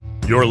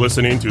You're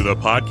listening to the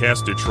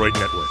Podcast Detroit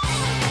Network.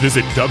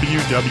 Visit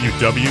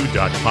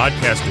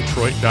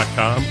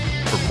www.podcastdetroit.com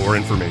for more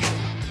information.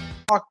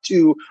 Talk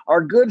to our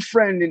good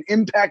friend in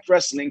Impact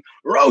Wrestling,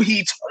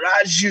 Rohit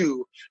Raju.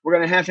 We're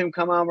going to have him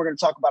come on. We're going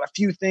to talk about a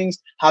few things,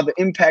 how the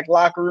Impact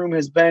locker room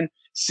has been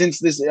since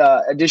this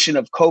addition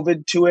of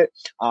COVID to it.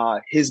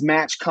 His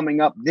match coming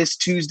up this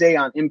Tuesday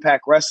on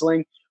Impact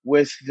Wrestling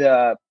with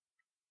the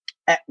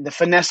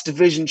Finesse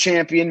Division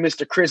champion,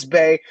 Mr. Chris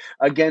Bay,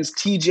 against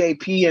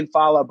TJP and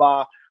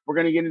Falaba. We're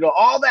going to get into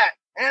all that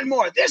and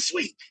more this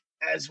week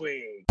as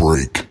we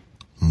break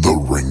the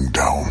ring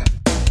down.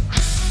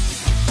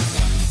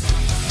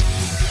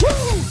 Woo!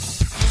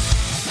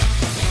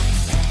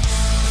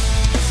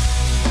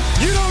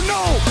 You don't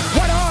know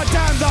what hard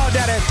times are,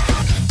 Daddy.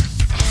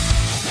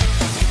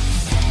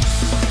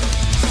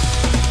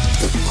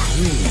 The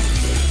cream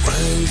will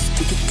rise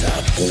to the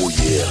top, oh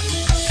yeah.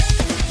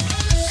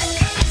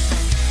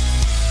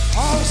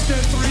 Austin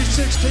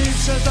 316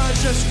 says I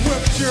just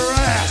whipped your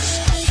ass.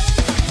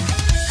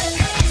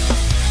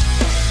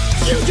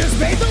 You just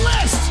made the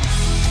list.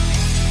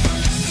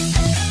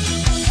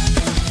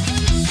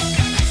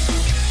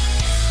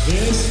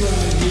 This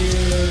right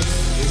here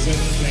is a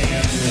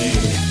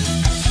family.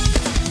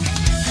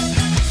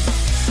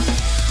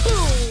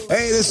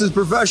 Hey, this is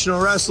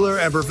professional wrestler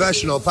and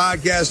professional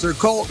podcaster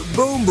Colt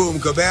Boom Boom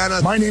Cabana.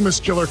 My name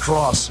is Killer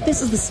Cross.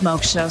 This is The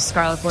Smoke Show,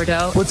 Scarlett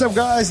Bordeaux. What's up,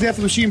 guys? The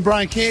After Machine,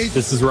 Brian Cage.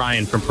 This is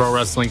Ryan from Pro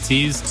Wrestling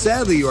Tees.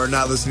 Sadly, you are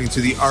not listening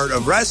to The Art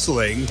of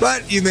Wrestling,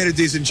 but you made a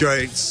decent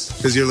choice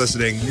because you're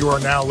listening. You are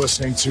now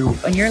listening to...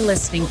 And you're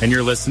listening to...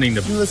 You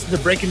listen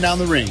to Breaking Down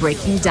the Ring.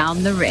 Breaking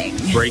Down the Ring.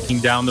 Breaking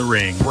Down the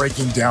Ring.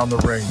 Breaking Down the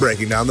Ring.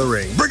 Breaking Down the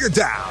Ring. Break it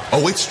down.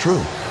 Oh, it's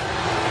true.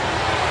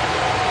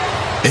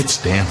 It's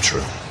damn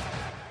true.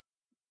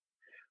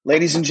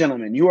 Ladies and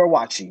gentlemen, you are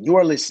watching, you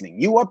are listening,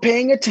 you are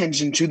paying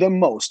attention to the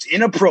most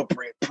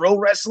inappropriate pro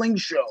wrestling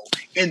show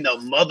in the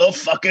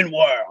motherfucking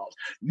world.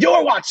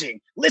 You're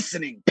watching,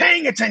 listening,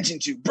 paying attention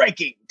to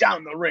Breaking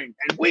Down the Ring,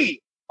 and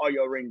we are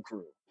your ring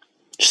crew.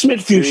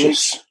 Smith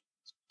Fuchsius.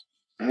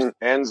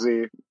 And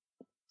Z.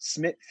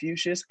 Smith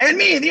Fuchsius. And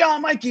me, the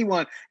almighty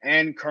one,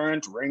 and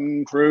current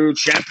ring crew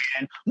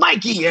champion,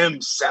 Mikey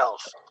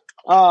himself.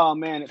 Oh,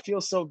 man, it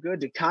feels so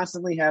good to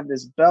constantly have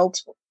this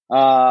belt.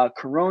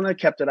 Corona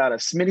kept it out of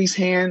Smitty's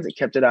hands. It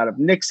kept it out of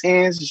Nick's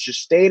hands. It's just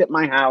stayed at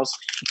my house.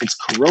 It's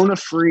Corona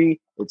free.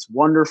 It's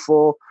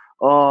wonderful.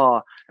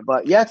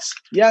 But yet,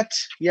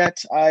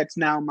 it's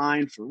now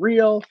mine for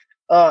real.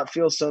 It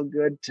feels so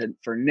good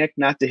for Nick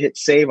not to hit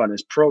save on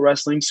his pro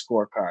wrestling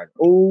scorecard.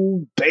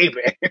 Oh,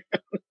 baby.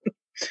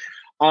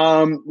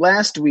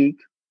 Last week,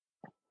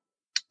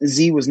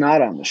 Z was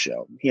not on the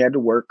show. He had to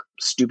work.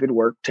 Stupid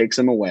work takes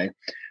him away.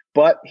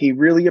 But he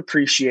really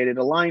appreciated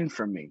a line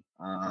from me.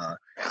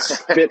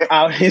 Spit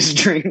out his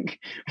drink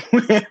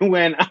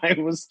when I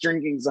was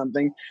drinking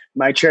something,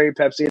 my cherry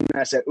Pepsi, and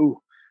I said,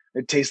 "Ooh,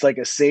 it tastes like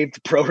a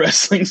saved pro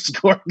wrestling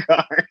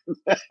scorecard."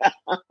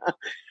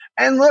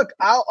 And look,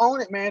 I'll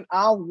own it, man.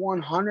 I'll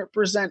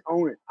 100%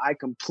 own it. I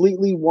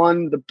completely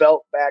won the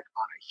belt back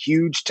on a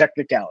huge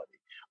technicality.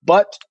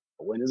 But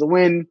a win is a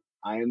win.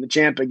 I am the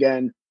champ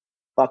again.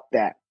 Fuck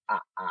that.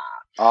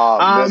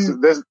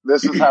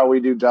 This is how we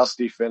do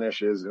dusty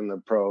finishes in the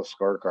pro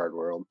scorecard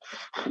world.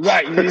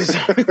 Right. You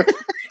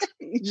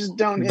just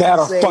don't hit that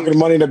or save. Fucking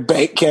Money in the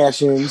Bank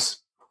cash-ins.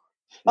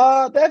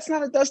 That's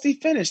not a dusty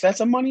finish.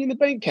 That's a Money in the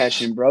Bank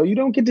cash-in, bro. You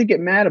don't get to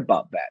get mad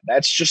about that.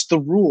 That's just the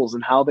rules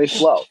and how they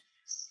flow.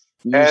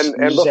 And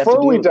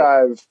before we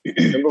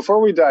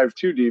dive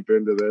too deep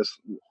into this,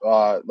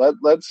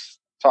 let's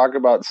talk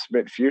about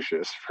Smith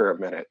Fuchsius for a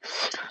minute.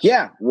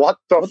 Yeah. What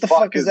the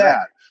fuck is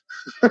that?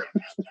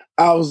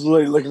 I was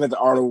really looking at the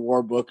Art of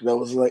War book, and I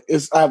was like,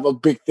 I have a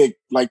big, thick,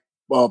 like,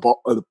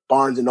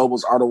 Barnes and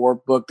Noble's Art of War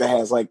book that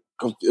has like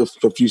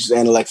Confucius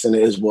Analects in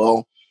it as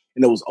well,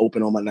 and it was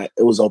open on my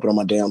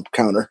damn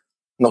counter,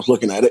 and I was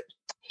looking at it.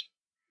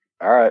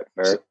 All right,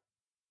 fair.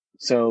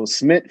 So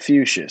Smith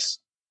Fuchsius.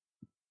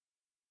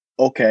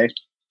 Okay,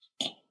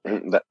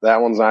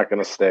 that one's not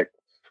going to stick.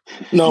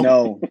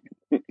 No,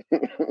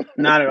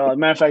 not at all. As a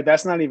matter of fact,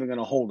 that's not even going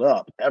to hold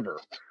up ever.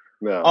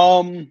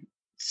 No.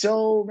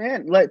 So,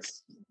 man,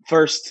 let's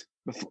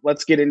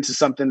get into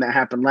something that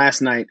happened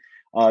last night.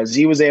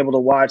 Z was able to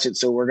watch it,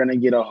 so we're going to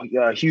get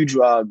a huge,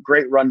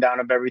 great rundown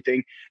of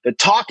everything. The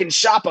Talking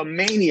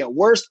Shop-A-Mania,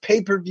 worst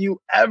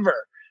pay-per-view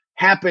ever,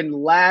 happened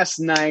last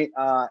night.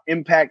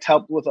 Impact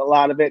helped with a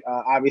lot of it.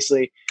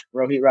 Obviously,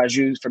 Rohit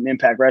Raju from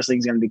Impact Wrestling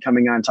is going to be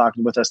coming on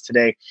talking with us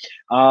today.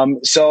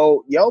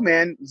 So,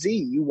 man, Z,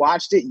 you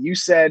watched it. You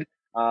said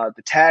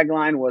the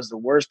tagline was the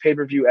worst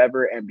pay-per-view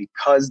ever, and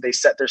because they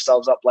set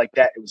themselves up like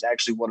that, it was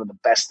actually one of the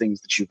best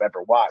things that you've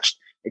ever watched.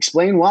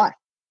 Explain why.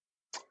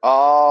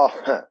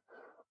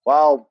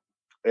 Well,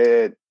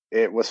 it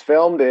was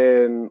filmed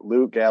in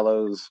Luke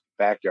Gallows'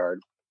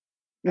 backyard,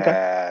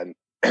 okay.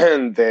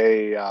 and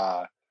they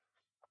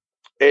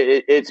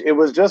it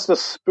was just a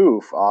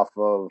spoof off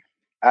of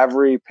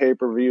every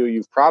pay-per-view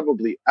you've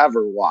probably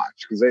ever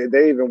watched, because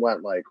they even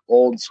went like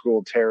old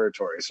school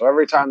territory. So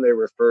every time they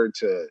referred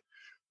to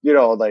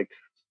like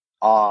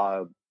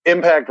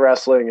Impact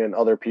Wrestling and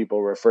other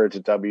people refer to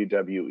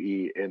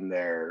WWE in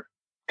their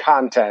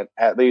content,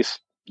 at least,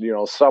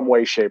 some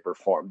way, shape, or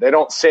form. They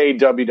don't say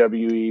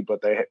WWE,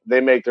 but they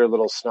make their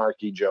little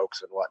snarky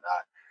jokes and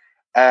whatnot.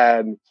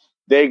 And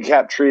they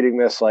kept treating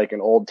this like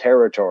an old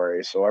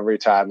territory. So every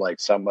time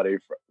like somebody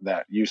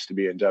that used to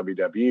be in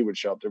WWE would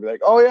show up, they'd be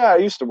like, "Oh yeah, I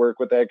used to work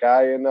with that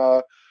guy in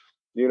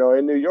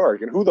in New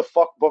York, and who the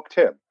fuck booked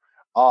him?"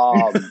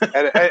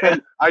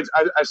 And I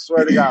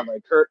swear to God,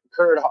 like Kurt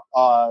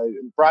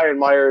Brian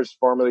Myers,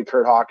 formerly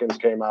Kurt Hawkins,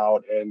 came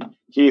out, and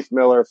Heath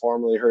Miller,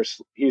 formerly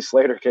Heath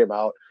Slater, came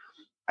out,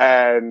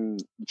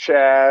 and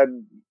Chad,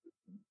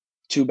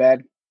 Too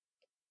Bad,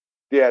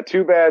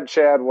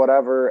 Chad,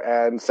 whatever,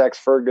 and Sex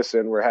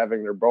Ferguson were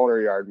having their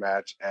Boneyard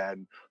match,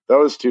 and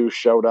those two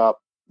showed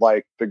up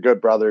like the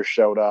Good Brothers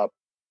showed up,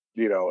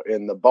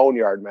 in the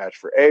Boneyard match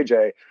for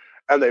AJ.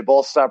 And they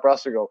both stop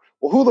wrestling and go,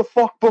 "Well, who the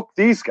fuck booked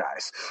these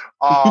guys?"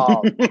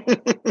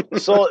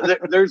 So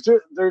there's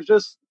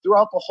just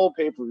throughout the whole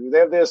pay-per-view, they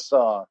have this,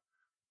 I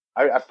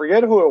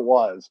forget who it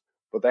was,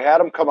 but they had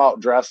him come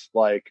out dressed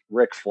like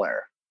Ric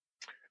Flair.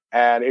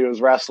 And he was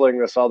wrestling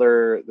this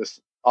other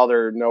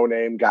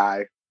no-name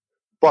guy,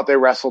 but they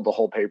wrestled the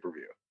whole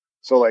pay-per-view.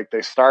 So like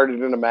they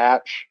started in a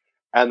match,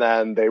 and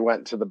then they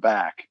went to the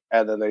back,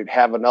 and then they'd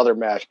have another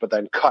match, but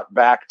then cut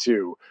back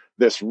to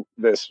this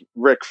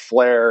Ric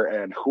Flair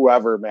and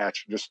whoever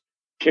match just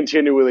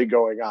continually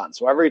going on.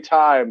 So every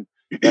time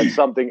that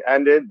something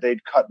ended,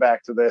 they'd cut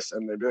back to this,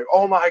 and they'd be like,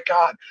 "Oh my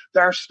God,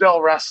 they're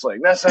still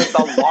wrestling. This is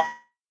the long."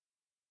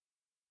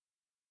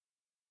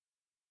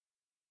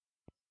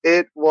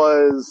 It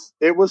was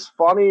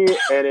funny,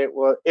 and it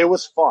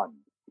was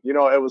fun. It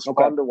was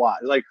fun to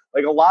watch. Like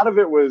a lot of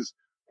it was.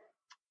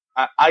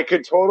 I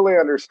could totally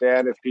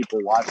understand if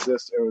people watch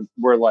this and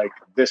were like,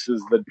 "This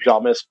is the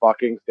dumbest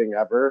fucking thing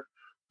ever."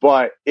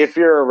 But if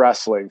you're a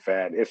wrestling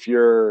fan, if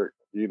you're,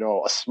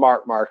 a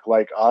smart mark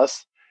like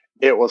us,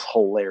 it was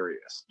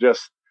hilarious.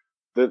 Just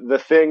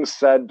the things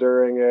said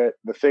during it,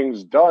 the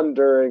things done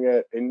during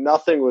it, and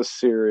nothing was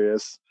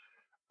serious.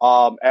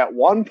 At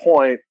one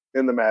point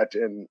in the match,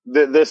 and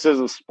this is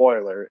a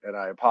spoiler, and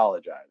I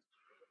apologize.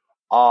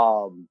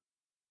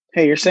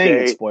 Hey, you're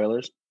saying it's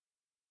spoilers.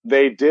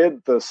 They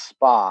did the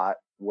spot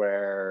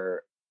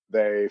where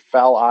they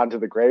fell onto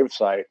the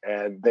gravesite,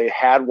 and they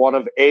had one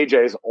of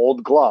AJ's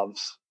old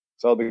gloves.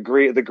 So the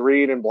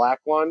green and black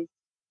one,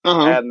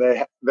 and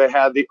they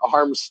had the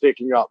arm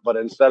sticking up, but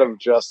instead of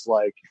just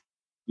like,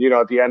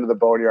 at the end of the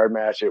Boneyard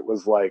match, it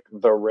was like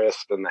the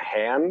wrist and the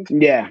hand.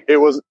 Yeah, it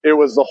was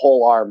the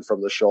whole arm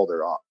from the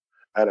shoulder up,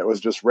 and it was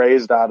just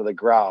raised out of the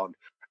ground.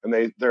 And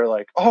they're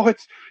like, "Oh,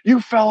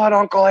 you fell on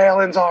Uncle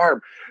Alan's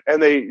arm,"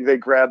 and they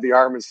grab the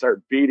arm and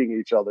start beating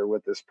each other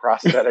with this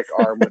prosthetic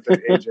arm with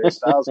an AJ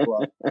Styles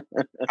glove.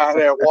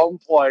 And at one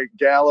point,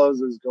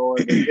 Gallows is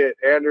going to hit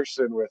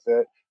Anderson with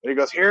it. And he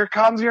goes, "Here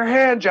comes your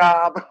hand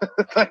job."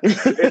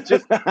 It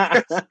just is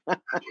that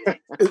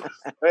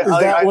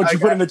what you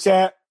put in the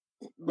chat?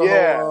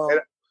 Yeah,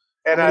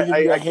 and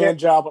I hand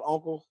job with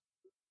Uncle.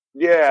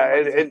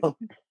 Yeah,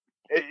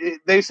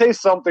 they say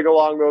something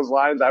along those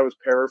lines. I was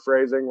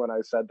paraphrasing when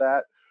I said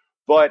that,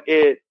 but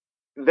they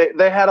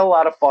had a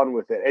lot of fun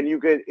with it, and you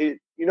could,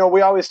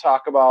 we always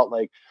talk about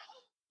like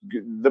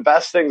the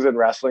best things in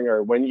wrestling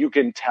are when you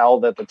can tell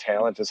that the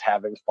talent is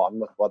having fun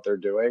with what they're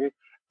doing.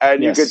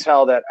 And you could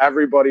tell that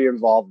everybody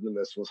involved in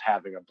this was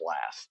having a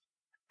blast,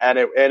 and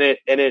it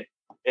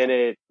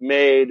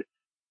made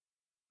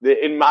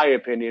in my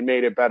opinion,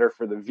 made it better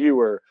for the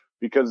viewer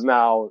because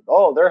now,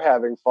 they're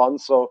having fun,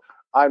 so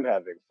I'm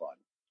having fun.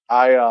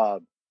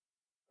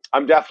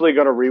 I'm definitely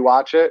going to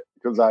rewatch it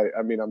because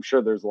I'm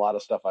sure there's a lot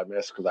of stuff I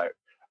missed because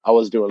I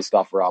was doing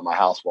stuff around my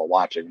house while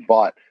watching.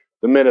 But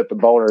the minute the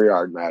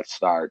Boneyard match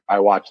started, I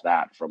watched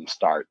that from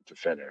start to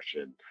finish,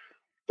 and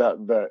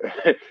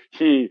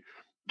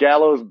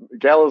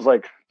Gallows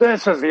like,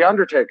 "This is the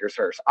Undertaker's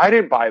hearse. I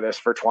didn't buy this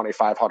for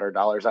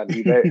 $2,500 on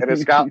eBay," and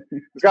it's got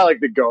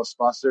like the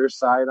Ghostbusters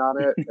sign on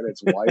it, and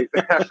it's white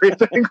and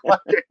everything.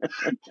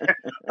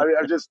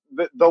 I'm just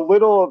the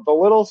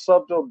little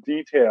subtle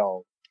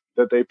detail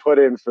that they put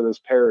in for this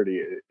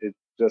parody. It's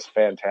just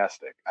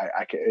fantastic.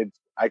 I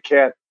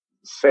can't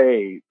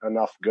say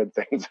enough good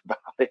things about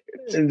it.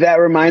 That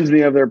reminds me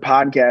of their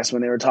podcast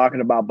when they were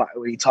talking about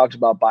when he talked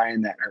about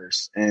buying that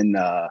hearse, and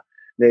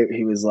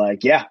he was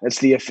like, "Yeah, it's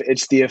the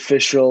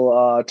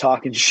official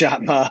Talking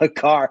Shop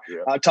car,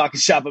 Talking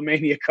Shop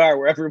Mania car.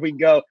 Wherever we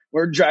go,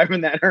 we're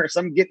driving that hearse.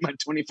 I'm getting my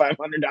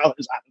 $2,500 out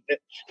of it."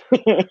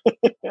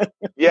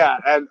 Yeah,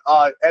 and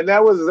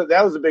that was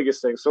the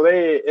biggest thing. So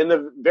they, in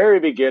the very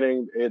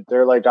beginning,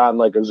 they're like on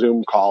like a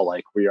Zoom call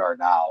like we are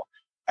now,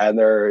 and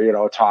they're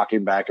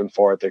talking back and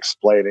forth,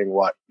 explaining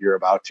what you're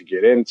about to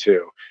get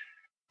into,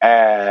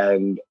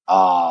 and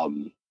I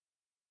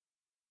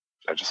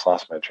just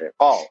lost my train.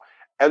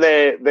 And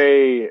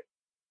they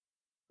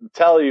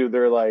tell you,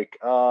 they're like,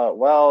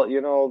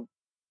 well,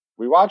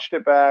 we watched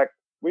it back.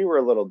 We were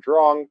a little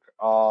drunk.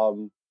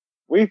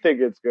 We think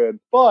it's good,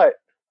 but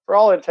for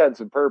all intents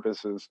and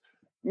purposes,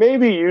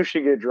 maybe you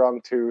should get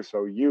drunk too,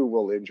 so you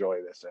will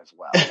enjoy this as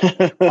well.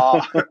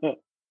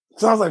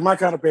 Sounds like my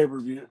kind of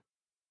pay-per-view.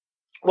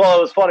 Well,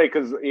 it was funny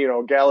because,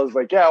 Gala's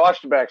like, yeah, I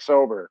watched it back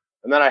sober.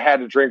 And then I had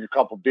to drink a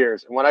couple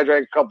beers. And when I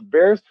drank a couple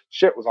beers,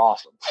 shit was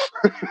awesome.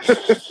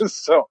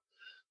 So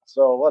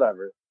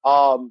whatever.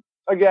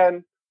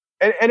 Again,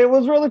 and it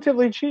was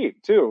relatively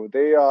cheap too.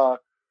 They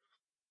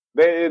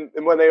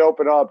when they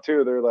open up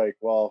too, they're like,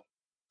 well,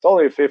 it's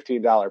only a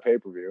 $15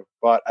 pay-per-view,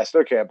 but I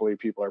still can't believe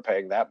people are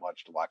paying that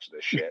much to watch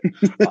this shit.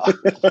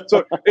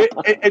 So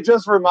it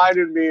just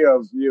reminded me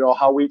of,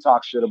 how we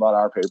talk shit about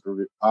our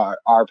pay-per-view,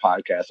 our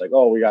podcast. Like,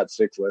 oh, we got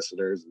 6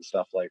 listeners and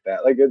stuff like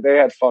that. Like, they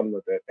had fun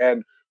with it.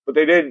 But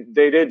they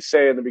did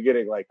say in the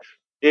beginning, like,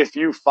 if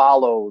you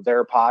follow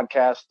their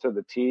podcast to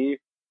the T,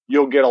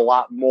 you'll get a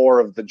lot more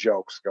of the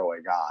jokes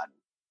going on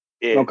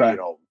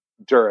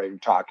during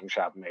Talking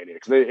Shop Mania,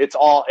 because it's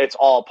all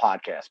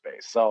podcast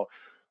based. So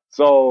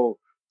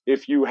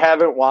if you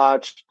haven't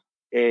watched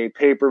a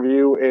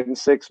pay-per-view in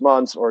 6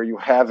 months, or you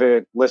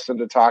haven't listened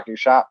to Talking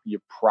Shop, you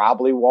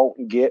probably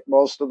won't get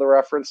most of the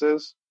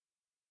references.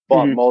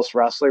 But most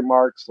wrestling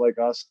marks like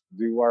us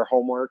do our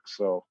homework.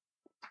 So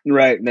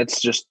right,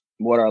 that's just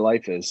what our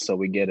life is. So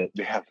we get it.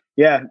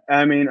 Yeah.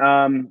 I mean,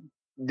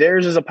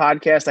 theirs is a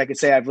podcast I could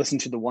say I've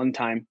listened to the one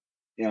time,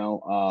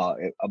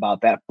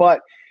 about that,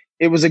 but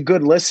it was a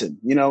good listen,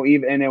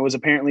 and it was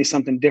apparently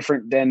something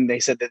different than they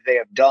said that they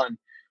have done.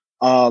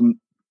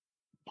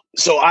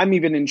 So I'm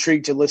even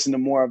intrigued to listen to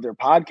more of their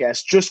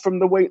podcasts just from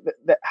the way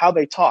that how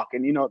they talk.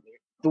 And,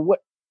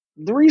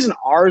 the reason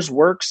ours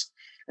works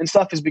and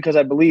stuff is because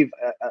I believe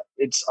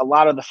it's a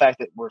lot of the fact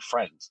that we're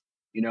friends,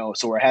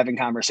 so we're having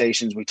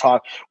conversations, we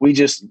talk, we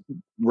just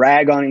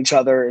rag on each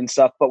other and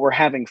stuff, but we're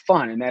having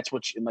fun. And that's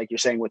what, like you're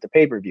saying with the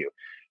pay-per-view,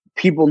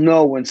 people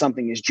know when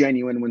something is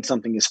genuine, when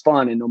something is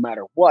fun, and no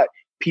matter what,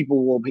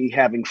 people will be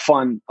having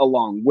fun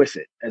along with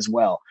it as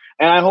well.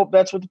 And I hope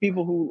that's what the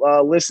people who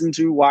listen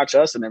to, watch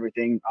us and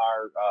everything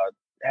are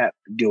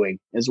doing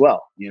as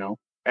well,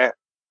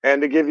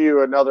 And to give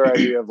you another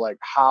idea of like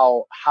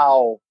how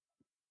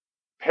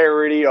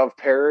parody of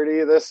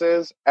parody this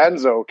is,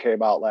 Enzo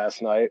came out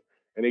last night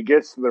and he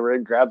gets to the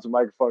ring, grabs the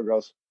microphone, and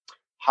goes,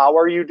 "How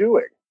are you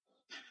doing?"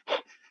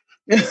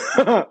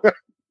 and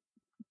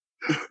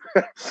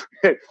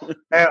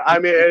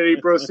he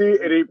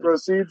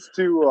proceeds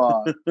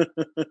to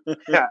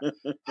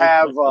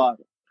have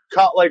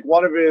cut like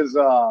one of his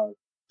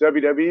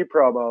WWE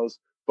promos,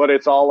 but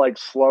it's all like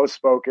slow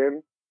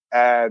spoken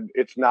and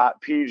it's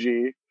not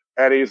PG.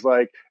 And he's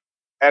like,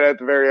 and at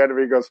the very end of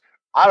it, he goes,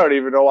 "I don't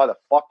even know why the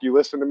fuck you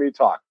listen to me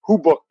talk. Who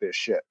booked this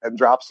shit?" And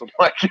drops the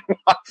mic and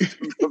walks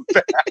to the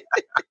back.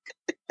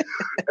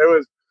 It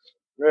was.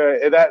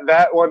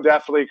 That one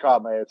definitely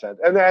caught my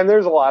attention, and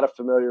there's a lot of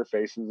familiar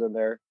faces in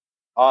there.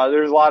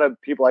 There's a lot of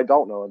people I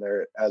don't know in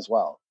there as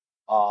well.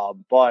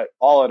 But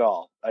all in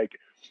all, like,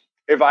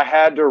 if I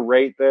had to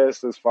rate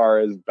this as far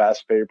as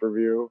best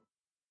pay-per-view,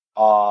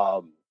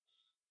 I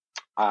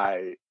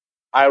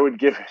would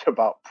give it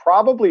about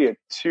probably a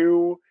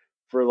 2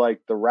 for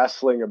like the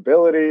wrestling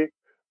ability.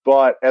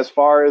 But as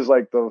far as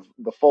like the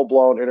full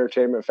blown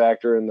entertainment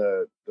factor and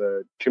the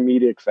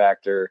comedic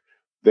factor,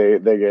 they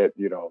get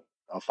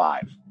a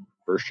 5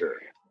 for sure.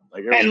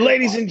 And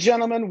ladies and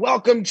gentlemen,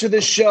 welcome to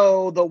the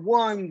show, the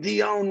one,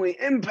 the only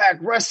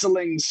Impact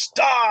Wrestling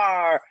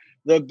star,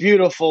 the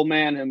beautiful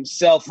man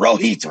himself,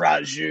 Rohit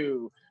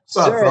Raju. What's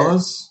up,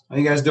 fellas? How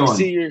you guys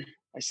doing?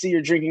 I see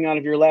you're drinking out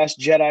of your last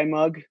Jedi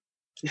mug.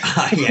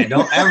 Yeah,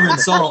 don't ever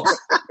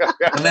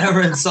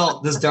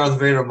insult this Darth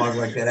Vader mug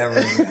like that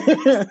ever.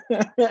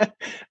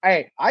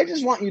 Hey, I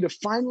just want you to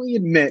finally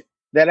admit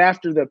that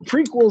after the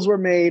prequels were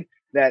made,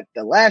 that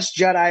The Last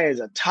Jedi is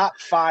a top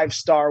 5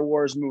 Star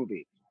Wars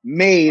movie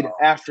made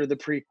after the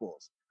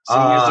prequels.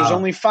 Seeing as there's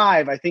only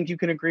 5, I think you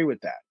can agree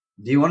with that.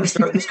 Do you want to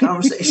start this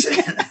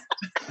conversation?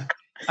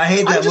 I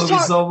hate that movie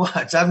so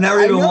much. I've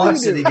never even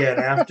watched it again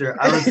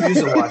after. I refuse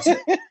to watch it.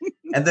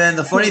 And then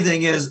the funny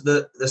thing is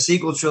the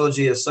sequel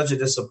trilogy is such a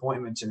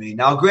disappointment to me.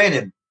 Now,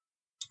 granted,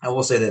 I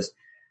will say this.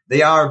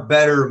 They are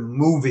better made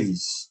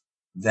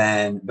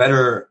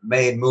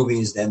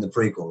movies than the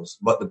prequels.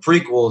 But the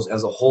prequels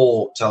as a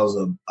whole tells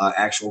an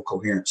actual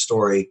coherent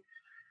story,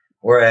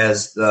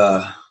 whereas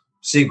the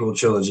sequel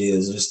trilogy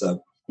is just I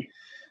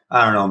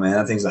don't know, man.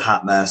 That thing's a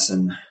hot mess,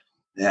 and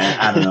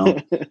I don't know.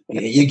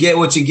 You get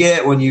what you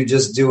get when you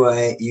just do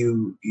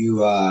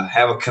you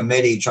have a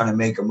committee trying to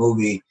make a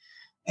movie,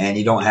 and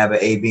you don't have an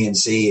A, B, and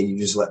C, and you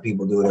just let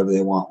people do whatever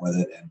they want with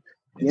it. And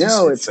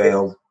it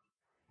failed.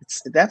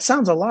 That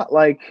sounds a lot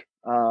like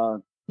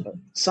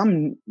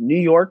some New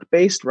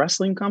York-based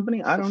wrestling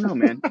company. I don't know,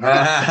 man.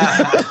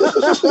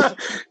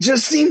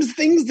 Just seems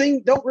things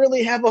don't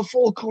really have a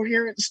full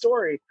coherent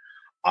story.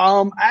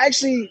 I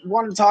actually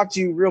want to talk to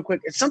you real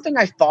quick. It's something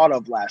I thought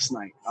of last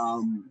night.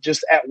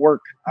 Just at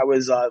work, I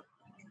was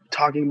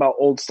talking about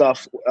old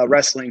stuff,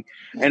 wrestling,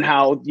 and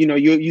how, you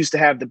used to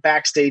have the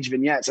backstage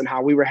vignettes, and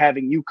how we were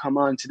having you come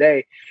on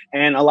today.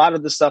 And a lot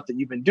of the stuff that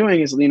you've been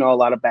doing is, a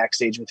lot of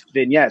backstage with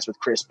vignettes with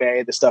Chris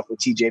Bay, the stuff with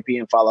TJP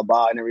and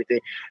Falaba and everything.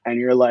 And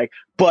you're like,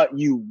 but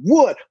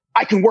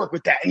I can work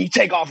with that. And you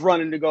take off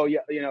running to go,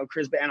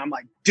 Chris Bay. And I'm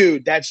like,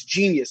 dude, that's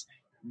genius.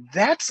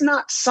 That's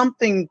not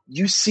something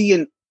you see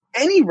in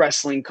any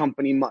wrestling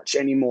company much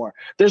anymore.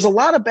 There's a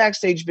lot of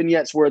backstage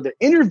vignettes where the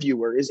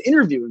interviewer is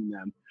interviewing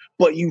them,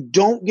 but you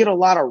don't get a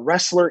lot of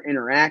wrestler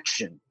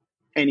interaction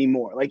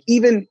anymore. Like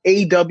even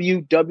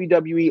AEW,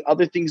 WWE,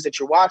 other things that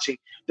you're watching,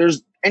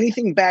 there's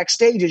anything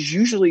backstage is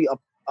usually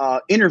a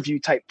interview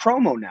type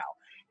promo now.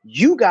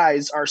 You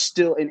guys are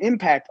still in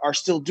Impact, are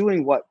still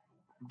doing what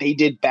they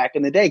did back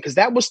in the day, because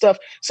that was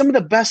some of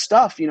the best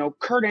stuff.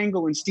 Kurt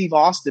Angle and Steve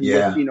Austin,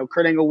 with,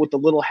 Kurt Angle with the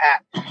little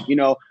hat.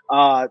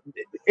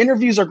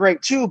 Interviews are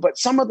great too, but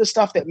some of the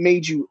stuff that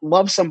made you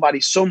love somebody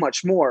so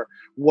much more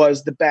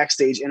was the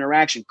backstage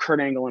interaction.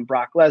 Kurt Angle and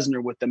Brock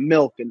Lesnar with the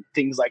milk and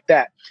things like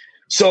that.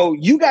 So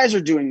you guys are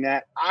doing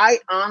that. I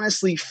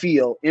honestly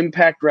feel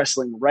Impact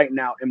Wrestling right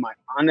now, in my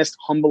honest,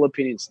 humble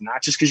opinion, it's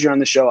not just because you're on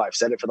the show, I've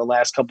said it for the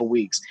last couple of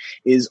weeks,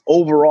 is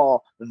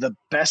overall the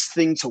best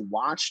thing to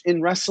watch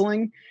in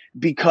wrestling,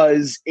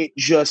 because it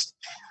just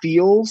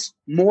feels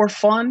more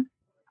fun.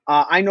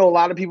 I know a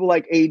lot of people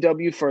like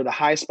AEW for the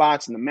high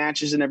spots and the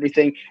matches and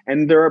everything.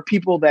 And there are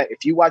people that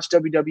if you watch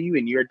WWE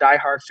and you're a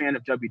diehard fan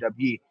of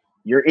WWE,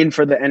 you're in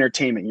for the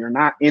entertainment. You're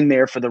not in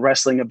there for the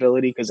wrestling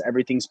ability, because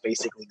everything's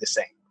basically the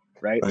same.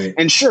 Right.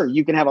 And sure,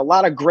 you can have a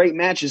lot of great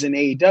matches in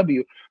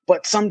AEW,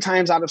 but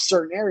sometimes out of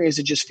certain areas,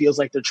 it just feels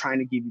like they're trying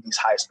to give you these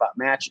high spot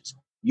matches.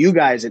 You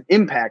guys at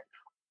Impact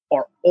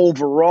are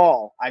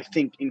overall, I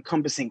think,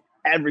 encompassing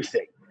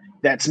everything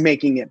that's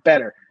making it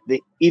better.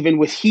 Even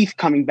with Heath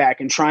coming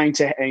back and trying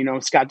to,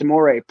 Scott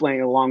D'Amore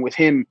playing along with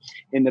him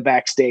in the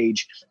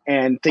backstage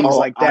and things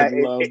like that.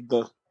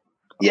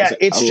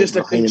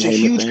 It's a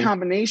huge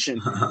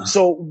combination.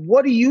 So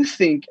what do you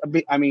think?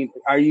 I mean,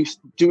 are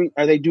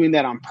they doing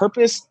that on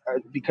purpose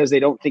because they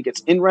don't think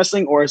it's in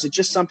wrestling, or is it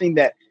just something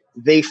that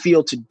they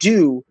feel to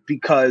do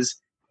because,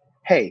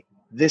 hey,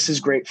 this is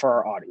great for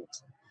our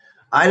audience?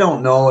 I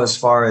don't know. As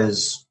far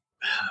as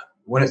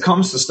when it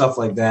comes to stuff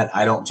like that,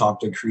 I don't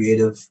talk to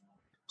creative.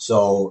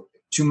 So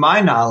to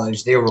my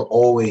knowledge, they were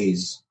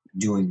always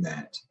doing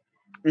that.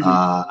 Mm-hmm.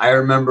 I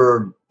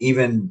remember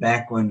even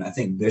back when I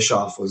think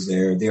Bischoff was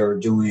there, they were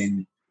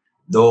doing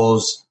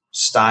those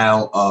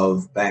style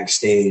of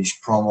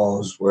backstage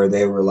promos where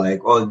they were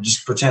like, "Oh,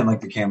 just pretend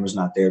like the camera's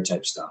not there,"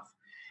 type stuff.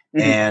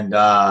 Mm-hmm. And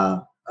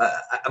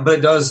but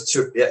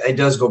it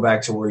does go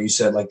back to where you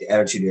said like the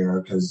Attitude Era,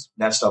 because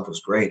that stuff was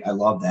great. I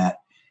love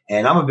that,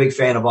 and I'm a big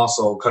fan of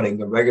also cutting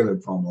the regular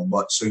promo.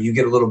 But so you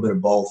get a little bit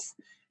of both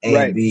A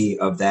and B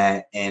of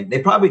that, and they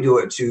probably do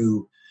it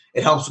to.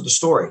 It helps with the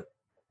story.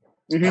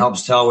 Mm-hmm. It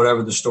helps tell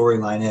whatever the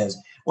storyline is.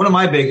 One of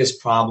my biggest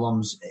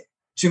problems,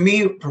 to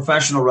me,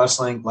 professional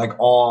wrestling, like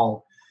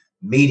all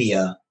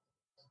media,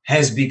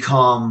 has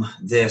become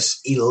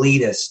this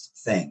elitist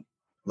thing.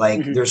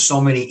 Like there's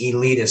so many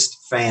elitist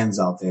fans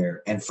out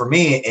there. And for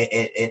me,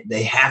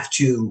 they have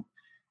to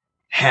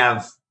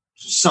have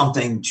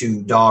something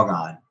to dog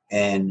on.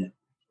 And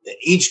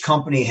each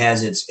company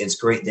has its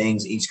great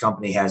things. Each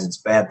company has its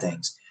bad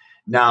things.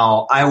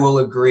 Now, I will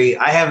agree.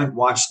 I haven't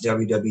watched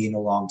WWE in a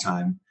long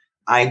time.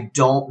 I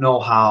don't know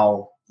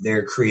how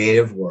their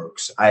creative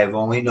works. I have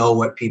only know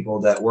what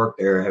people that work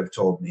there have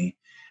told me.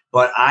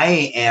 But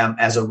I am,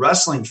 as a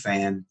wrestling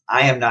fan,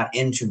 I am not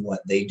into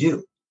what they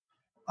do.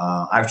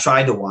 I've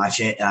tried to watch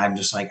it, and I'm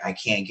just like, I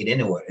can't get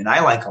into it. And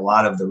I like a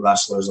lot of the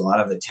wrestlers, a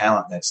lot of the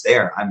talent that's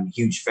there. I'm a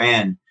huge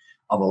fan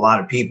of a lot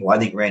of people. I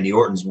think Randy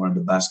Orton's one of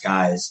the best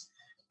guys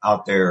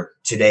out there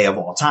today of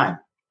all time.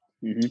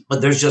 Mm-hmm.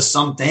 But there's just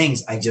some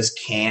things I just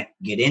can't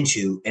get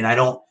into, and I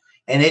don't.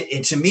 And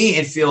it to me,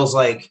 it feels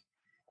like,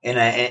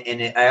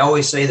 I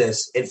always say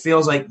this, it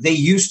feels like they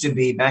used to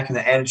be back in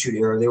the Attitude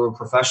Era. They were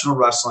professional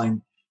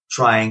wrestling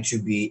trying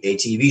to be a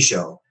TV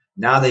show.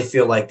 Now they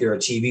feel like they're a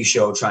TV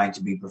show trying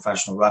to be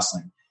professional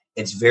wrestling.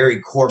 It's very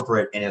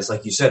corporate, and it's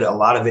like you said, a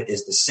lot of it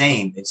is the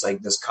same. It's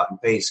like this cut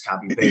and paste,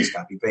 copy paste,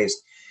 copy paste.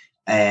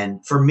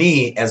 And for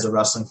me, as a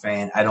wrestling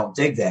fan, I don't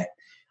dig that.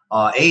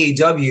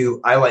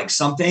 AEW, I like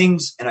some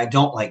things and I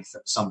don't like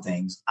some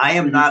things. I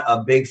am not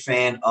a big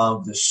fan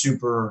of the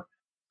super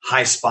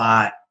high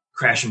spot,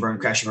 crash and burn,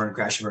 crash and burn,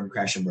 crash and burn,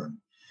 crash and burn.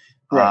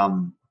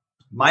 Right.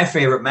 My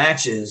favorite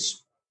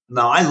matches.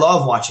 Now, I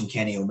love watching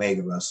Kenny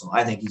Omega wrestle.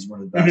 I think he's one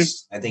of the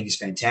best. I think he's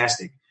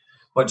fantastic.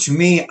 But to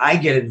me, I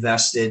get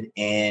invested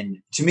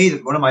in, to me,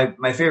 one of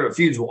my favorite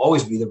feuds will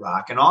always be The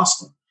Rock and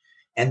Austin.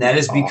 And that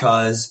is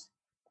because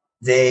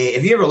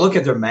if you ever look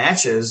at their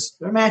matches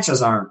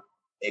aren't,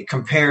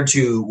 compared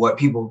to what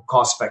people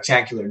call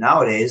spectacular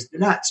nowadays, they're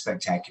not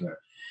spectacular.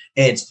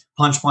 It's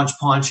punch, punch,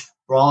 punch,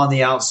 brawl on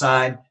the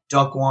outside,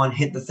 duck one,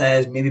 hit the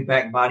Thez, maybe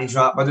back body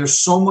drop. But there's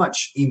so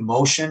much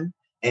emotion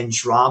and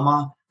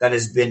drama that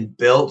has been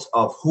built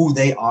of who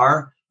they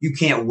are. You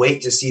can't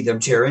wait to see them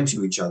tear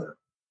into each other.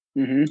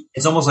 Mm-hmm.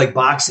 It's almost like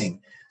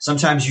boxing.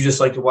 Sometimes you just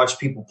like to watch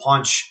people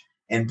punch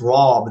and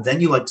brawl, but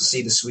then you like to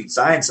see the sweet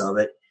science of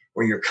it,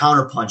 where you're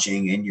counter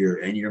punching and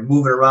you're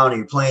moving around and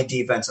you're playing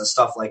defense and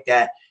stuff like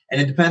that. And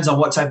it depends on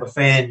what type of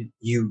fan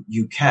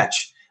you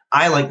catch.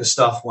 I like the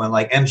stuff when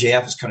like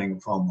MJF is cutting a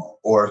promo,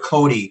 or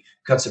Cody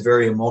cuts a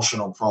very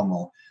emotional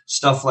promo,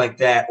 stuff like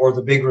that, or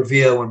the big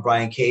reveal when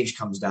Brian Cage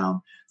comes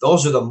down.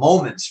 Those are the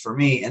moments for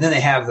me. And then they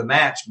have the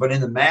match, but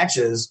in the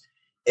matches,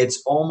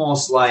 it's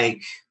almost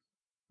like,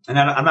 and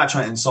I'm not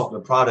trying to insult the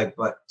product,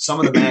 but some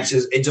of the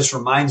matches, it just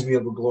reminds me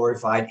of a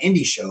glorified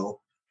indie show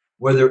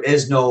where there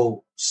is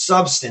no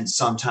substance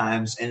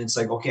sometimes. And it's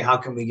like, okay, how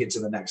can we get to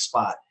the next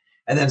spot?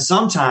 And then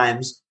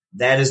sometimes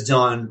that is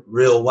done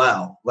real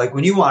well. Like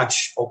when you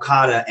watch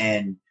Okada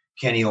and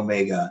Kenny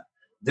Omega,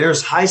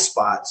 there's high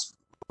spots,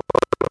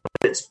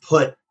 but it's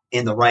put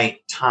in the right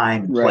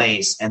time and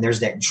place, and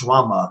there's that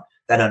drama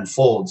that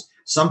unfolds.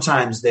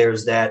 Sometimes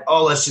there's that,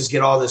 oh, let's just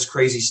get all this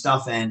crazy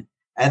stuff in,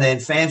 and then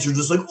fans are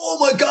just like, oh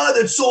my God,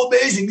 that's so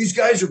amazing. These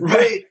guys are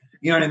great.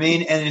 You know what I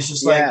mean? And it's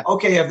just like,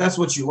 okay, if that's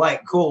what you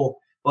like, cool.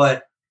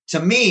 But to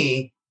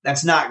me,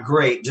 that's not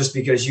great just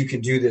because you can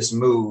do this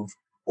move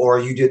or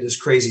you did this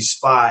crazy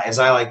spot, as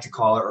I like to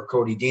call it, or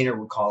Cody Deaner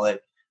would call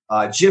it,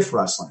 GIF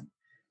wrestling.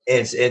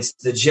 It's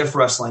the GIF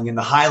wrestling, and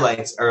the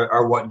highlights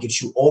are what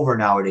gets you over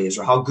nowadays,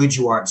 or how good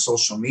you are at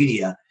social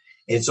media.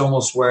 It's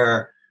almost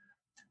where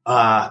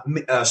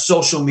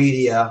social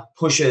media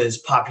pushes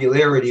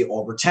popularity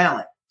over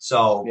talent.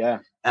 So,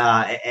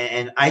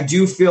 and I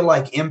do feel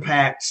like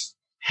Impact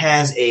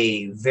has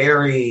a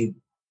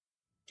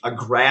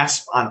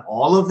grasp on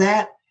all of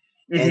that.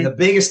 Mm-hmm. And the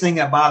biggest thing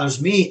that bothers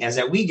me is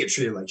that we get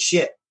treated like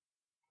shit.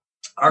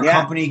 Our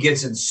company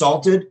gets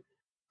insulted.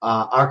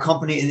 Our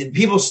company,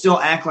 people still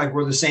act like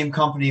we're the same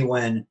company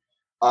when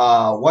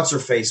what's her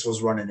face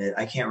was running it.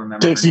 I can't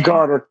remember. Dixie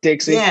Carter.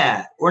 Dixie.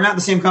 Yeah, we're not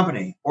the same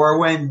company. Or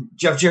when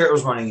Jeff Jarrett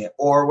was running it,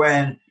 or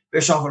when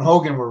Bischoff and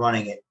Hogan were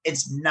running it.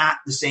 It's not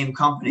the same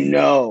company.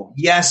 No.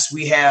 Yes,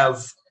 we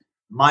have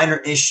minor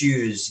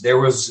issues. There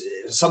was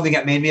something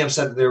that made me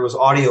upset that there was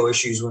audio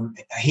issues when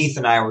Heath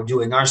and I were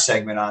doing our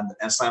segment on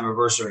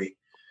Slammiversary.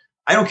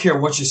 I don't care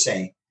what you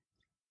say.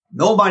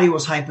 Nobody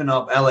was hyping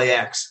up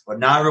LAX, but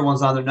now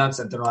everyone's on their nuts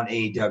that they're on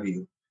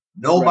AEW.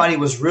 Nobody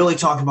was really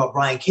talking about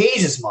Brian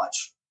Cage as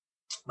much,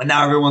 but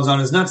now everyone's on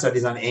his nuts that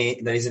he's in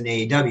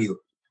AEW.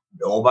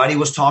 Nobody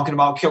was talking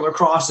about Killer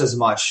Cross as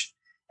much,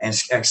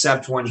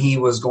 except when he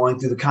was going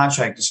through the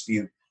contract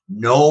dispute.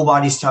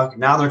 Nobody's talking.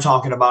 Now they're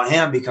talking about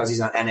him because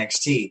he's on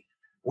NXT.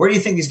 Where do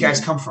you think these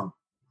guys come from?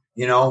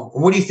 You know,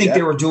 what do you think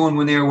they were doing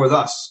when they were with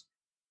us?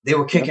 They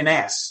were kicking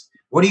ass.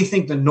 What do you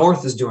think the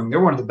North is doing? They're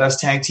one of the best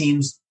tag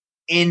teams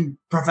in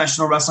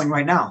professional wrestling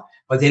right now,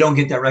 but they don't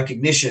get that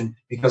recognition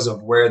because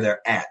of where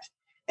they're at.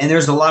 And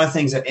there's a lot of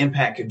things that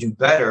Impact could do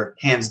better,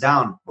 hands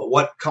down, but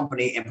what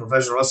company in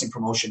professional wrestling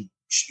promotion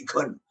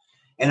couldn't?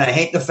 And I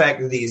hate the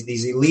fact that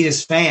these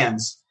elitist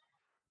fans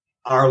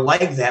are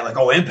like that, like,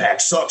 oh,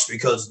 Impact sucks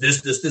because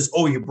this,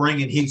 oh, you bring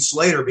in Heath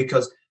Slater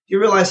because do you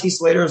realize Heath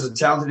Slater is a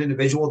talented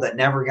individual that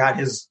never got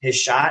his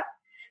shot?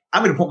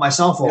 I'm going to put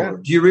myself over. Yeah.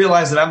 Do you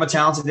realize that I'm a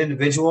talented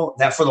individual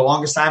that for the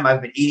longest time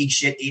I've been eating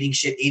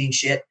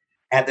shit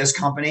at this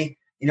company?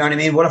 You know what I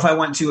mean? What if I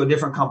went to a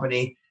different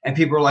company and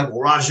people are like,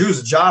 well,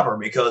 Raju's a jobber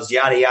because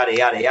yada, yada,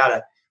 yada,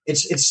 yada.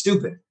 It's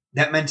stupid.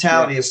 That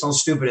mentality is so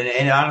stupid. And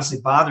it honestly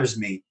bothers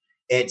me.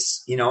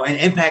 It's, you know, and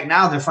Impact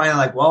now, they're finally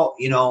like, well,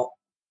 you know,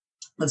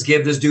 let's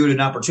give this dude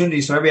an opportunity.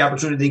 So every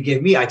opportunity they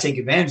give me, I take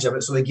advantage of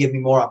it. So they give me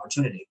more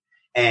opportunity.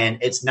 And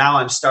it's now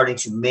I'm starting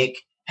to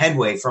make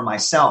headway for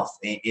myself,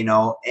 you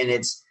know, and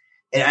it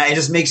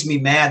just makes me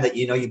mad that,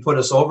 you know, you put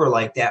us over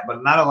like that,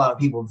 but not a lot of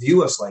people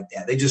view us like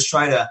that. They just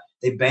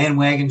they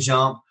bandwagon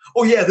jump.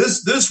 Oh yeah,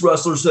 this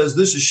wrestler says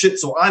this is shit,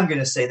 so I'm going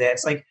to say that.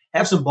 It's like,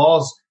 have some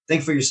balls,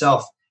 think for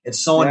yourself.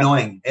 It's so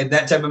annoying. And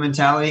that type of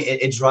mentality,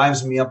 it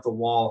drives me up the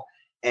wall.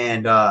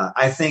 And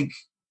I think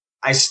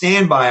I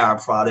stand by our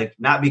product,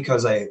 not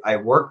because I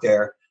worked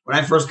there. When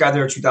I first got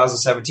there in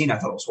 2017, I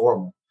thought it was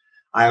horrible.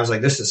 I was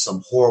like, this is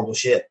some horrible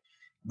shit.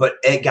 But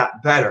it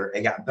got better,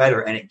 and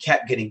it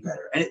kept getting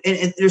better.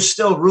 And there's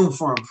still room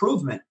for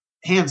improvement,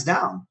 hands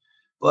down.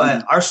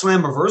 But our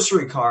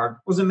Slammiversary card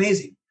was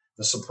amazing.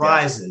 The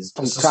surprises,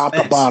 from top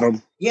to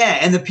bottom. Yeah,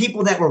 and the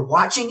people that were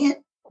watching it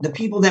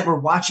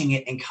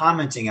and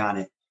commenting on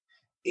it,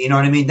 you know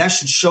what I mean? That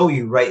should show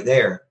you right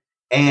there.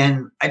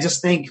 And I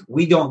just think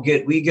we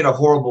get a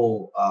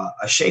horrible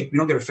shake. We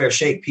don't get a fair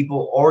shake.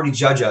 People already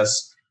judge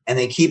us, and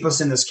they keep us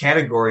in this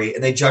category,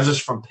 and they judge us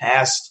from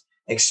past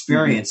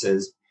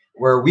experiences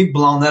where we've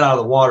blown that out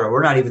of the water.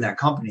 We're not even that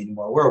company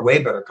anymore. We're a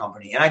way better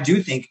company. And I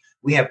do think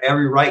we have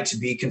every right to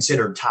be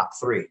considered top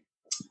 3.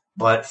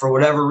 But for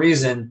whatever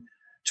reason,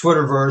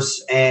 Twitterverse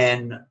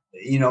and,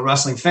 you know,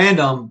 wrestling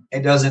fandom,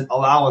 it doesn't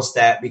allow us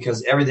that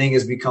because everything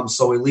has become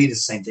so elite.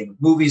 It's the same thing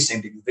with movies,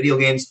 same thing with video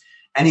games,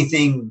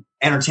 anything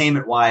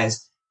entertainment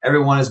wise,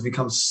 everyone has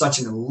become such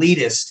an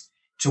elitist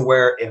to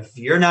where if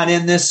you're not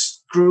in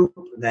this group,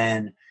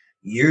 then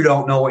you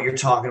don't know what you're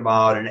talking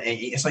about. And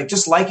it's like,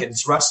 just like it.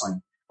 It's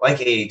wrestling, like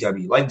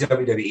AEW, like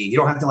WWE. You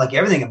don't have to like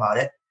everything about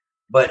it,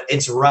 but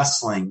it's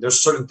wrestling. There's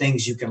certain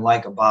things you can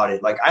like about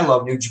it. Like I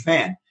love New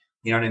Japan.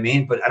 You know what I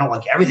mean? But I don't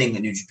like everything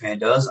that New Japan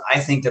does. I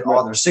think that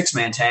all their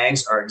 6-man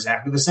tags are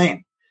exactly the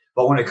same.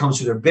 But when it comes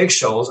to their big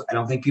shows, I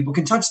don't think people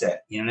can touch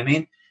that. You know what I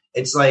mean?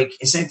 It's like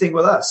the same thing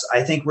with us.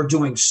 I think we're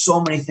doing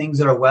so many things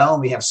that are well,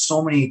 and we have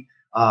so many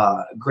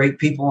great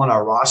people on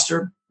our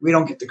roster. We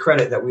don't get the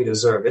credit that we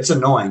deserve. It's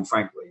annoying,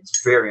 frankly.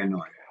 It's very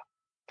annoying.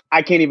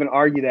 I can't even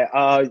argue that.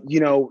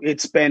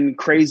 It's been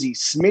crazy.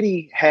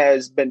 Smitty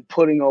has been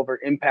putting over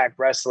Impact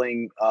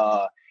Wrestling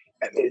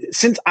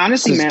since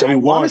honestly, man, I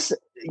want to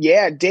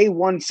say, day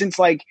one, since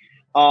like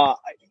a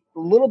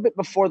little bit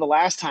before the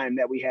last time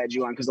that we had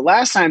you on. Because the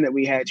last time that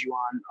we had you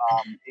on,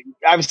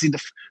 obviously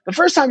the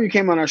first time you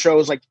came on our show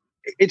was like,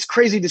 it's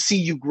crazy to see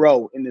you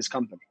grow in this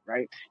company,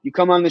 right? You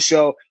come on the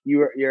show,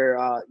 you're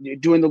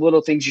doing the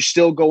little things. You're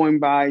still going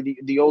by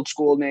the old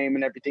school name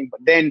and everything, but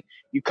then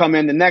you come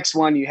in the next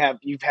one.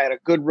 You've had a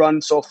good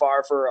run so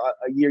far for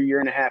a year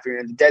and a half. You're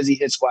in the Desi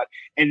Hit Squad,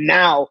 and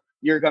now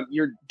you're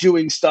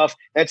doing stuff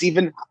that's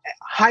even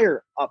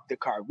higher up the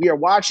card. We are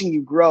watching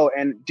you grow,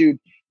 and dude,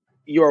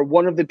 you're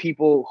one of the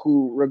people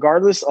who,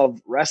 regardless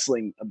of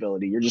wrestling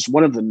ability, you're just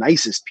one of the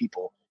nicest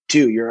people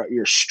too.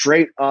 You're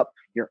straight up.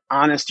 You're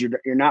honest. You're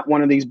not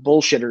one of these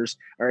bullshitters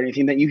or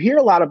anything that you hear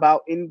a lot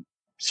about in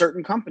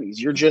certain companies.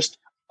 You're just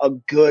a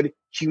good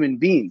human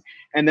being.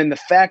 And then the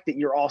fact that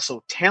you're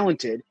also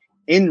talented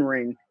in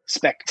ring,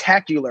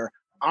 spectacular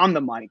on the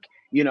mic.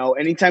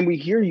 Anytime we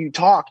hear you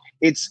talk,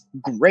 it's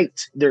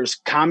great. There's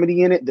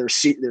comedy in it. There's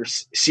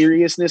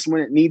seriousness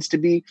when it needs to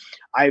be.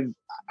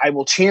 I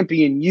will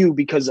champion you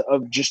because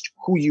of just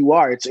who you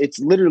are. It's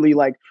literally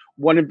like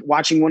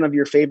watching one of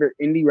your favorite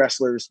indie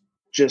wrestlers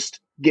just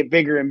get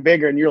bigger and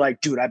bigger, and you're like,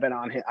 dude, I've been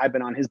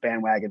on his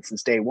bandwagon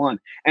since day one.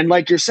 And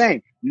like you're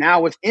saying,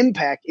 now with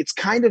Impact, it's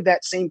kind of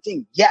that same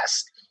thing.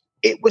 Yes,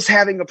 it was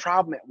having a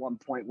problem at one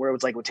point where it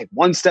was like it would take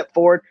one step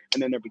forward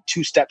and then there'd be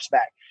 2 steps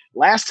back.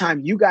 Last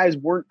time you guys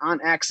weren't on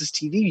Access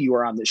TV, you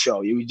were on the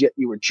show. You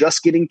were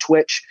just getting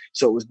Twitch,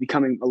 so it was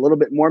becoming a little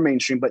bit more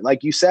mainstream. But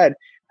like you said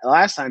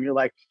last time, you're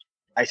like,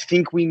 I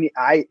think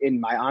in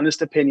my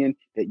honest opinion,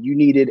 that you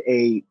needed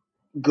a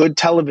good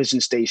television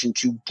station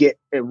to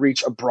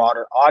reach a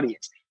broader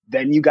audience.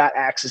 Then you got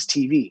Access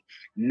TV.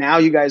 Now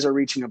you guys are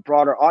reaching a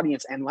broader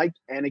audience.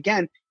 And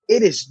again,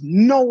 it is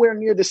nowhere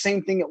near the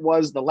same thing it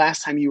was the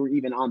last time you were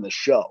even on the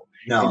show.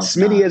 No, and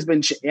Smitty has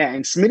been,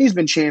 and Smitty's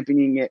been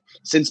championing it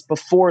since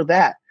before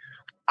that.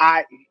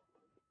 I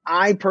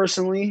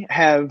personally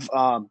have,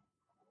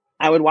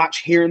 I would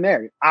watch here and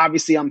there.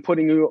 Obviously, I'm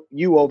putting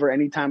you over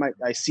anytime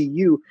I see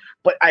you,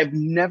 but I've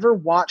never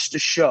watched a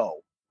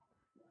show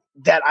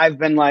that I've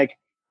been like,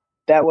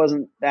 that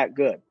wasn't that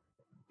good,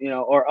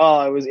 or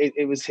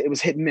it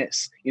was hit and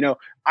miss.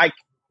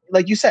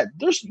 Like you said,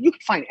 you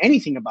can find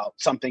anything about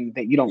something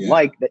that you don't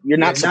like, that you're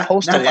not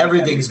supposed to. Not like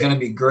everything's going to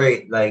be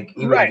great. Like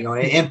even in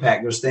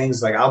Impact, there's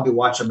things like I'll be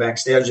watching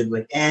backstage and be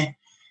like, and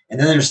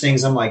then there's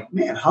things I'm like,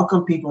 man, how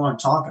come people aren't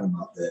talking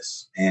about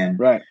this? And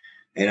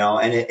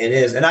and it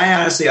is. And I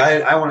honestly,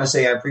 I want to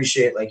say I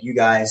appreciate like you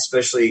guys,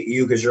 especially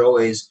you, because you're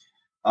always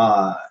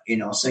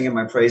singing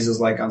my praises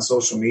like on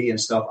social media and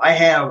stuff. I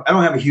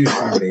don't have a huge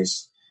fan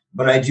base,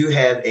 but I do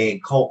have a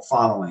cult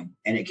following,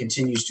 and it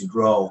continues to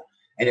grow.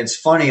 And it's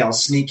funny, I'll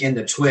sneak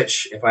into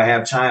Twitch if I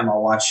have time.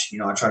 I'll watch,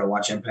 I try to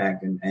watch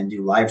Impact and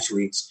do live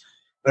tweets,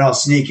 but I'll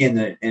sneak in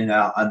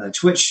on the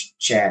Twitch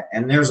chat,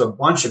 and there's a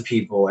bunch of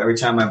people every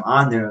time I'm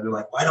on there. They're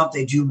like, why don't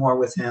they do more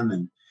with him?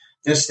 And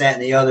this, that,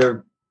 and the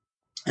other.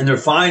 And they're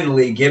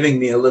finally giving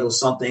me a little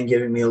something,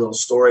 giving me a little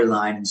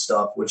storyline and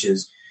stuff, which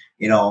is,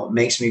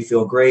 makes me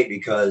feel great,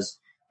 because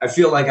I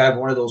feel like I'm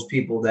one of those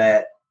people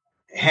that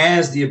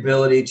has the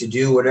ability to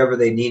do whatever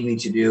they need me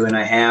to do. And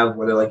I have,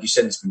 whether, like you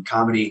said, it's been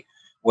comedy,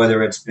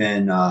 whether it's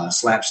been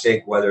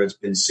slapstick, whether it's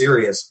been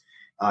serious.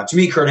 To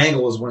me, Kurt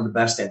Angle is one of the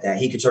best at that.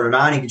 He could turn it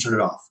on, he could turn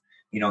it off.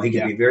 He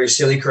could be very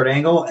silly, Kurt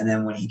Angle, and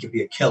then when he could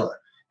be a killer,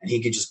 and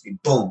he could just be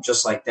boom,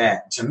 just like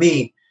that. To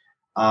me,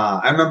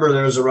 I remember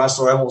there was a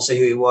wrestler, I won't say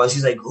who he was.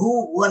 He's like,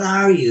 what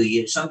are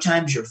you?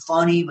 Sometimes you're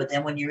funny, but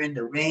then when you're in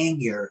the ring,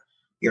 you're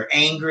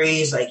angry.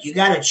 He's like, you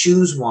got to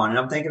choose one. And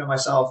I'm thinking to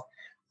myself,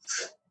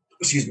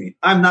 excuse me,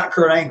 I'm not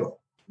Kurt Angle,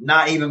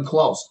 not even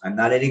close. I'm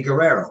not Eddie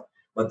Guerrero.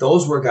 But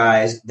those were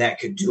guys that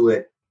could do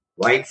it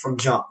right from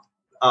jump.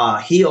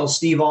 Heel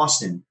Steve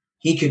Austin,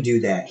 he could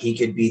do that. He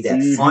could be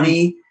that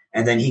funny,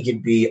 and then he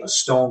could be a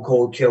stone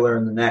cold killer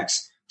in the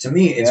next. To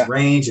me, it's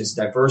range, it's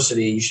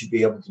diversity. You should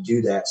be able to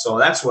do that. So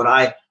that's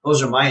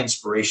those are my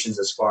inspirations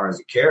as far as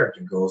the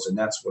character goes, and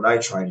that's what I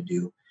try to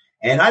do.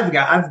 And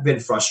I've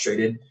been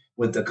frustrated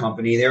with the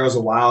company. There was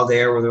a while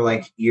there where they're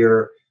like,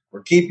 we're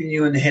keeping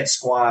you in the hit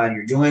squad,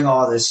 you're doing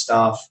all this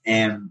stuff,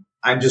 and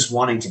I'm just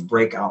wanting to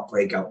break out.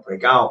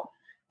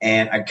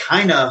 And I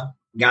kind of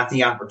got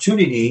the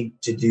opportunity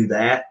to do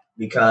that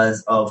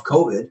because of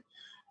COVID.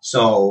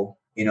 So,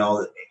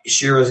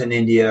 Shira's in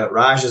India,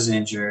 Raj is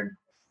injured,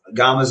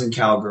 Gama's in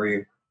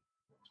Calgary.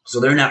 So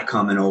they're not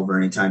coming over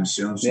anytime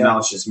soon. So now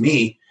it's just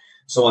me.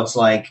 So it's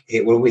like,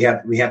 hey, what do we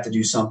have? We have to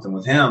do something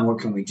with him. What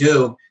can we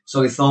do?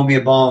 So they throw me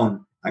a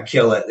bone. I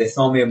kill it. They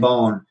throw me a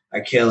bone, I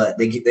kill it.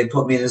 They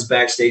put me in this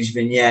backstage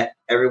vignette.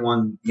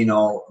 Everyone,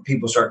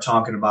 people start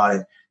talking about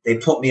it. They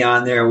put me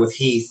on there with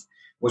Heath,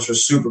 which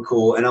was super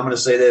cool. And I'm going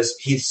to say this,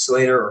 Heath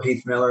Slater or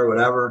Heath Miller,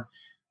 whatever,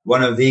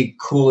 one of the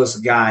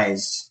coolest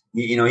guys.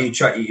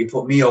 You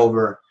put me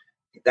over,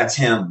 that's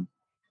him.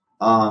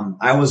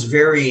 I was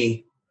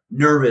very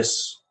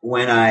nervous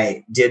when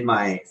I did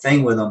my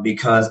thing with him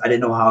because I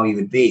didn't know how he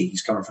would be.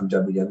 He's coming from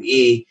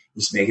WWE.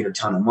 He's making a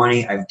ton of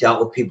money. I've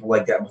dealt with people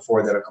like that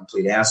before that are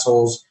complete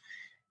assholes.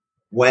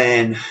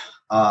 When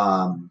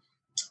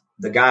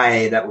the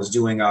guy that was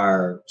doing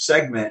our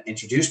segment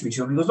introduced me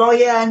to him, he goes, "Oh,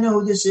 yeah, I know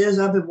who this is.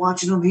 I've been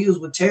watching him. He was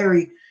with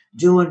Terry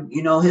doing,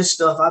 his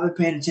stuff. I've been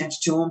paying attention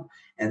to him."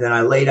 And then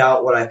I laid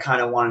out what I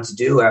kind of wanted to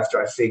do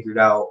after I figured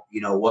out,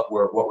 what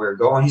we're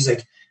going. He's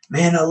like,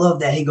 "Man, I love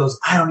that." He goes,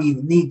 "I don't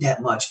even need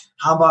that much.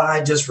 How about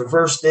I just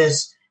reverse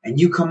this and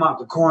you come out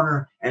the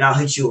corner and I'll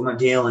hit you with my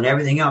deal and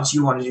everything else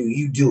you want to do,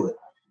 you do it."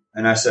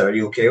 And I said, "Are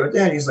you okay with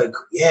that?" He's like,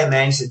 "Yeah,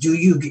 man." He said, "Do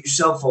you get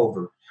yourself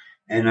over?"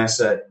 And I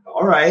said,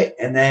 "All right."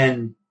 And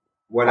then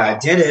when I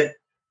did it,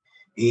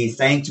 he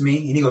thanked me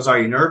and he goes, "Are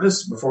you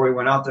nervous?" Before we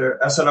went out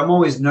there, I said, "I'm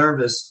always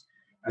nervous."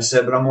 I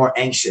said, "But I'm more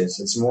anxious.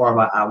 It's more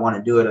about I want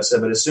to do it." I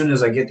said, "But as soon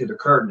as I get through the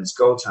curtain, it's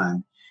go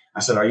time." I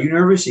said, "Are you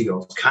nervous?" He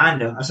goes,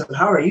 "Kinda." I said,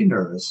 "How are you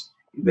nervous?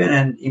 You've been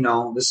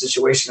in, this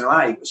situation a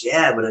lot." He goes,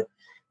 "Yeah, but it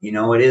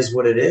is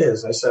what it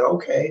is." I said,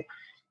 "Okay."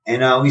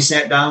 And we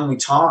sat down, we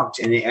talked,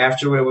 and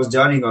after it was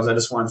done, he goes, "I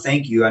just want to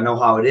thank you. I know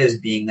how it is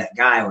being that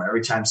guy where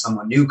every time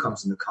someone new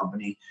comes in the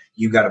company,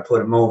 you got to put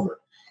them over.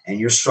 And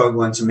you're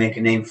struggling to make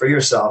a name for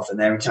yourself, and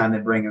every time they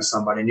bring in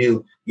somebody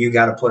new, you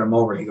got to put them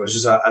over." He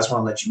goes, I just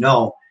want to let you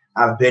know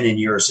I've been in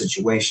your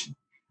situation,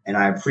 and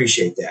I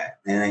appreciate that."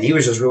 And he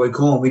was just really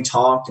cool, and we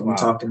talked, and we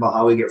talked about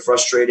how we get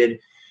frustrated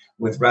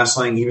with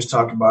wrestling. He was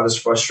talking about his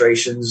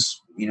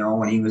frustrations,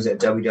 when he was at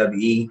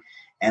WWE.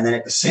 And then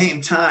at the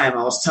same time,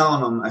 I was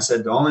telling him, I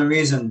said, the only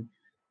reason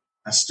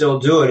I still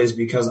do it is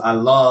because I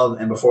love,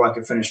 and before I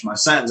could finish my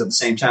sentence, at the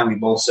same time, we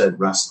both said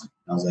wrestling.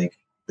 I was like,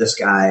 this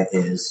guy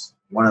is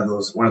one of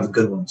the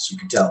good ones, you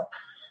can tell.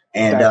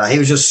 And he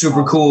was just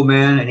super cool,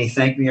 man. And he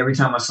thanked me every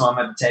time I saw him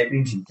at the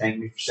tapings. He thanked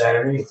me for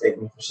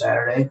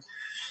Saturday.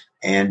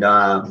 And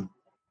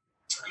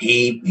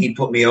he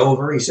put me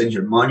over. He said,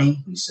 "Your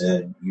money." He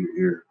said,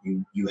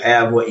 you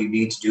have what you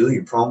need to do.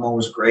 Your promo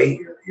was great.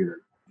 Your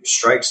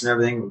strikes and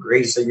everything were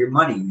great." He said, "Your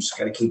money, you just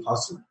got to keep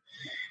hustling."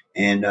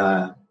 And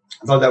I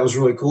thought that was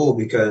really cool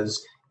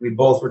because we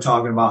both were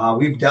talking about how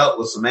we've dealt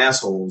with some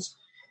assholes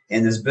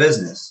in this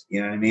business.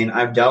 You know what I mean?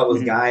 I've dealt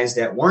with guys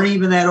that weren't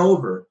even that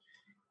over,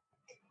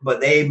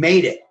 but they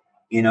made it.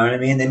 You know what I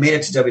mean? They made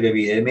it to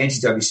WWE. They made it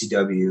to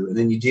WCW. And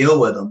then you deal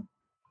with them,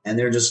 and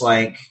they're just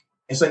like,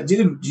 it's like,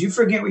 dude, did you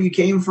forget where you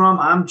came from?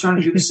 I'm trying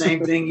to do the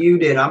same thing you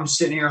did. I'm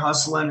sitting here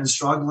hustling and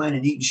struggling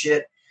and eating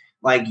shit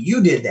like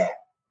you did that.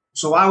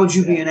 So why would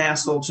you be an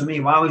asshole to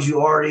me? Why would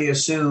you already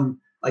assume,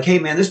 like, hey,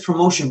 man, this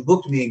promotion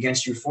booked me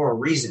against you for a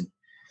reason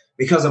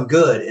because I'm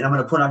good and I'm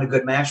going to put on a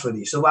good match with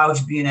you. So why would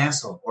you be an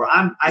asshole? Or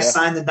I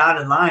signed the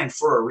dotted line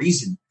for a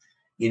reason.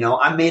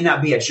 I may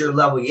not be at your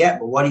level yet,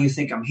 but what do you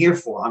think I'm here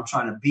for? I'm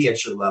trying to be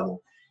at your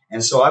level.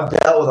 And so I've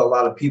dealt with a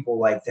lot of people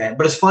like that.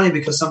 But it's funny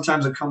because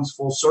sometimes it comes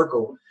full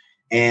circle.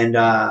 And,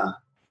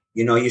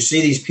 you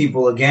see these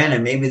people again,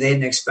 and maybe they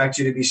didn't expect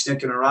you to be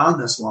sticking around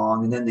this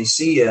long. And then they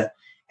see you,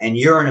 and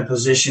you're in a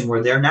position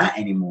where they're not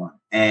anymore.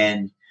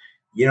 And,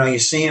 you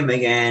see them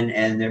again,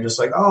 and they're just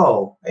like,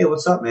 "Oh, hey,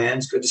 what's up, man?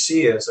 It's good to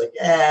see you." It's like,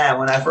 yeah,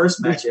 when I first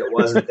met you, it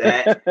wasn't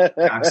that,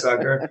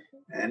 cocksucker.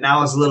 And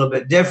now it's a little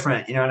bit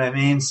different. You know what I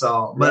mean?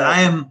 So, but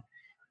I am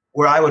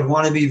where I would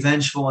want to be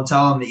vengeful and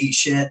tell them to eat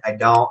shit. I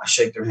don't. I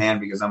shake their hand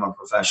because I'm a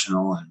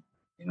professional, and,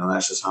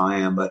 that's just how I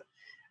am.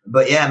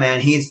 But yeah, man,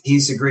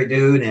 he's a great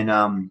dude, and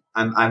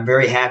I'm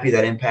very happy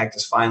that Impact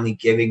is finally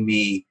giving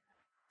me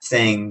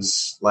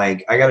things.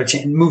 Like, I got to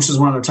change. Moose is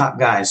one of their top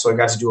guys, so I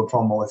got to do a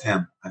promo with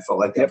him. I felt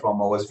like that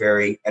promo was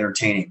very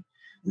entertaining.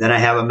 And then I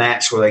have a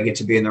match where I get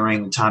to be in the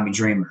ring with Tommy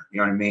Dreamer. You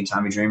know what I mean?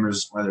 Tommy Dreamer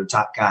is one of their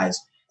top guys,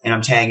 and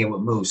I'm tagging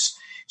with Moose.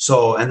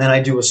 So, and then I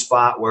do a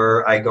spot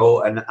where I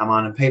go and I'm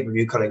on a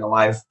pay-per-view cutting a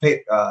live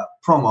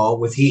promo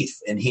with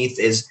Heath, and Heath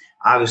is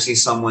obviously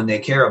someone they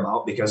care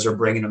about because they're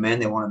bringing him in.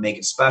 They want to make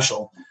it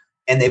special.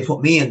 And they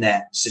put me in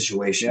that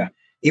situation. Yeah.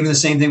 Even the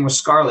same thing with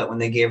Scarlett when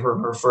they gave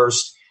her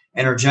first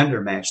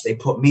intergender match. They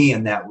put me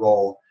in that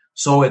role.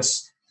 So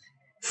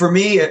for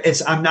me,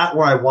 I'm not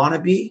where I want to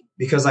be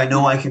because I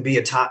know I can be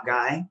a top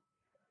guy.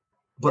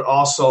 But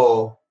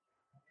also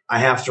I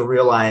have to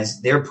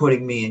realize they're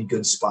putting me in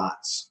good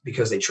spots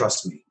because they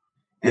trust me.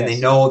 And they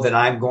know that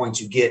I'm going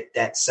to get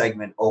that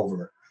segment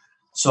over.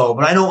 So,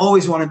 but I don't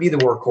always want to be the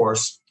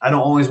workhorse. I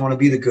don't always want to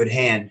be the good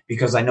hand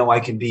because I know I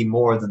can be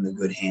more than the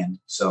good hand.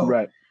 So,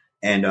 right.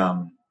 And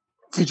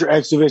future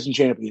X Division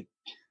champion.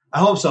 I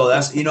hope so.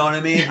 That's, you know what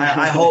I mean?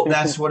 I hope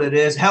that's what it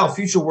is. Hell,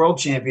 future world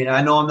champion.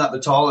 I know I'm not the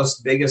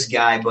tallest, biggest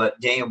guy, but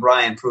Daniel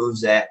Bryan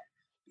proves that,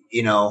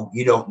 you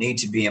don't need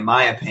to be, in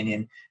my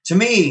opinion. To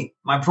me,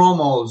 my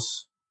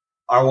promos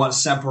are what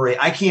separate.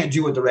 I can't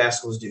do what the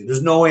Rascals do.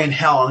 There's no way in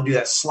hell I'm gonna do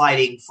that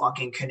sliding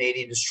fucking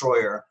Canadian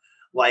destroyer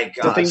like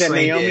the thing that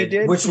Trey Naomi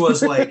did, which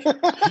was like,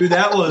 dude,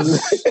 that was.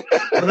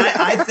 But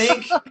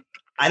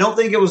I don't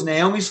think it was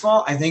Naomi's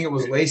fault. I think it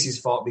was Lacey's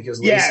fault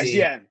because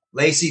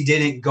Lacey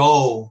didn't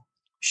go.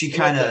 She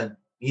kind of,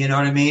 you know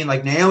what I mean?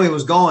 Like Naomi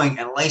was going,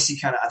 and Lacey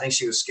kind of, I think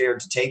she was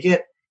scared to take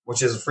it,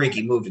 which is a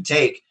freaky move to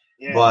take.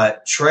 Yeah.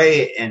 But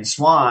Trey and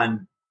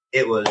Swan,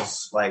 it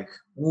was like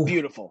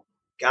beautiful.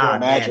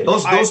 God, man,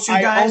 those two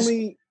guys.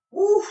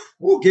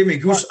 Give me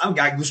goose. I've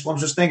got goosebumps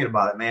just thinking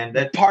about it, man.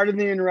 That part of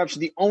the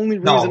interruption. The only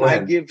reason I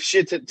give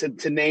shit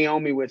to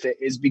Naomi with it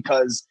is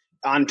because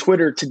on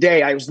Twitter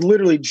today, I was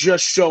literally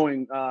just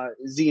showing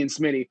Z and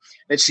Smitty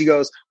that she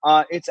goes,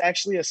 it's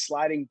actually a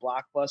sliding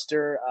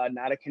blockbuster,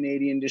 not a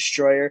Canadian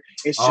destroyer.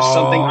 It's just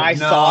something I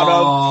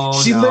thought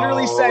of. She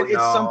literally said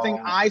it's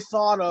something I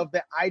thought of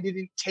that I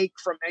didn't take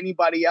from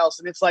anybody else.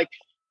 And it's like,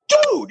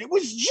 dude, it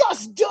was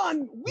just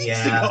done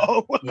weeks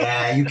ago.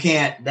 Yeah, you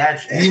can't.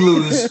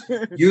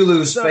 You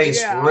lose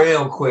face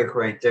real quick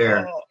right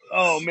there.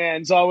 Oh,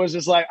 man. So I was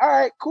just like, all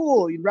right,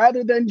 cool.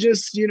 Rather than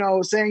just,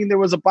 saying there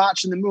was a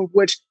botch in the move,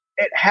 which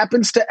it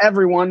happens to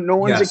everyone. No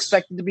one's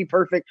expected to be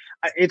perfect.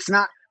 It's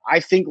not. I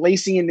think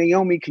Lacey and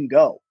Naomi can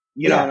go.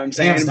 You know what I'm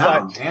saying?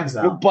 Hands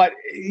down. But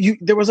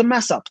there was a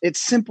mess up.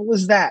 It's simple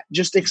as that.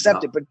 Just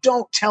accept it. But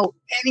don't tell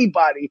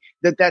anybody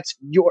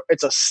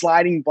it's a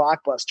sliding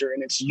blockbuster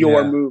and it's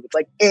your move. It's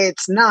like,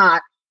 it's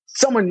not.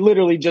 Someone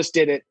literally just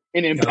did it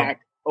in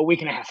Impact a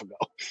week and a half ago.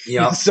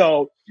 Yeah.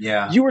 So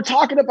you were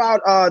talking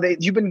about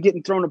you've been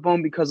getting thrown a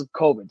bone because of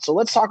COVID. So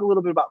let's talk a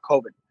little bit about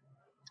COVID.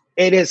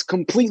 It has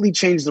completely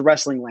changed the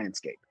wrestling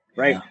landscape,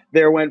 right? Yeah.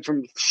 There went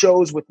from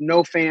shows with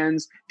no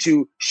fans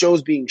to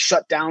shows being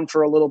shut down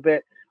for a little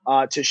bit,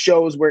 to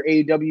shows where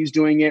AEW is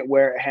doing it,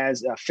 where it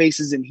has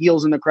faces and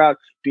heels in the crowd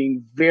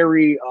being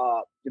very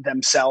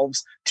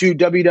themselves, to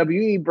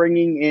WWE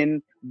bringing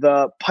in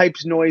the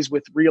piped noise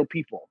with real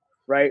people,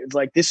 right? It's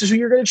like, this is who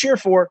you're going to cheer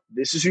for.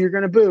 This is who you're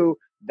going to boo.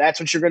 That's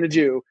what you're going to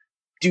do.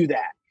 Do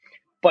that.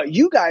 But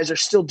you guys are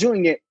still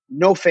doing it,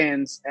 no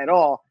fans at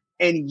all.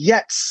 And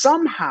yet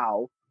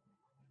somehow,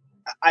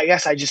 I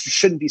guess I just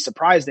shouldn't be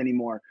surprised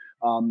anymore.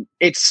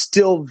 It's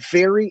still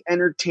very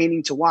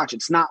entertaining to watch.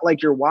 It's not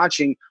like you're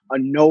watching a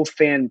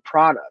no-fan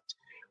product.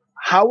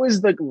 How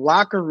is the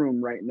locker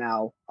room right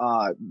now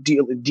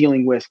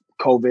dealing with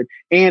COVID?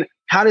 And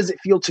how does it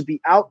feel to be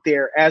out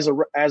there as a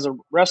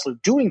wrestler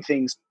doing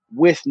things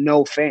with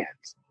no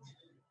fans?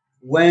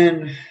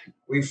 When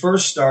we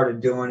first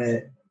started doing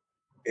it,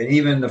 and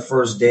even the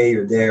first day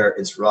you're there,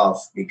 it's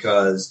rough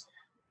because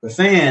the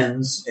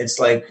fans, it's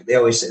like they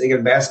always say, they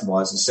give basketball,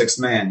 it's a sixth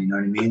man, you know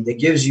what I mean? It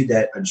gives you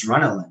that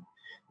adrenaline.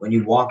 When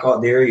you walk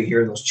out there, you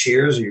hear those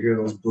cheers, or you hear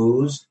those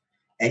boos,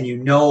 and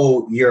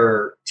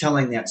you're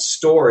telling that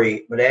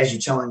story, but as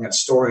you're telling that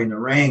story in the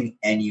ring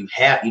and you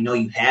have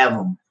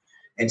them,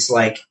 it's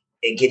like,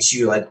 it gets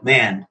you like,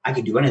 man, I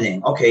could do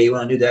anything. Okay, you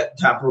want to do that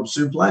top rope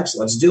suplex?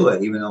 Let's do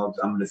it, even though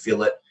I'm going to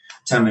feel it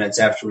 10 minutes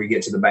after we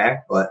get to the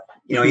back, but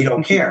you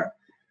don't care.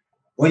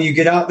 When you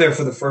get out there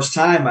for the first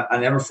time, I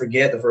never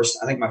forget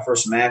I think my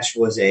first match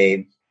was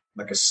a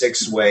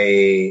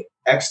 6-way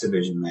X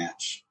Division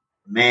match.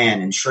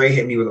 Man, and Trey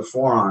hit me with a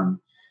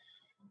forearm,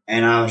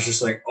 and I was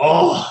just like,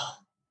 oh,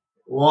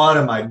 what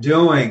am I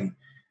doing?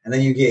 And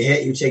then you get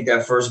hit, you take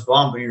that first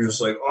bump, and you're just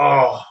like,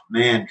 oh,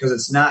 man, because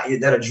it's not –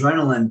 that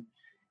adrenaline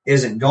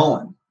isn't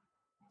going.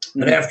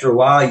 But after a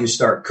while, you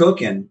start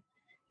cooking,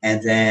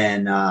 and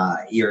then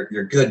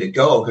you're good to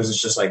go because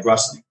it's just like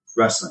wrestling.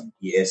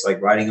 It's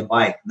like riding a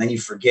bike. And then you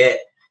forget,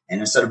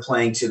 and instead of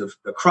playing to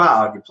the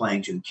crowd, you're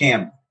playing to the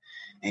camera.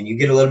 And you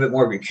get a little bit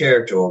more of your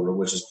character over,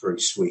 which is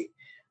pretty sweet.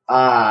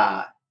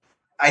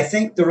 I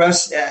think the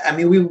rest,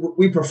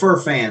 we prefer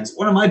fans.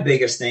 One of my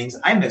biggest things,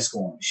 I miss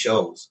going to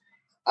shows.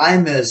 I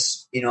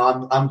miss,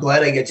 I'm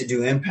glad I get to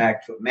do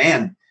Impact, but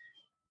man,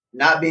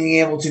 not being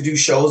able to do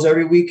shows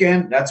every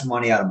weekend, that's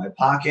money out of my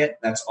pocket.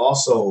 That's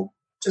also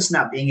just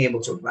not being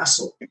able to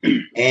wrestle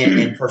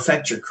and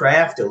perfect your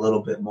craft a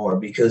little bit more,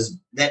 because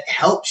that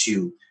helps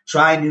you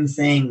try new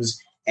things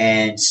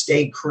and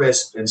stay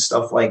crisp and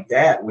stuff like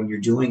that when you're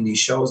doing these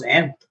shows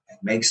and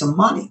make some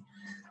money.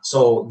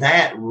 So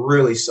that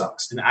really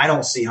sucks. And I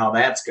don't see how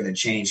that's going to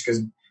change,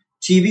 because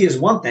TV is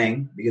one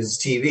thing because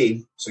it's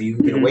TV. So you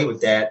can get away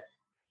with that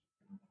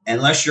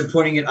unless you're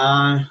putting it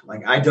on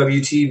like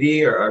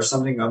IWTV or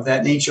something of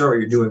that nature, or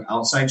you're doing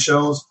outside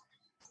shows.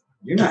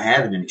 You're not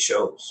having any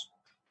shows.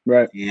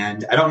 Right.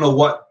 And I don't know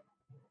what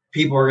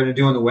people are going to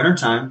do in the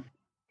wintertime.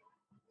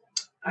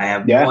 I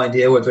have no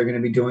idea what they're going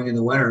to be doing in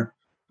the winter,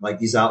 like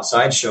these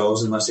outside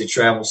shows, unless they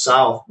travel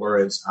south where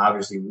it's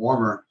obviously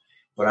warmer.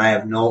 But I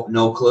have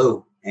no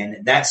clue.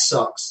 And that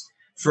sucks.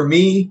 For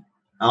me,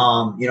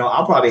 I'll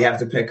probably have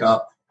to pick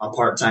up a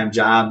part-time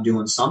job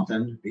doing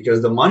something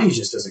because the money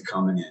just isn't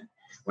coming in.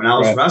 When I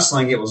was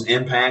wrestling, it was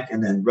Impact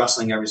and then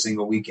wrestling every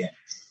single weekend.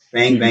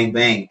 Bang, bang,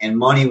 bang. And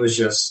money was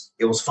just,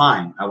 it was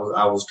fine. I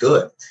was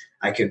good.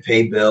 I could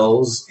pay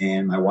bills,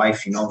 and my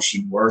wife,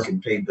 she'd work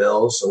and pay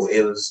bills. So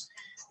it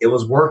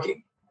was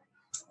working.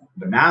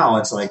 But now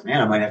it's like,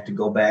 man, I might have to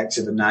go back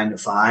to the 9 to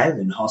 5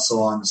 and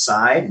hustle on the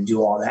side and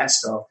do all that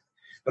stuff.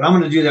 But I'm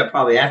going to do that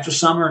probably after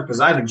summer because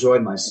I've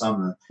enjoyed my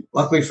summer.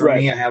 Luckily for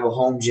me, I have a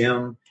home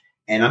gym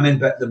and I'm in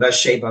the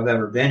best shape I've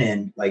ever been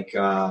in, like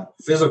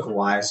physical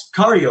wise.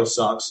 Cardio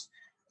sucks,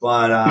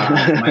 but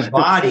my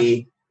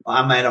body,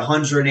 I'm at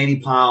 180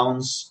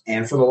 pounds.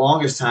 And for the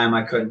longest time,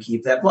 I couldn't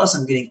keep that. Plus,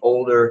 I'm getting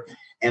older.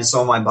 And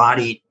so my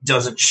body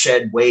doesn't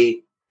shed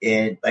weight.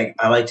 And like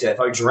I like to, if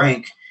I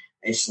drink,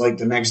 it's like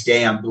the next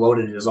day I'm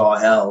bloated as all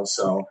hell.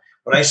 So,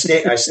 but I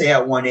stay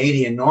at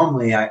 180, and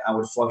normally I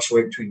would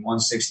fluctuate between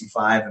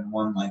 165 and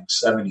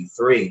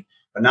 173.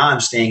 But now I'm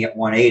staying at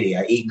 180.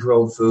 I eat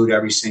grilled food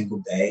every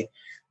single day.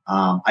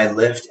 I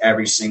lift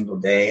every single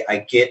day. I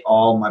get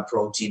all my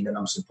protein that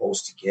I'm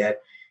supposed to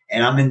get,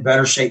 and I'm in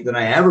better shape than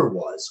I ever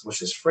was,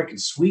 which is freaking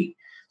sweet.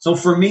 So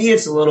for me,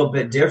 it's a little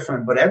bit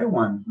different. But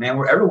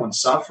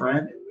everyone's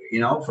suffering.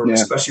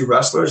 Especially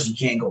wrestlers, you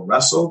can't go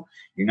wrestle.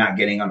 You're not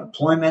getting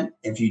unemployment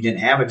if you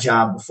didn't have a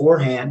job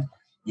beforehand,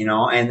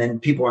 and then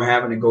people are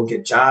having to go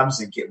get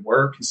jobs and get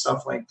work and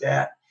stuff like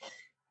that.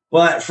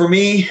 But for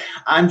me,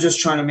 I'm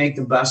just trying to make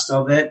the best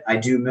of it. I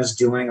do miss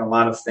doing a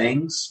lot of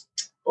things,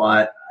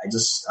 but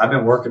I've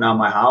been working on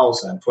my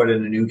house. I put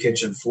in a new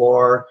kitchen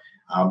floor.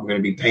 I'm going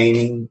to be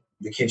painting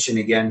the kitchen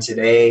again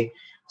today.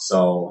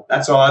 So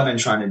that's all I've been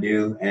trying to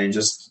do, and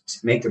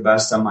just make the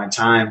best of my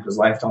time because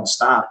life don't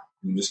stop.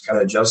 You just got to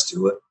adjust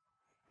to it.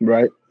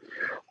 Right.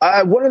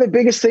 One of the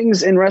biggest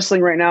things in wrestling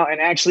right now, and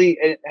actually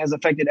it has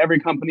affected every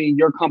company,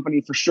 your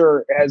company for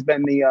sure, has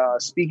been the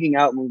speaking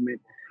out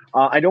movement.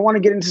 I don't want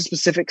to get into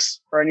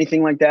specifics or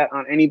anything like that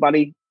on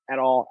anybody at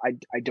all.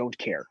 I don't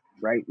care,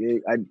 right?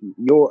 I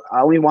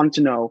only wanted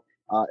to know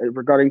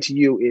regarding to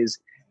you is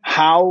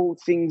how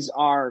things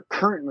are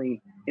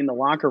currently in the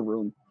locker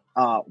room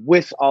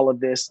with all of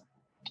this.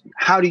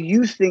 How do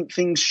you think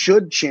things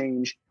should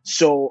change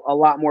so a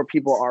lot more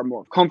people are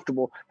more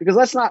comfortable? Because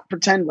let's not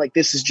pretend like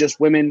this is just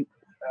women,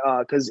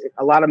 because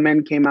a lot of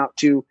men came out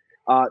to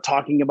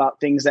talking about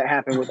things that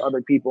happen with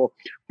other people.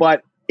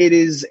 But it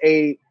is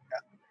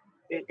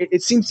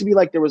it seems to be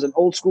like there was an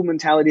old school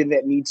mentality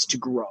that needs to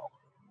grow,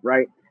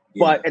 right?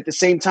 Yeah. But at the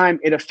same time,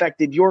 it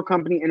affected your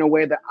company in a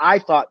way that I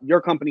thought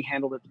your company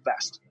handled it the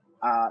best.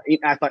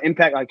 I thought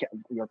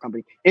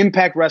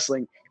Impact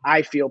Wrestling,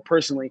 I feel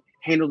personally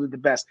handled it the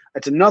best.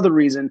 That's another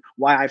reason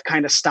why I've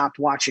kind of stopped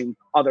watching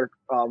other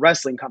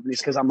wrestling companies,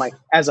 because I'm like,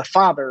 as a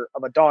father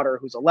of a daughter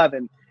who's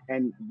 11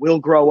 and will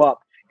grow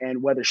up,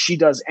 and whether she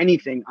does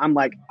anything, I'm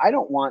like, I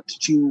don't want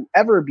to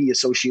ever be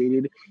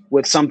associated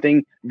with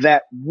something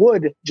that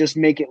would just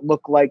make it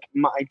look like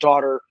my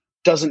daughter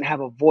doesn't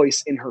have a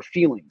voice in her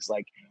feelings.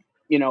 Like,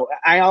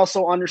 I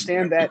also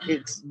understand that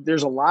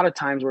there's a lot of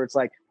times where it's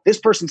like, this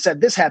person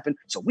said this happened,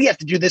 so we have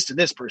to do this to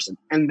this person.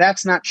 And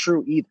that's not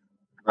true either.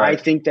 Right.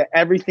 I think that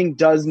everything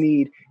does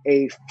need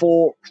a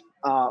full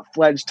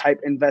fledged type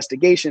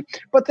investigation.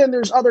 But then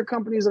there's other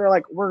companies that are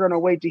like, we're going to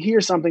wait to hear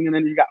something. And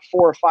then you got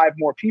 4 or 5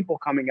 more people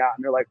coming out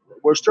and they're like,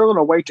 we're still going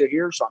to wait to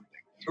hear something.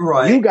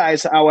 Right. You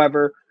guys,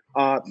 however,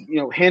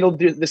 handled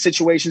the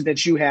situations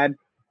that you had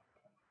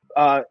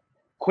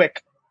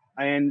quick.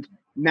 And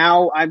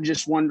now I'm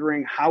just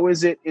wondering, how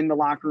is it in the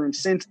locker room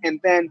since? And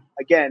then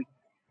again,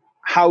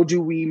 how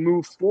do we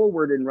move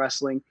forward in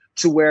wrestling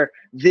to where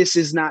this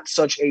is not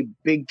such a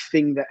big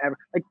thing that ever,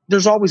 like,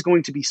 there's always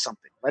going to be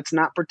something. Let's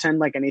not pretend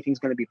like anything's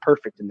going to be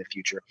perfect in the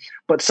future,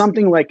 but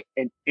something like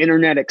an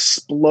internet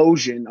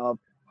explosion of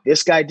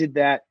this guy did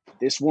that,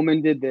 this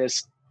woman did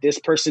this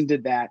person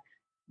did that.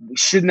 We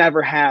should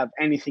never have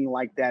anything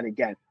like that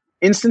again.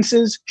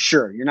 Instances,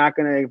 sure, you're not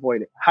going to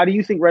avoid it. How do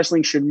you think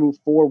wrestling should move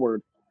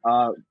forward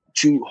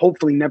to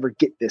hopefully never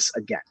get this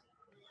again?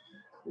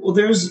 Well,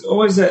 there's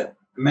always that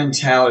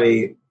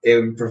mentality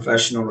in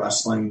professional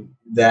wrestling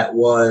that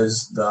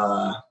was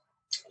the,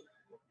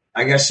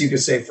 I guess you could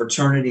say,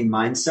 fraternity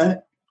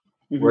mindset,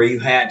 mm-hmm. where you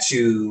had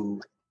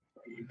to,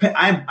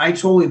 I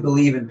totally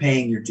believe in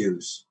paying your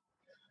dues.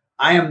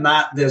 I am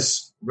not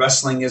this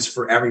wrestling is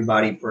for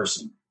everybody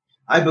person.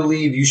 I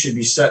believe you should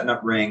be setting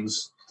up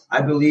rings.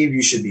 I believe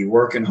you should be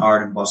working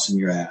hard and busting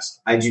your ass.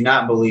 I do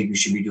not believe you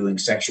should be doing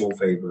sexual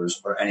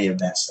favors or any of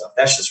that stuff.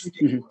 That's just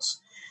ridiculous.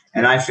 Mm-hmm.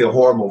 And I feel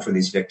horrible for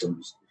these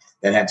victims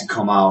that had to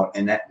come out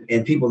and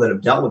people that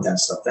have dealt with that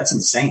stuff. That's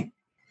insane.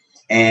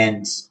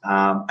 And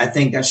I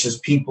think that's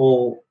just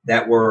people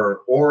that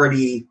were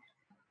already,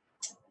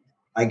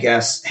 I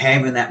guess,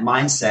 having that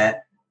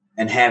mindset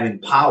and having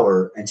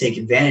power and take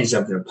advantage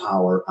of their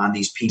power on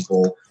these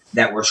people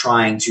that were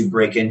trying to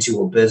break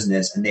into a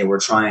business, and they were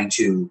trying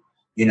to,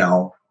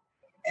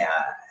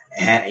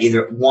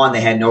 either one,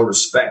 they had no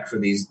respect for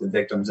the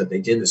victims that they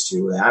did this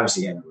to. They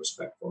obviously had no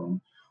respect for them.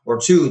 Or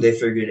 2, they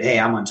figured, hey,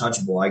 I'm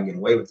untouchable. I can get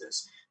away with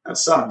this. That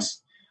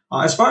sucks.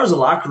 As far as the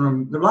locker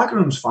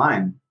room's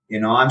fine.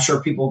 I'm sure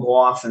people go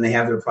off and they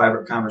have their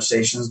private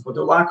conversations, but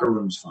their locker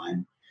room's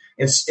fine.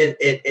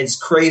 It's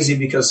crazy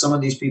because some of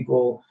these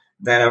people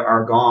that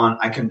are gone,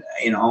 I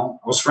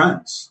was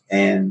friends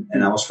and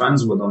I was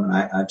friends with them, and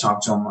I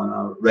talked to them on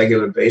a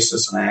regular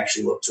basis, and I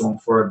actually looked to them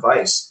for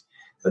advice.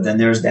 But then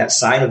there's that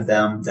side of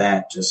them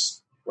that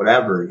just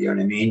whatever, you know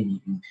what I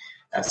mean?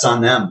 That's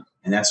on them.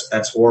 And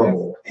that's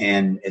horrible. Yeah.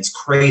 And it's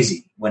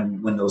crazy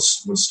when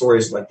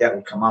stories like that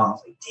would come out. I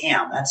was like,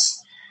 damn,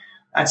 that's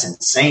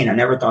insane. I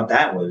never thought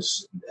that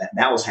was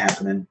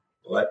happening,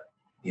 but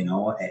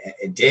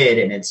it did.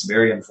 And it's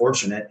very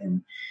unfortunate,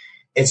 and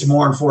it's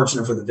more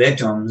unfortunate for the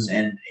victims.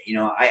 And,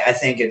 I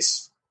think it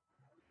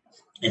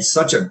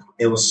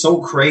was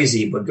so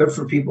crazy, but good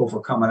for people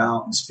for coming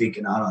out and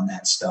speaking out on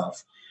that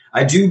stuff.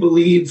 I do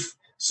believe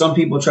some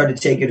people tried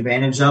to take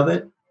advantage of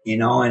it.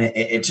 And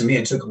it to me,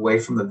 it took away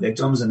from the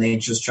victims, and they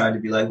just tried to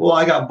be like, well,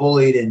 I got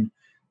bullied and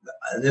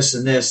this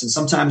and this. And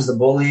sometimes the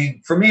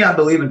bully, for me, I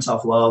believe in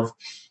tough love.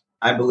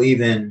 I believe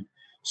in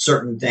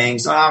certain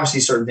things. Obviously,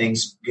 certain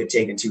things get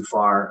taken too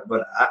far,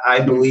 but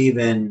I believe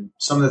in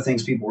some of the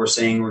things people were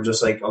saying were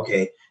just like,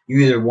 okay, you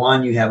either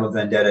one, you have a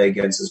vendetta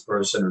against this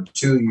person, or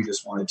two, you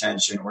just want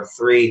attention, or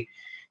three,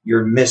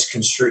 you're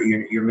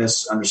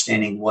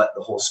misunderstanding what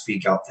the whole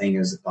speak out thing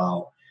is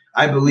about.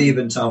 I believe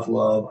in tough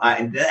love.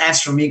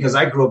 That's for me because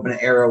I grew up in an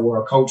era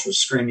where a coach was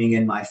screaming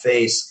in my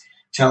face,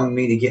 telling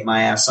me to get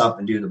my ass up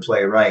and do the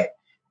play right.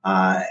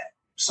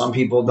 Some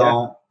people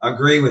don't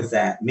agree with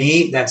that.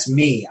 That's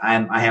me.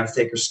 I have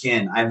thicker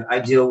skin. I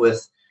deal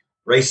with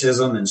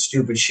racism and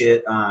stupid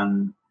shit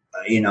on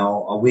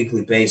a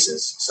weekly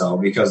basis. So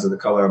because of the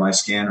color of my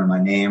skin or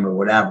my name or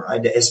whatever,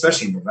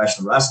 especially in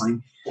professional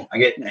wrestling, I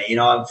get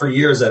for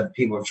years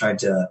people have tried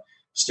to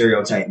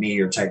stereotype me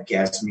or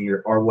typecast me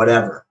or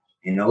whatever.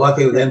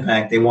 Luckily with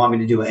Impact, they want me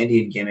to do an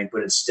Indian gimmick,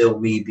 but it's still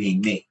me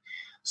being me.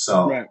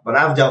 So, But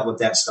I've dealt with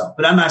that stuff.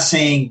 But I'm not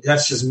saying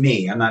that's just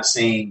me. I'm not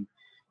saying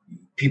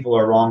people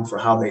are wrong for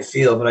how they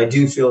feel, but I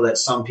do feel that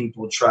some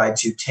people try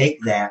to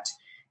take that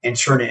and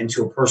turn it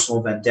into a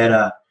personal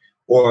vendetta,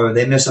 or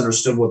they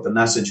misunderstood what the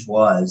message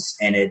was,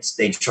 and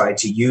they tried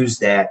to use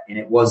that, and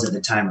it wasn't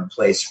the time or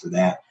place for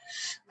that.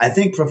 I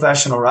think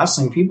professional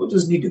wrestling, people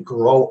just need to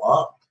grow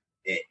up.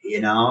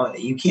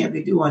 You can't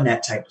be doing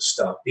that type of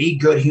stuff. Be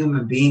good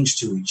human beings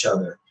to each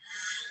other.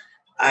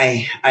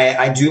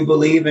 I do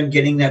believe in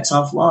getting that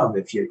tough love.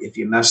 If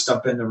you messed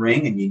up in the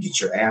ring and you get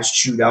your ass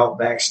chewed out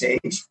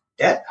backstage,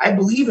 that I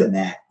believe in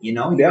that.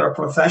 You're a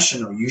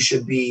professional. You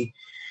should be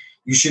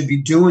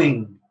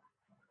doing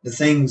the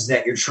things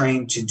that you're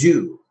trained to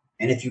do.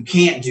 And if you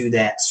can't do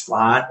that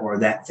spot or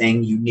that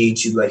thing, you need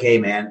to be like, hey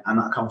man, I'm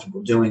not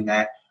comfortable doing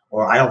that,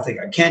 or I don't think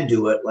I can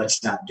do it.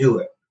 Let's not do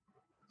it.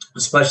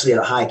 Especially at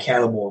a high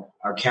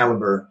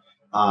caliber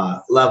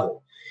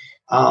level.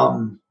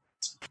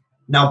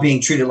 Now,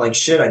 being treated like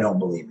shit, I don't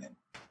believe in.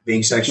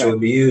 Being sexually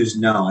abused,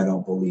 no, I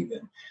don't believe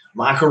in.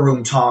 Locker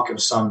room talk,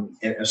 if some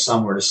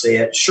were to say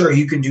it, sure,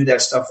 you can do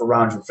that stuff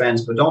around your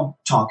friends, but don't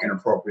talk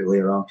inappropriately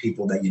around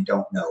people that you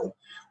don't know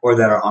or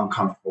that are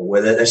uncomfortable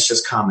with it. That's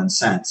just common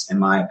sense, in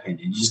my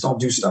opinion. You just don't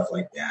do stuff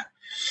like that.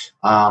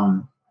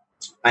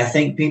 I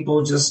think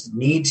people just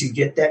need to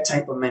get that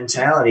type of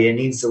mentality. It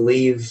needs to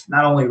leave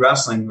not only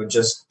wrestling, but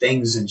just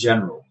things in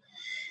general.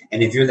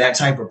 And if you're that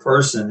type of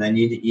person, then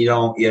you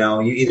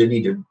either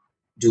need to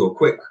do a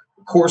quick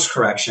course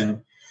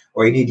correction,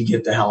 or you need to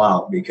get the hell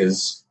out,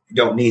 because you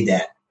don't need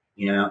that.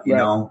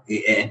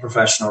 In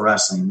professional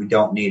wrestling, we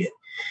don't need it.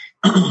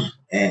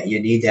 And you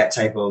need that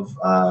type of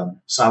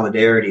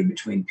solidarity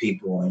between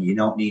people, and you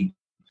don't need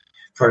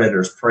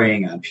predators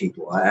preying on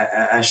people.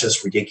 That's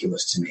just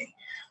ridiculous to me.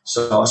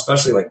 So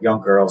especially like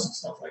young girls and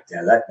stuff like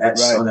that.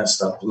 Some of that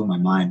stuff blew my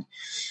mind.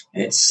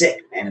 And it's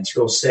sick, man. It's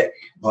real sick.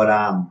 But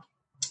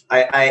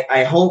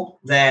I hope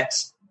that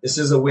this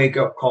is a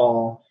wake-up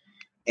call.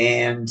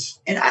 And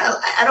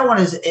I don't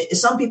want to –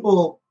 some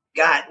people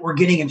were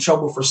getting in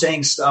trouble for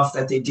saying stuff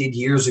that they did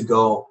years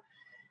ago.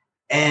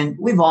 And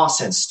we've all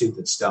said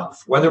stupid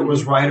stuff, whether it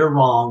was right or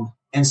wrong.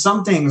 And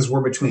some things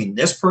were between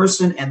this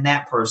person and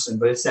that person,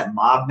 but it's that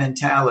mob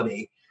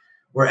mentality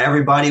where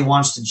everybody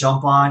wants to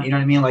jump on, you know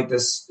what I mean? Like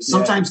this,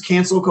 sometimes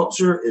cancel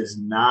culture is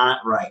not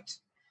right.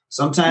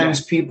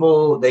 Sometimes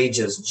people, they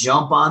just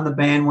jump on the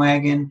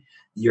bandwagon.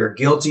 You're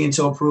guilty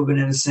until proven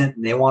innocent,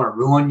 and they want to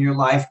ruin your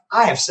life.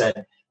 I have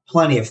said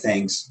plenty of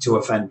things to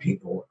offend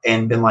people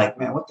and been like,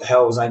 man, what the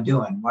hell was I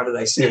doing? Why did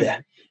I say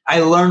that?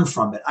 I learned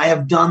from it. I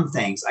have done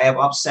things. I have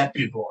upset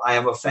people. I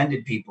have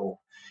offended people.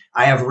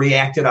 I have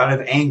reacted out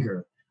of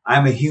anger.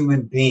 I'm a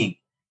human being.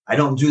 I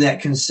don't do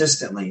that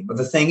consistently. But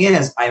the thing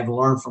is, I've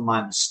learned from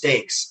my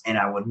mistakes, and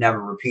I would never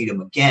repeat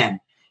them again.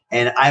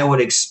 And I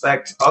would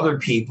expect other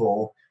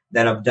people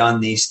that have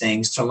done these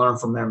things to learn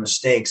from their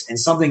mistakes. And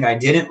something I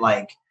didn't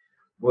like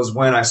was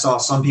when I saw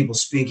some people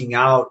speaking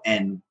out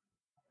and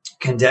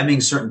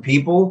condemning certain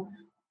people.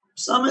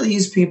 Some of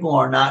these people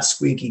are not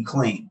squeaky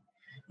clean.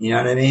 You know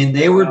what I mean?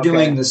 They were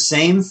doing the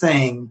same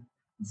thing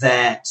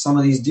that some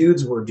of these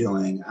dudes were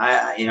doing.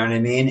 You know what I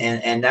mean?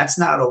 And that's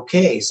not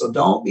okay. So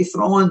don't be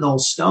throwing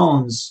those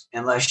stones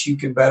unless you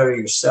can better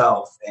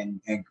yourself and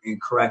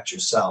correct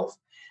yourself.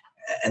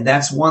 And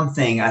that's one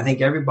thing. I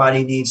think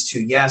everybody needs to,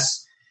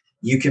 yes,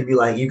 you can be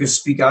like, you can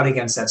speak out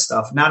against that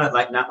stuff. Not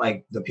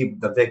like the people,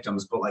 the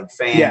victims, but like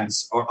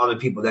fans or other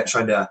people that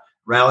try to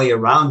rally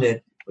around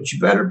it. but you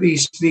better be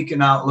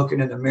speaking out, looking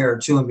in the mirror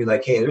too, and be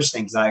like, hey, there's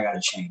things I got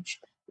to change,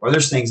 or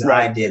there's things that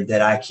I did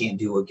that I can't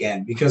do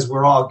again, because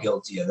we're all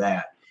guilty of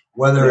that,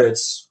 whether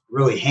it's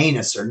really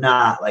heinous or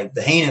not. Like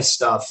the heinous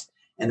stuff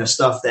and the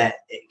stuff that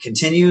it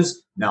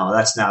continues, no,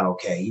 that's not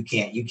okay. You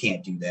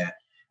can't do that.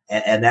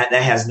 And that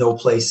has no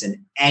place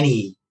in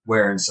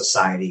anywhere in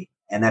society.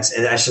 And that's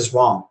just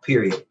wrong,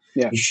 period.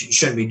 Yeah. You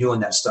shouldn't be doing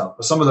that stuff.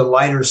 But some of the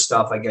lighter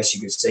stuff, I guess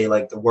you could say,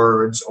 like the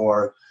words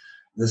or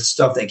the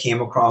stuff that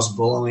came across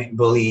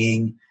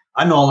bullying.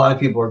 I know a lot of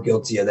people are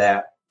guilty of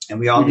that. And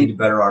we all need to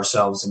better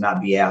ourselves and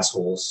not be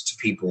assholes to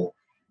people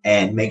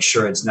and make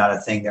sure it's not a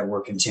thing that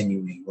we're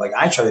continuing. Like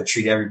I try to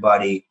treat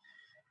everybody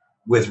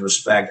with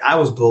respect. I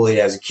was bullied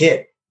as a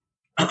kid.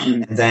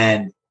 And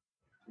then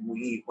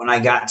when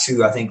I got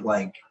to, I think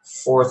like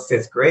 4th,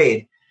 5th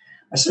grade,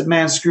 I said,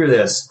 man, screw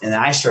this. And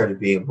I started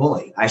being a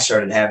bully. I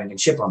started having a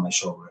chip on my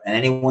shoulder. And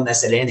anyone that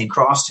said anything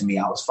cross to me,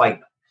 I was fighting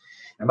them.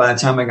 And by the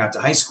time I got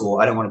to high school,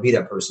 I didn't want to be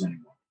that person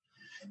anymore.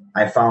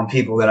 I found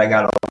people that I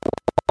got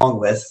along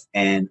with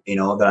and,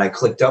 that I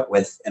clicked up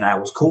with, and I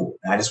was cool.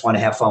 And I just want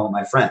to have fun with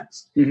my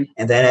friends. And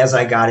then as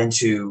I got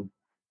into,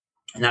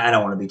 and I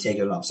don't want to be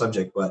taking it off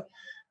subject, but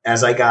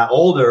as I got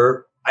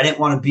older, I didn't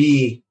want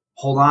to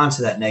hold on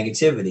to that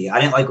negativity.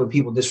 I didn't like when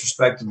people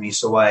disrespected me,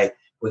 so I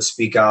would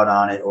speak out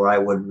on it, or I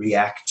would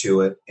react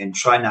to it and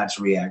try not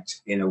to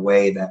react in a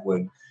way that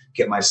would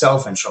get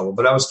myself in trouble.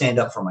 But I would stand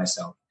up for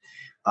myself.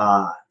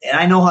 And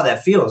I know how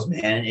that feels,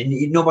 man.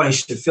 And nobody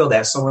should feel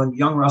that. So when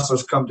young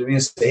wrestlers come to me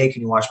and say, hey,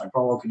 can you watch my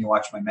promo? Can you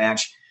watch my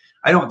match?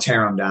 I don't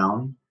tear them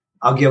down.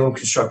 I'll give them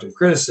constructive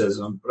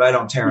criticism, but I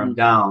don't tear them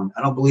down.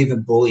 I don't believe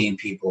in bullying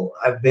people.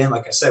 I've been,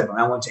 like I said, when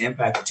I went to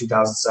Impact in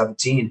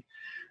 2017,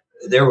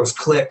 there was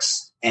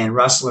cliques and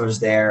wrestlers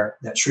there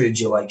that treated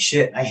you like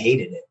shit. I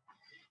hated it.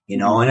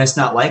 And it's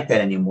not like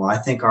that anymore. I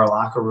think our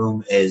locker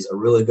room is a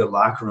really good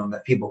locker room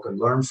that people could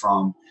learn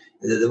from.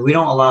 We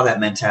don't allow that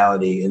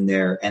mentality in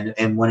there.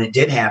 And when it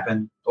did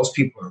happen, those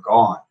people are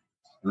gone.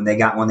 When they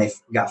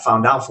got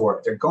found out for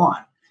it, they're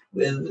gone.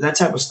 That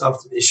type of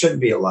stuff, it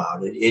shouldn't be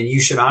allowed. And you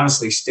should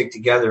honestly stick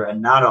together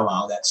and not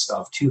allow that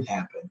stuff to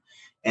happen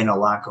in a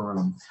locker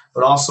room.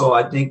 But also,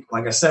 I think,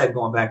 like I said,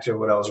 going back to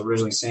what I was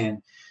originally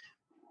saying,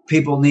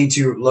 people need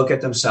to look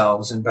at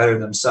themselves and better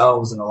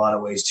themselves in a lot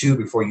of ways too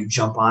before you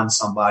jump on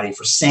somebody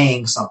for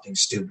saying something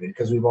stupid,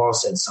 because we've all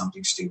said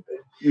something stupid.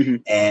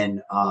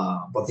 And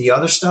but the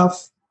other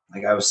stuff,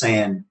 like I was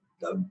saying,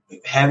 the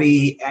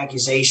heavy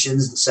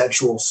accusations, the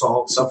sexual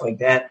assault, stuff like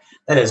that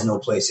has no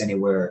place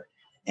anywhere.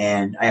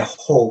 And I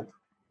hope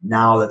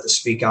now that the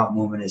Speak Out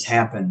movement has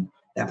happened,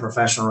 that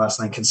professional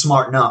wrestling can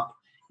smarten up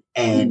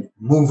and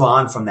move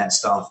on from that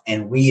stuff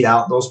and weed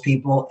out those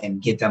people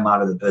and get them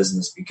out of the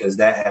business, because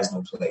that has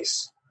no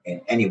place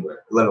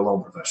anywhere, let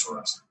alone professional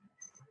wrestling.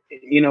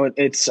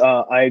 It's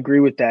I agree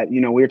with that.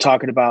 We were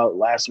talking about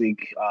last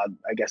week.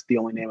 I guess the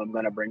only name I'm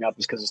going to bring up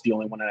is because it's the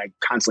only one that I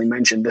constantly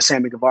mention, the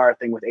Sammy Guevara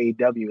thing with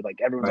AEW. Like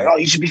everyone's like, oh,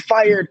 you should be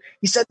fired.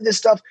 He said this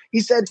stuff. He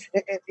said,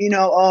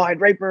 oh,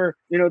 I'd rape her.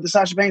 The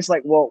Sasha Banks.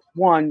 Like, well,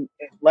 one,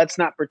 let's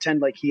not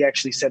pretend like he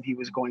actually said he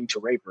was going to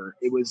rape her.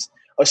 It was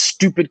a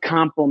stupid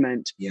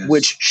compliment,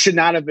 which should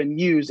not have been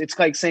used. It's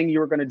like saying you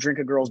were going to drink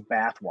a girl's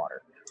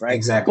bathwater, right?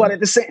 Exactly.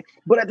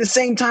 But at the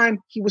same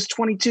time, he was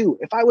 22.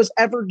 If I was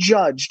ever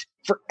judged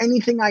for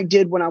anything I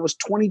did when I was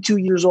 22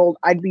 years old,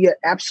 I'd be an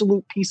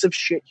absolute piece of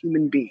shit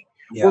human being.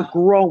 Yeah. We're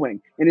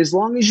growing. And as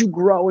long as you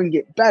grow and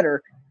get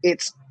better,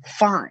 it's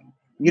fine.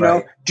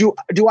 Right. Do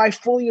I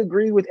fully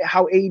agree with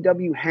how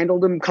AEW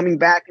handled him coming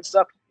back and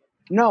stuff?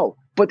 No.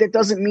 But that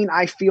doesn't mean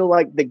I feel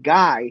like the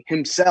guy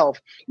himself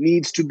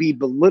needs to be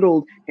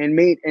belittled and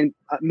made an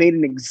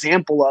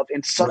example of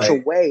in such a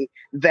way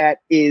that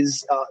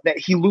is that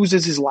he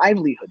loses his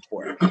livelihood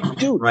for it.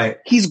 Dude,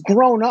 he's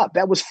grown up.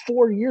 That was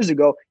 4 years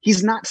ago.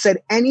 He's not said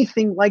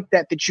anything like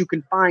that you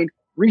can find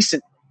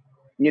recently.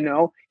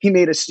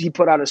 He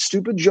put out a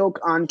stupid joke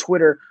on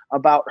Twitter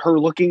about her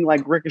looking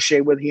like Ricochet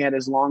when he had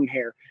his long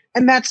hair.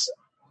 And that's,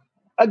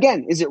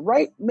 again, is it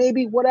right?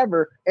 Maybe,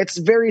 whatever. It's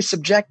very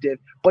subjective,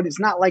 but it's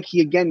not like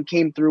he again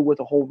came through with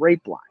a whole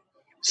rape line.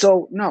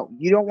 So no,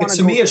 you don't want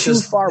to go too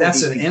far.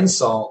 That's an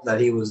insult that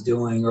he was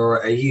doing,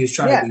 or he was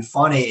trying to be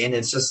funny, and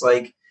it's just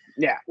like,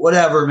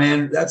 whatever,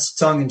 man. That's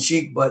tongue in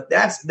cheek, but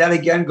that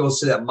again goes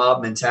to that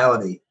mob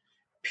mentality.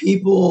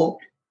 People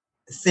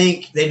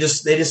think they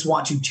just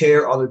want to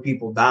tear other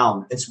people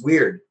down. It's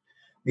weird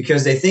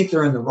because they think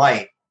they're in the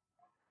right.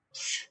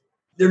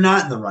 They're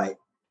not in the right.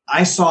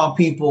 I saw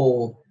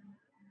people.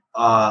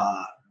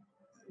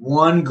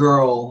 One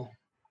girl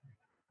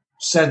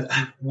tried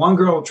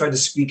to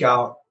speak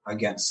out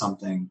against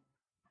something,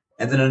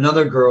 and then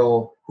another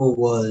girl who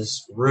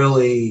was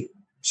really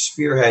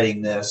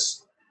spearheading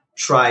this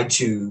tried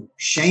to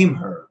shame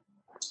her,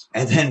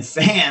 and then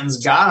fans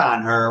got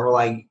on her. Were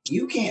like,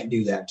 "You can't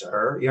do that to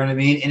her." You know what I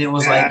mean? And it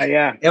was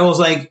it was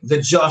like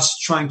the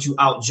just trying to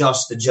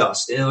outjust the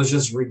just, and it was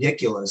just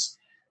ridiculous.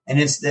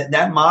 And it's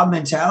that mob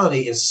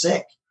mentality is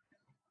sick.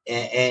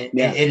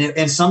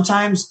 And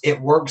sometimes it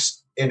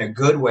works in a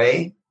good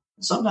way,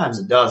 Sometimes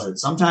it doesn't.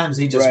 Sometimes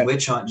they just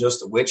witch hunt just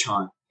to witch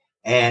hunt.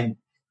 And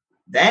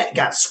that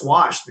got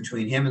squashed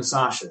between him and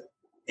Sasha.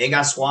 It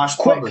got squashed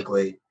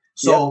publicly.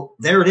 So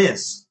there it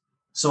is.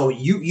 So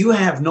you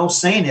have no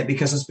say in it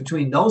because it's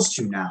between those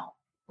two now.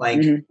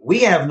 Like we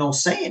have no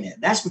say in it.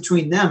 That's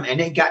between them,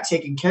 and it got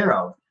taken care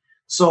of.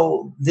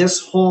 So this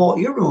whole,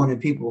 you're ruining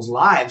people's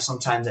lives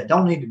sometimes that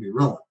don't need to be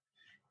ruined.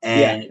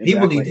 And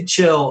people need to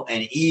chill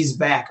and ease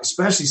back,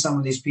 especially some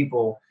of these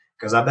people,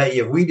 because I bet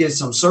you if we did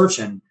some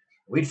searching,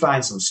 we'd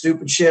find some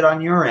stupid shit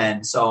on your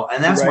end. So,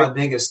 and that's my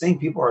biggest thing.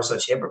 People are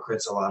such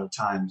hypocrites a lot of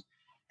times.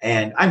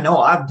 And I know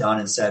I've done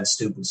and said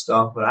stupid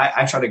stuff, but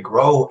I try to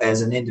grow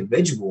as an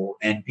individual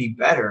and be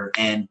better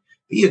and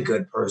be a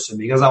good person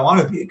because I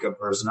want to be a good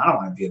person. I don't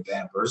want to be a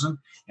bad person.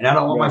 And I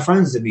don't want my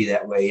friends to be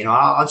that way. You know,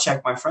 I'll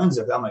check my friends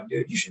if I'm like,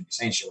 dude, you shouldn't be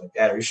saying shit like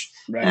that. Or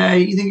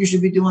you think you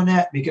should be doing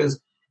that?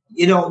 Because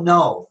you don't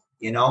know.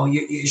 You know,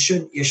 you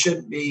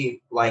shouldn't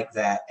be like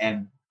that.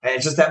 And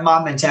it's just that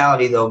mob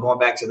mentality, though, going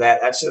back to that,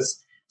 that's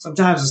just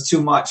sometimes it's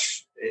too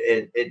much.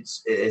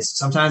 It's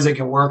sometimes it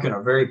can work in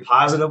a very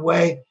positive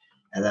way.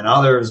 And then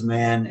others,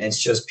 man, it's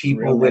just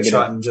people witch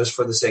hunting just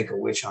for the sake of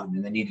witch hunting,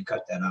 and they need to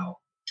cut that out.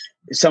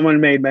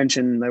 Someone made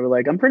mention, they were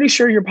like, I'm pretty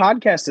sure your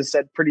podcast has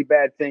said pretty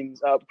bad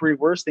things, pretty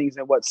worse things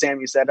than what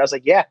Sammy said. I was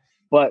like, yeah,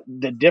 but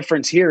the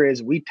difference here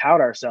is we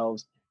tout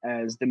ourselves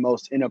as the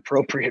most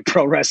inappropriate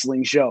pro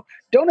wrestling show.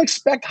 Don't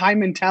expect high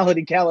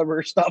mentality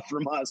caliber stuff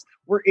from us.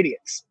 We're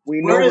idiots.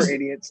 We know we're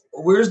idiots.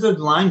 Where's the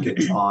line get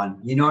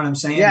drawn? You know what I'm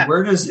saying? Yeah.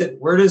 Where does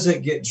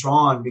it get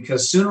drawn?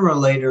 Because sooner or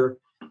later,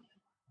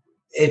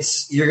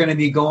 you're going to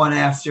be going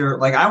after,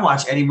 like I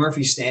watched Eddie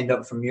Murphy stand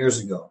up from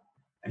years ago,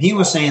 and he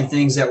was saying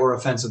things that were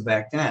offensive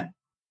back then.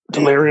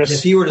 Delirious.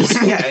 If he were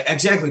to, yeah,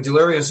 exactly,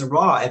 delirious and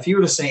raw. If he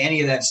were to say any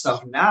of that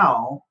stuff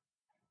now,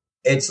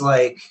 it's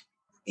like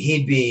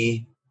he'd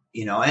be,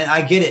 you know, and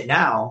I get it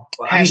now.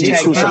 But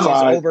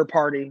Hashtag over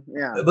party,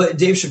 yeah. But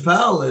Dave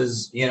Chappelle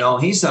is, you know,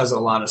 he says a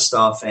lot of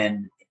stuff,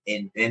 and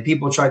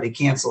people tried to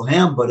cancel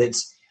him, but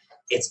it's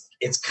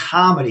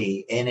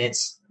comedy, and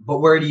but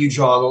where do you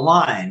draw the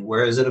line?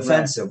 Where is it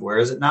offensive? Right. Where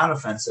is it not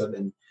offensive?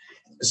 And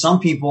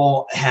some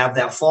people have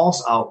that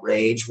false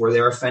outrage where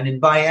they're offended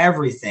by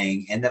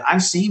everything. And that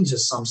I've seen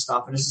just some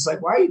stuff, and it's just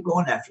like, why are you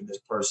going after this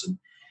person?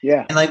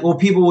 Yeah. And like, well,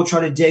 people will try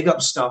to dig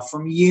up stuff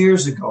from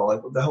years ago,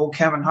 like with the whole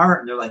Kevin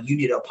Hart, and they're like, you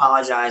need to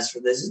apologize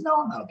for this.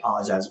 No, I'm not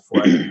apologizing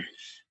for it.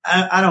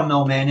 I don't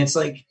know, man. It's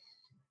like,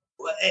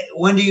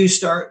 when do you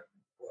start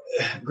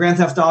Grand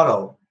Theft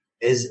Auto?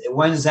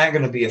 When is that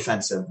going to be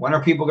offensive? When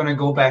are people going to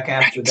go back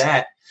after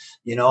that?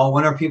 You know,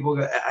 when are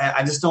people?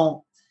 I just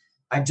don't.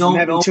 I'm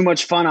having too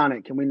much fun on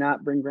it. Can we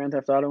not bring Grand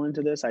Theft Auto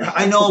into this?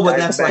 I know, but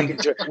that's like,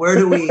 where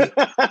do we?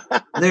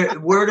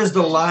 Where does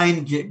the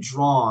line get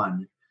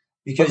drawn?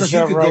 Because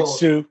you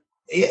could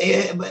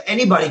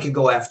anybody could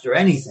go after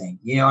anything.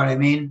 You know what I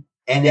mean?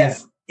 And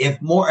if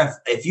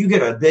you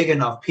get big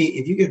enough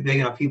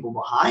people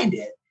behind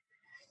it,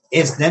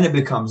 then it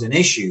becomes an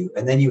issue,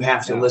 and then you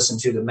have to listen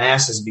to the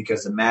masses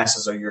because the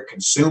masses are your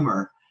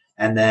consumer.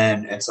 And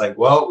then it's like,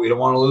 well, we don't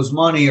want to lose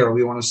money, or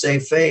we want to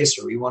save face,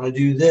 or we want to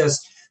do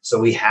this, so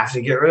we have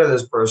to get rid of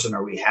this person,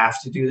 or we have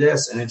to do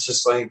this. And it's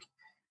just like,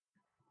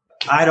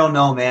 I don't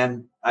know,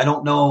 man. I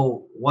don't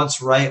know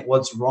what's right,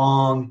 what's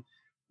wrong.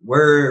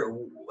 Where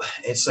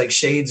it's like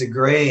shades of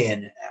gray.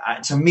 And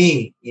to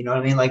me, you know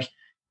what I mean? Like,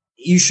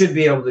 you should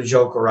be able to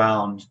joke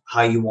around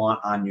how you want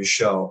on your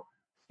show.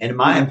 And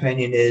my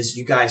opinion is,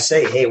 you guys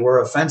say, hey,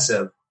 we're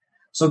offensive.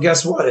 So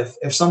guess what?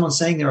 If someone's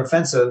saying they're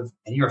offensive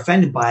and you're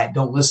offended by it,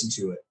 don't listen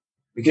to it,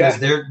 because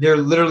they're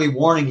literally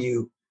warning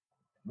you,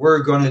 we're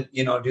going to,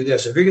 you know, do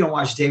this. If you're going to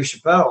watch Dave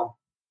Chappelle,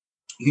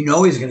 you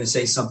know he's going to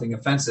say something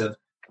offensive.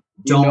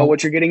 Don't know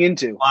what you're getting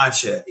into.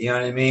 Watch it. You know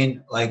what I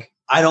mean? Like,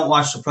 I don't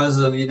watch the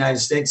president of the United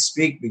States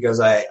speak because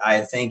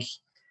I think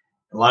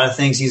a lot of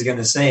things he's going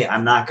to say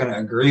I'm not going to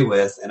agree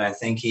with, and I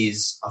think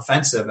he's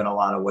offensive in a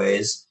lot of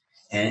ways.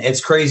 And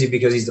it's crazy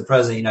because he's the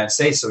president of the United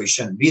States, so he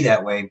shouldn't be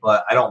that way.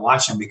 But I don't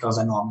watch him because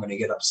I know I'm going to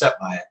get upset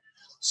by it.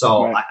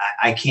 So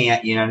I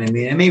can't, you know what I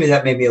mean? And maybe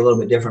that may be a little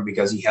bit different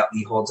because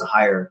he holds a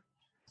higher,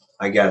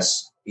 I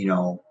guess, you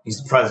know,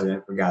 he's the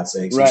president, for God's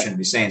sakes. He shouldn't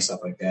be saying stuff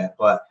like that.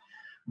 But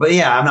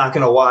yeah, I'm not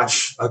going to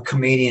watch a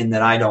comedian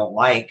that I don't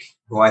like,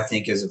 who I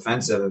think is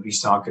offensive. If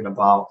he's talking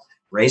about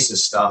racist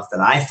stuff that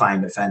I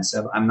find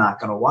offensive, I'm not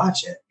going to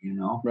watch it, you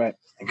know? Right.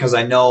 Because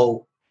I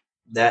know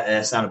that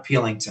it's not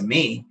appealing to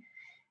me.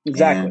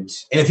 Exactly. And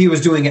if he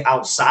was doing it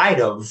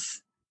outside of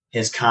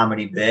his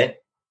comedy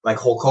bit, like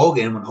Hulk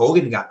Hogan, when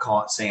Hogan got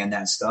caught saying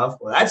that stuff,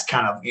 well, that's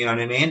kind of, you know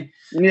what I mean?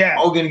 Yeah.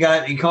 Hogan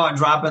got caught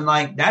dropping,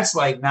 like, that's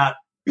like not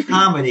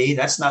comedy.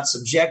 That's not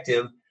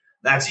subjective.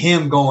 That's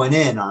him going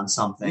in on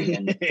something.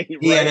 And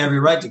he had every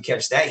right to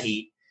catch that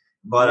heat.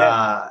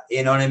 But,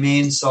 you know what I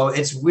mean? So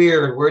it's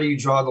weird. Where do you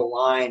draw the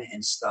line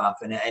and stuff?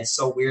 And it's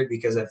so weird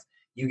because if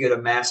you get a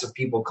mass of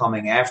people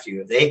coming after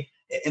you,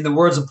 in the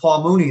words of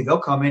Paul Mooney, they'll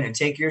come in and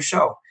take your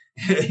show.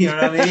 You know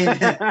what I mean?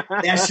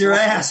 That's your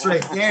ass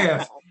right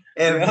there.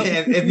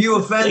 If you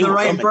offend the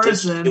right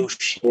person,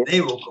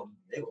 they will come.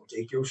 They will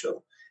take your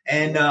show.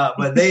 And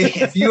but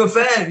if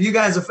you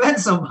guys offend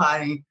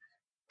somebody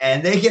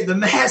and they get the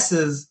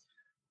masses,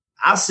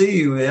 I'll see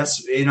you.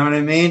 You know what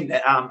I mean?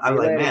 I'm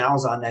like, man, I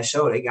was on that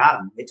show. They got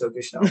him. They took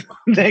his show.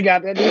 They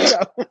got that new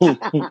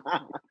show.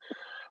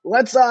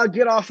 Let's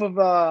get off of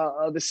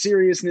the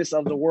seriousness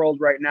of the world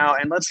right now,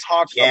 and let's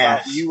talk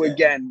about you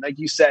again. Like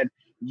you said,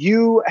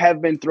 you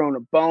have been thrown a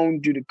bone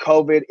due to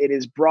COVID. It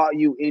has brought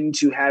you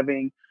into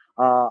having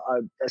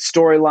a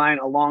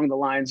storyline along the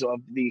lines of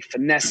the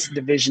Finesse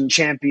Division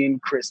champion,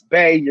 Chris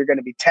Bay. You're going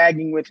to be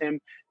tagging with him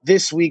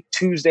this week,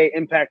 Tuesday,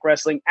 Impact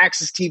Wrestling,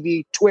 Access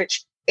TV,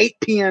 Twitch, 8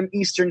 p.m.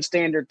 Eastern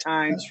Standard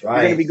Time. That's right.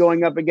 You're going to be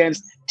going up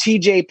against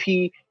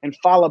TJP and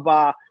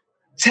Falaba.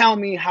 Tell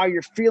me how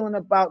you're feeling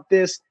about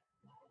this.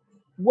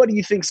 What do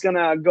you think's going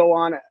to go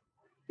on?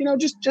 You know,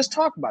 just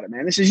talk about it,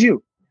 man. This is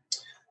you.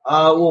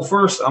 Well,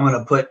 first, I'm going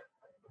to put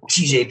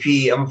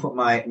TJP. I'm going to put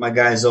my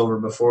guys over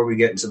before we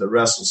get into the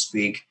wrestle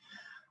speak.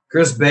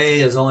 Chris Bay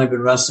has only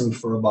been wrestling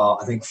for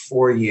about, I think,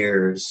 4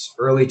 years,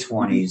 early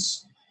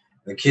 20s.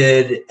 The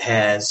kid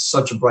has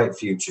such a bright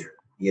future.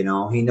 You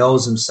know, he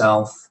knows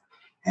himself,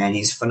 and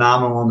he's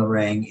phenomenal in the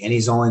ring, and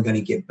he's only going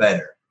to get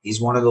better.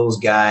 He's one of those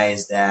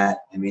guys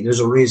that, I mean,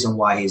 there's a reason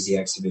why he's the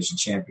X Division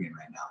champion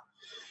right now.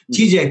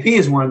 TJP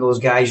is one of those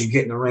guys you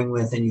get in the ring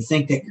with, and you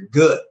think that you're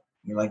good.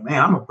 You're like,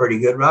 man, I'm a pretty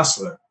good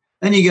wrestler.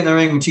 Then you get in the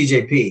ring with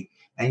TJP,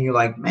 and you're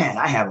like, man,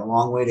 I have a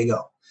long way to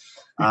go.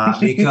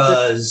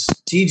 Because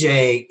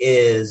TJ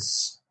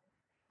is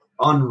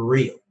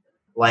unreal.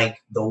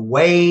 Like the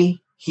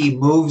way he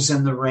moves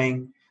in the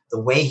ring, the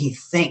way he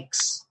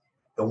thinks,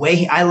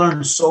 I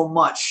learned so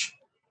much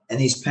in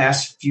these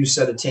past few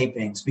set of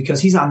tapings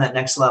because he's on that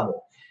next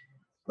level.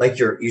 Like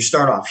you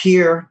start off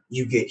here,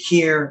 you get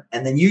here,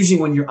 and then usually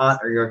when you're on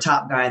or you're a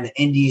top guy in the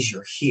indies,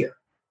 you're here,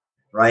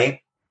 right?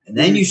 And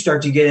then you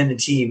start to get into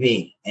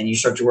TV, and you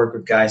start to work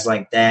with guys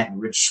like that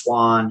and Rich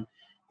Swann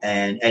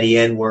and Eddie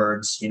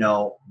Edwards. You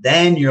know,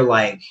 then you're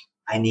like,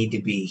 I need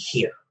to be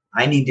here.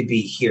 I need to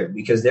be here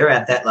because they're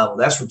at that level.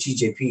 That's where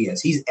TJP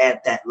is. He's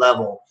at that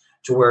level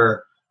to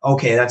where,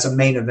 okay, that's a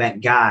main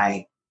event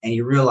guy, and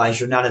you realize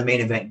you're not a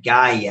main event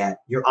guy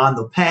yet. You're on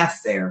the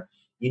path there.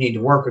 You need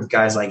to work with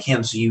guys like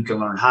him so you can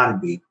learn how to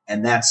be.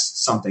 And that's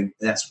something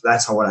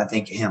that's how what I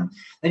think of him.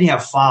 Then you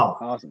have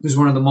Fowler, who's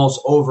one of the most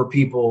over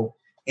people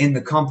in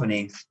the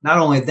company. Not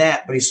only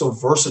that, but he's so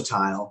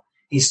versatile.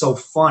 He's so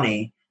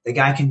funny. The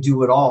guy can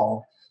do it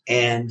all.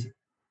 And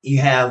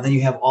you have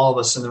all of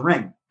us in the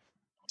ring.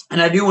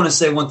 And I do want to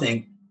say one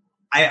thing.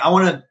 I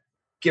want to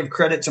give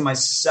credit to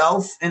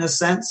myself in a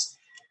sense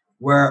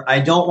where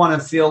I don't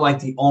want to feel like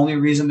the only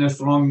reason they're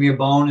throwing me a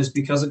bone is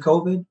because of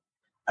COVID.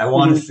 I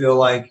want to feel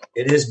like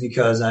it is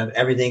because of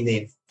everything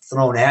they've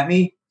thrown at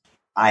me.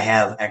 I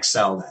have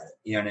excelled at it.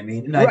 You know what I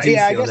mean? And I do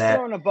feel that.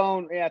 Throwing a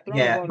bone.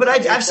 But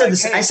I've said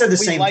this. I said the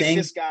same like thing.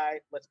 This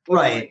guy, let's put him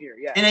right here.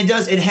 Yeah. And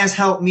it has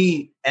helped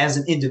me as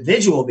an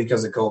individual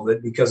because of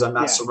COVID, because I'm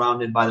not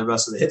surrounded by the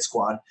rest of the hit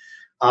squad.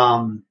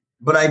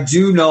 But I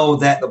do know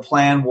that the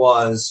plan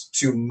was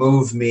to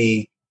move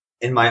me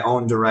in my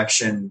own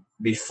direction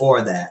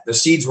before that. The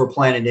seeds were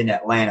planted in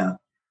Atlanta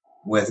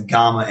with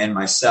Gama and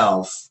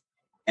myself.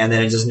 And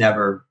then it just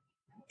never,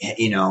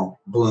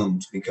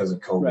 bloomed because of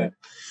COVID. Right.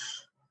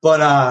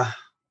 But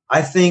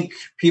I think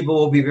people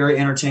will be very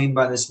entertained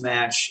by this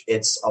match.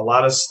 It's a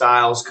lot of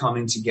styles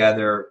coming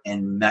together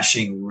and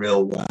meshing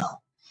real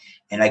well.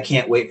 And I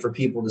can't wait for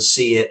people to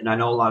see it. And I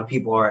know a lot of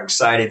people are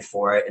excited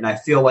for it. And I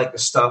feel like the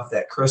stuff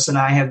that Chris and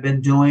I have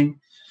been doing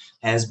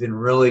has been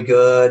really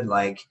good.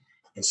 Like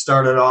it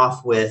started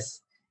off with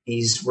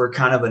we're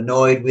kind of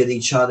annoyed with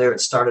each other.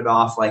 It started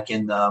off like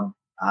in the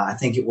I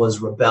think it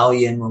was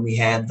Rebellion when we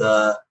had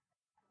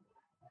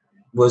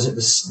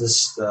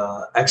this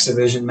X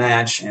Division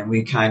match, and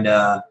we kind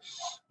of,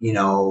 he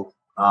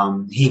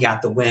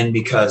got the win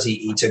because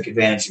he took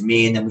advantage of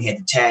me, and then we had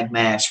the tag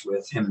match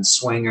with him and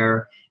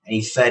Swinger, and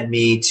he fed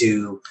me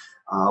to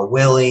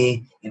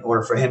Willie in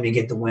order for him to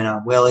get the win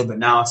on Willie. But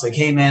now it's like,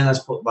 hey man, let's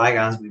put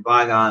bygones be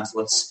bygones.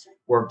 Let's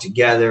work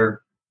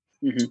together.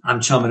 Mm-hmm.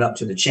 I'm chumming up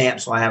to the champ,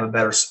 so I have a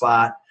better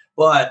spot.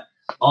 But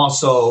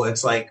also,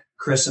 it's like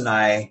Chris and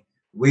I.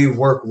 We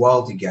work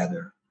well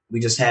together.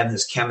 We just have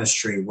this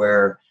chemistry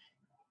where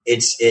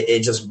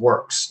it just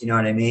works. You know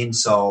what I mean?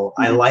 So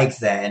I like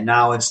that. And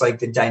now it's like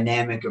the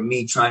dynamic of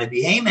me trying to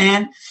be, hey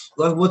man,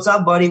 look, what's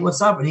up, buddy?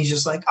 What's up? And he's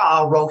just like,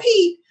 oh,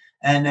 Rohit.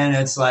 And then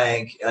it's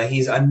like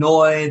he's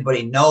annoyed, but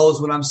he knows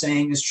what I'm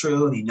saying is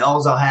true, and he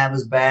knows I'll have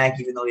his back,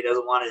 even though he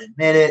doesn't want to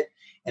admit it.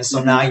 And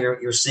so now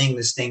you're seeing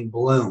this thing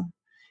bloom.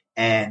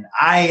 And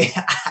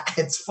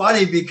it's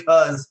funny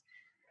because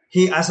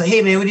I said,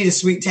 hey, man, we need a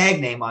sweet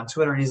tag name on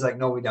Twitter. And he's like,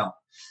 no, we don't.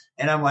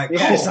 And I'm like, cool.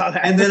 I saw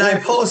that. And then I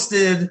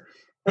posted,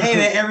 hey,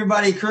 man,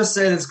 everybody, Chris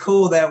said it's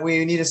cool that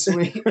we need a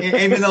sweet,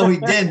 even though we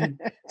didn't.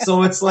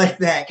 So it's like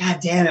that. God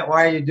damn it.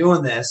 Why are you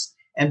doing this?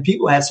 And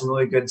people had some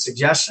really good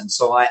suggestions.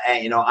 So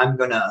I'm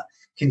going to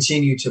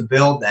continue to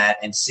build that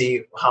and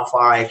see how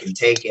far I can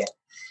take it.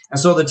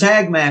 And so the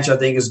tag match, I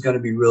think, is going to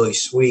be really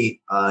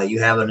sweet. You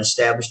have an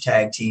established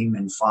tag team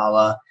in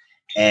Fala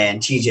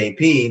and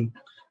TJP.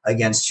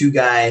 against two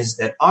guys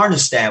that aren't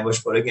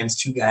established, but against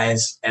two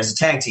guys as a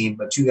tag team,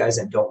 but two guys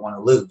that don't want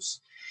to lose.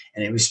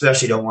 And we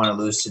especially don't want to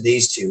lose to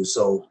these two.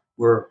 So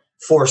we're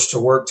forced to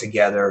work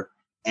together,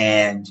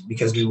 and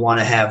because we want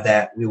to have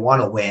that, we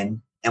want to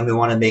win, and we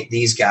want to make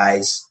these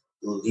guys,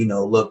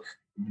 look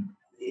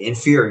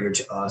inferior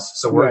to us.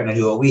 So we're going to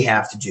do what we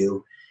have to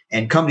do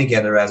and come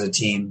together as a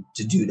team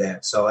to do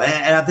that. So,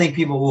 and I think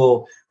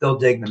they'll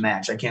dig the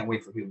match. I can't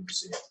wait for people to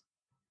see it.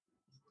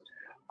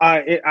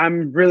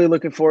 I'm really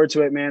looking forward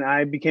to it, man.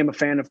 I became a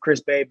fan of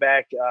Chris Bay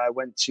back. I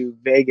went to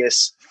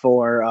Vegas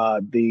for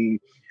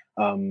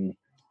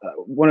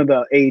one of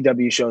the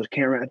AEW shows.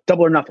 Can't remember.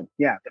 Double or Nothing.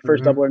 Yeah, the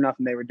first Double or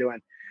Nothing they were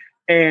doing.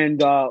 And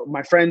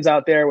my friends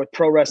out there with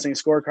Pro Wrestling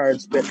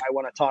Scorecards that I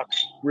want to talk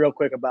real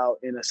quick about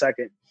in a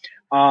second.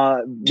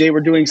 They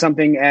were doing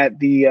something at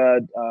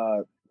the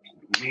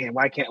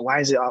why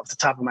is it off the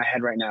top of my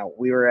head right now?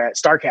 We were at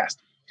StarCast,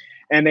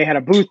 and they had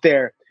a booth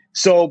there.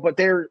 So, but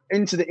they're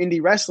into the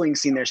indie wrestling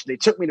scene there. So they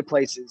took me to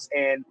places,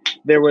 and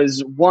there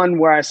was one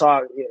where I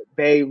saw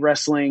Bay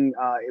wrestling.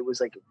 It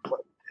was like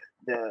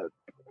the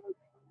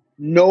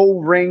no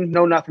ring,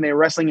 no nothing. They were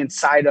wrestling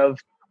inside of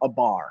a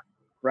bar,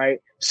 right?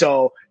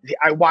 So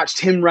I watched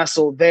him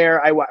wrestle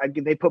there.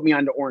 They put me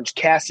onto Orange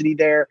Cassidy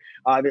there.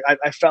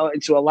 I fell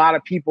into a lot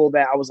of people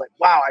that I was like,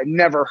 wow, I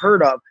never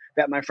heard of,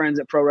 that my friends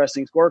at Pro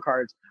Wrestling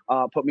Scorecards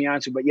put me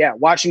onto. But yeah,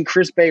 watching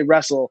Chris Bay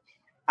wrestle,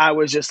 I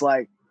was just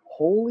like,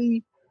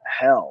 holy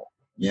hell,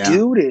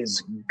 dude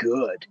is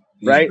good,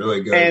 right?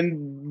 Really good.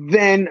 And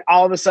then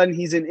all of a sudden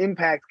he's in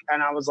Impact,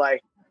 and I was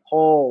like,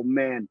 oh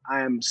man,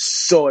 I am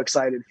so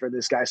excited for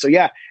this guy. So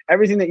yeah,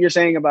 everything that you're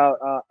saying about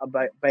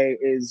Bay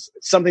is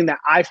something that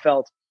I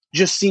felt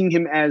just seeing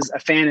him as a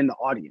fan in the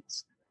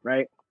audience,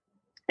 right?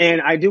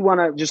 And I do want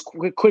to just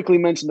quickly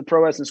mention the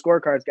Pro Wrestling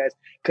Scorecards guys,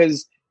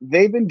 because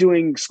they've been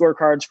doing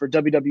scorecards for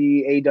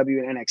WWE, AEW,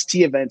 and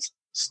NXT events.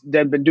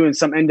 They've been doing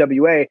some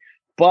NWA,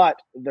 but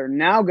they're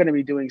now going to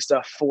be doing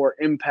stuff for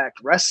Impact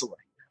Wrestling.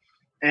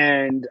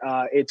 And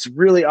it's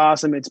really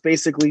awesome. It's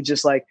basically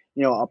just like,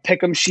 a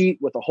pick'em sheet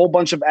with a whole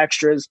bunch of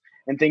extras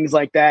and things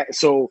like that.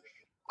 So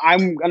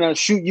I'm going to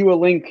shoot you a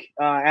link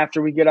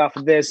after we get off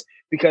of this,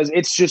 because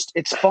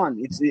it's fun.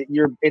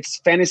 It's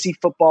fantasy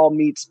football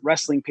meets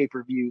wrestling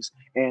pay-per-views,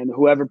 and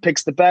whoever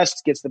picks the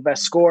best gets the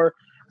best score.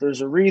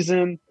 There's a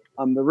reason.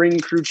 I'm the Ring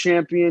Crew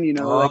champion, like you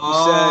said.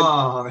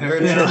 Oh, there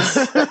it is.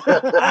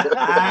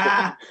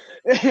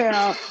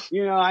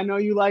 I know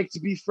you like to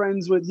be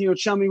friends with,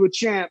 chummy with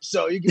champs,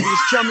 so you can be as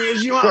chummy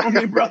as you want with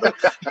me, brother.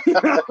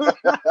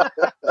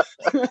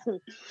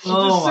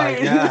 Oh my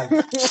God.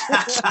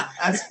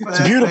 It's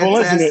beautiful,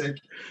 isn't it?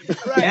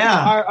 Right.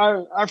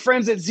 Yeah. Our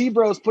friends at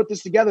Zebros put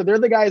this together. They're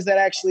the guys that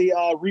actually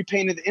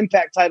repainted the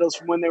Impact titles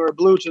from when they were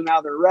blue to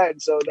now they're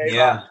red. So they,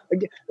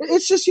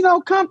 it's just,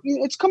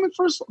 it's coming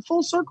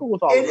full circle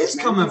with all it. It is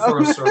coming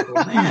full circle,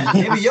 man.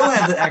 Maybe you'll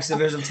have the X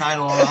Division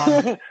title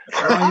on.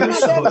 I'm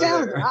not that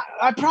talented.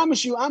 I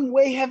promise you, I'm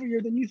way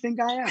heavier than you think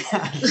I am.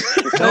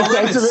 No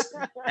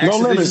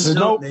limits.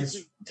 No limits.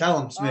 Tell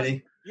them,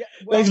 Smitty.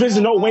 X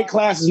Division, no weight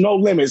classes, no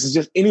limits. It's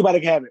just anybody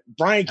can have it.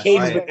 Brian Cage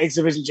has been X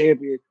Division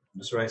champion.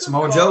 That's right,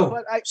 Samoa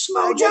Joe.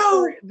 Samoa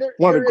Joe,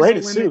 one of the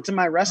greatest too. To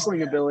my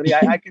wrestling ability,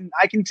 I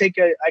can take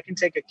a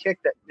kick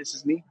that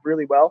misses me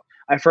really well.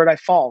 I've heard I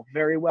fall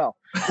very well.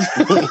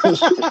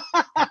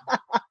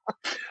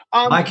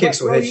 My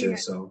kicks will hit you.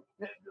 So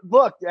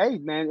look, hey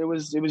man, it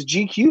was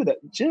GQ that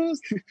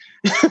just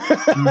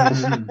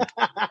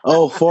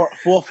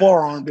full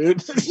forearm,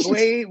 dude.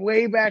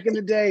 way back in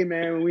the day,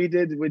 man, when we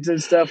did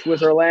stuff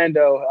with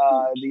Orlando,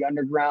 the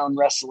underground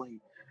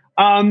wrestling.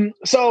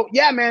 So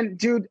yeah, man,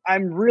 dude,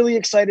 I'm really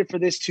excited for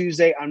this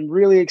Tuesday. I'm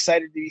really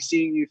excited to be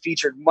seeing you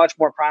featured much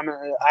more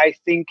prominently. I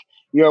think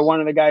you're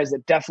one of the guys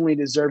that definitely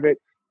deserve it,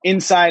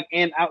 inside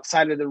and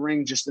outside of the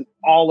ring. Just an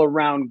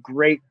all-around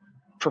great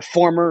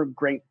performer,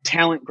 great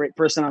talent, great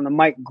person on the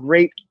mic,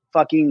 great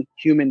fucking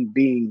human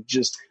being.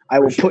 I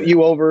will put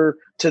you over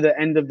to the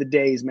end of the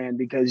days, man,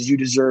 because you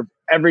deserve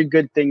every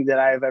good thing that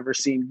I have ever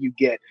seen you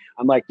get.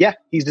 I'm like, yeah,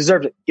 he's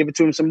deserved it. Give it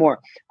to him some more.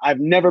 I've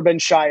never been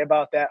shy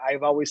about that.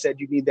 I've always said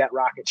you need that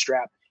rocket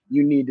strap.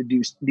 You need to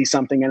do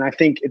something. And I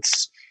think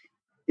it's,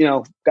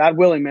 God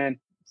willing, man,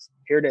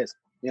 here it is,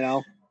 Yeah,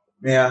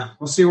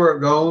 we'll see where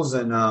it goes.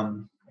 And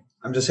I'm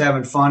just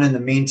having fun in the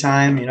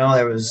meantime.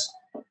 There was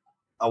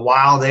a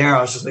while there,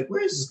 I was just like,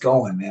 where is this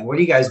going, man? What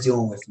are you guys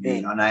doing with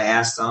me? And I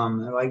asked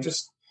them, they're like,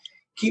 just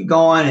keep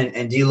going.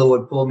 And D'Lo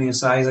would pull me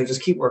aside. He's like,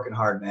 just keep working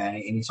hard, man.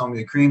 And he told me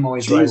the cream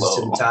always rises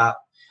to the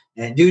top.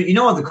 And dude, you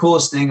know what the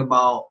coolest thing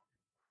about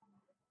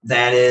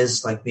that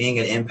is, like being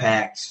at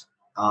Impact,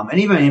 and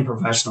even in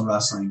professional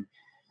wrestling,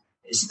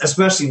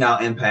 especially now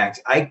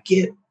Impact, I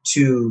get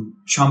to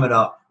chum it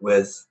up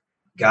with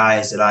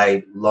guys that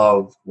I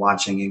love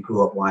watching and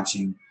grew up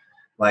watching.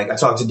 Like I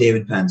talked to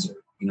David Penzer,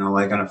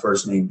 like on a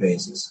first name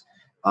basis.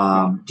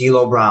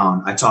 D'Lo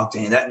Brown, I talk to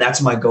him.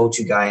 That's my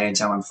go-to guy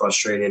anytime I'm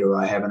frustrated or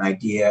I have an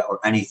idea or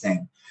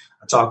anything.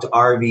 I talk to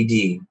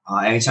RVD.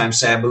 Anytime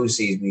Sabu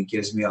sees me,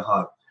 gives me a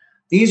hug.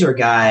 these are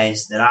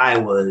guys that I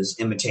was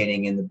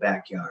imitating in the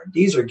backyard.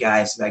 These are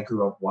guys that I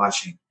grew up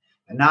watching.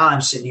 And now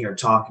I'm sitting here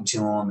talking to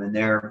them, and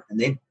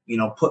they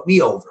put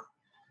me over.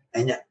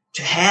 And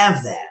to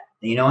have that,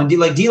 and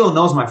like D'Lo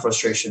knows my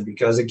frustration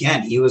because,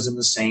 again, he was in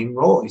the same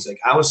role. He's like,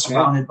 I was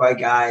surrounded by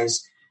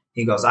guys.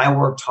 He goes, I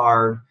worked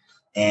hard.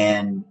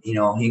 And,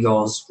 he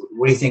goes,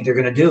 what do you think they're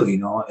going to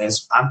do?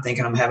 As I'm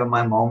thinking I'm having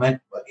my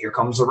moment, but here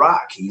comes The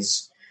Rock.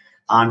 He's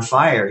on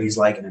fire. He's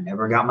like, and I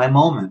never got my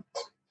moment.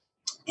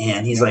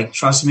 And he's like,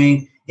 trust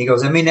me. He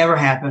goes, it may never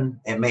happen.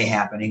 It may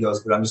happen. He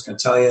goes, but I'm just going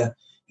to tell you,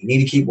 you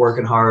need to keep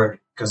working hard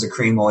because the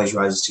cream always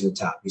rises to the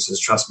top. He says,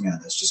 trust me on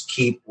this. Just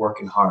keep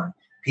working hard.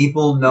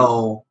 People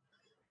know,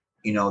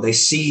 they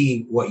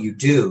see what you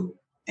do.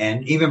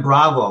 And even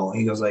Bravo,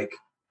 he goes like,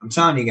 I'm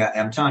telling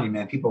you,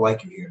 man, people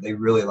like you here. They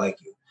really like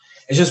you.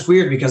 It's just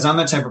weird because I'm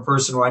the type of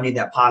person where I need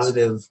that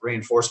positive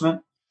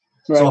reinforcement.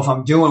 Right. So if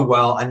I'm doing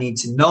well, I need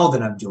to know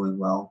that I'm doing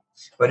well.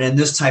 But in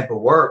this type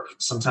of work,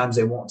 sometimes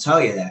they won't tell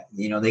you that.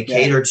 They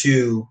cater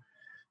to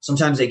 –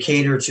 sometimes they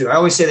cater to – I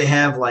always say they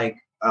have like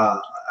I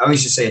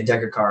always just say a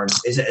deck of cards.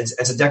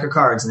 It's a deck of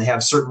cards, and they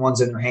have certain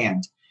ones in their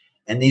hand.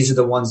 And these are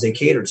the ones they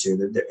cater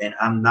to. And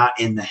I'm not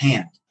in the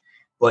hand.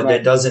 But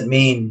that doesn't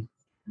mean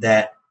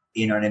that –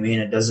 you know what I mean?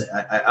 It doesn't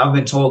 – I've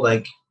been told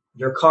like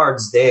your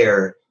card's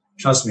there.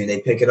 Trust me, they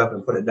pick it up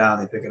and put it down.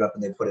 They pick it up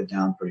and they put it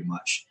down pretty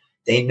much.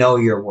 They know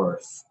your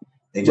worth.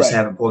 They just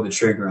haven't pulled the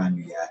trigger on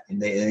you yet. And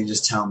they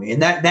just tell me.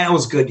 And that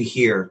was good to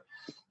hear.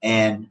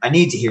 And I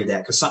need to hear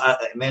that because,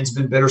 man, it's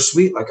been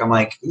bittersweet. Like, I'm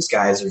like, these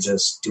guys are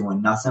just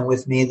doing nothing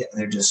with me.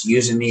 They're just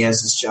using me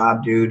as this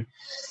job, dude.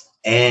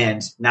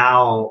 And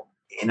now,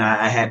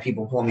 I had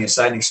people pull me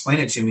aside and explain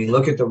it to me.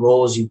 Look at the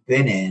roles you've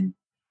been in.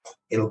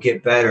 It'll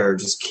get better.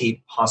 Just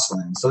keep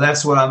hustling. So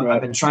that's what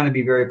I've been trying to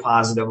be very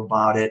positive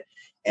about it.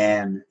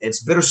 And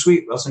it's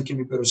bittersweet. Wrestling can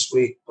be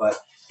bittersweet, but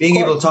being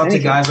able to talk to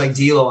guys like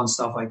D'Lo and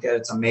stuff like that,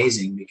 it's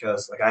amazing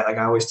because like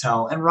I always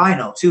tell, and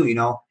Rhino too,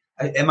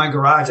 in my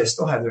garage, I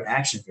still have their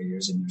action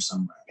figures in there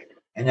somewhere.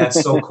 And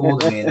that's so cool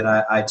to me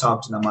that I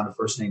talk to them on a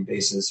first name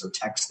basis or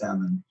text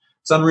them. And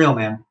it's unreal,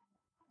 man.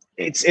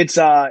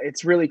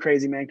 It's really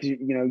crazy, man. Cause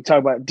you talk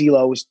about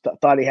D'Lo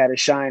thought he had a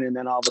shine and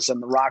then all of a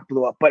sudden The Rock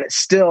blew up, but it's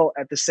still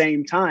at the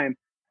same time,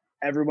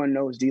 everyone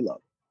knows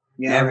D'Lo.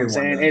 You know Everyone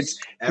what I'm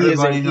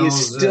saying? knows. He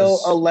is still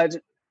a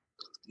legend.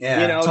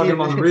 Yeah, talking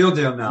about the real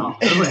deal now.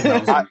 Everybody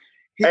knows him.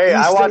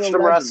 I watched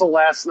him wrestle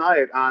last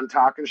night on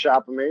Talking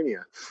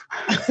Shop-A-Mania.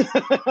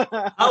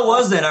 How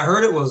was that? I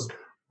heard it was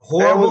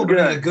horrible, but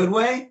in a good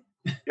way.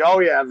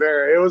 Oh, yeah,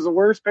 very. It was the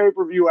worst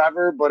pay-per-view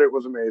ever, but it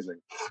was amazing.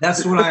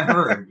 That's what I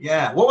heard.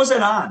 Yeah. What was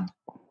it on?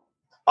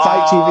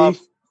 Fight TV.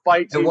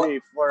 Fight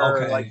TV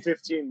for like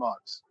 $15.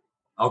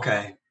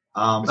 Okay.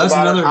 That's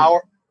another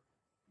hour.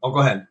 Oh, go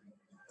ahead.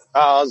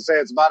 I was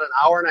saying it's about an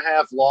hour and a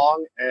half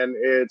long, and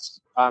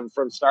it's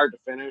from start to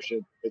finish.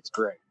 It's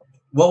great.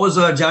 What was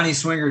Johnny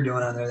Swinger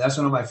doing on there? That's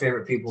one of my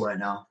favorite people right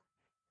now.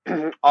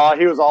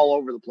 He was all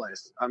over the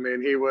place. I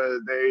mean, he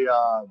was.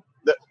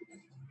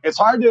 It's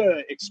hard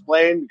to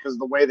explain because of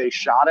the way they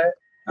shot it,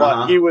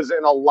 but he was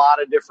in a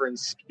lot of different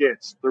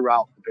skits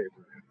throughout the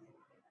pay-per-view.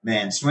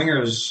 Man,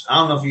 Swinger's. I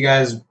don't know if you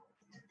guys.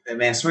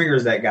 Man,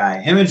 Swinger's that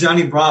guy. Him and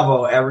Johnny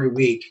Bravo every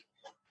week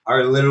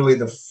are literally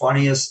the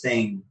funniest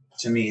thing.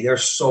 To me, they're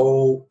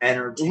so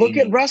entertaining. Look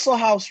at Wrestle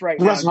House right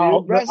now.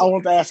 I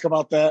want to ask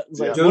about that.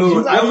 Like,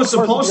 dude, I was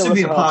supposed to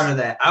be a part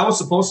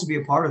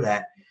of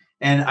that.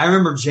 And I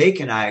remember Jake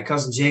and I,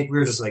 cousin Jake, we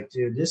were just like,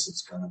 dude, this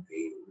is going to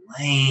be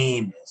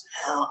lame as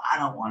hell. I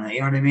don't want to,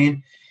 you know what I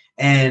mean?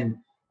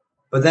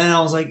 But then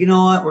I was like, you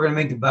know what? We're going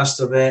to make the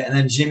best of it. And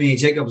then Jimmy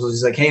Jacobs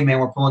was like, hey, man,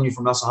 we're pulling you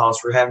from Wrestle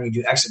House. We're having you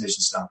do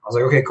exhibition stuff. I was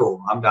like, okay,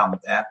 cool. I'm down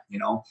with that,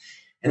 And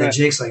then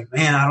Jake's like,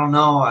 man, I don't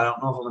know. I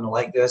don't know if I'm going to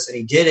like this. And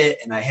he did it,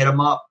 and I hit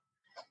him up.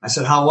 I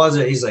said, how was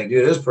it? He's like,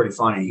 dude, it was pretty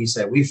funny. He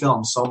said, we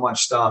filmed so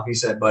much stuff. He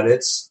said, but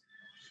it's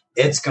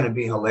going to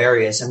be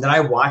hilarious. And then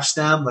I watched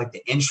them, like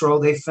the intro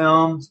they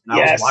filmed, and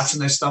I was watching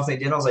their stuff they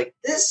did. I was like,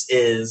 this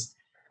is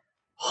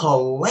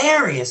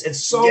hilarious.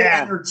 It's so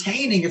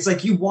entertaining. It's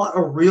like you want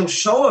a real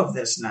show of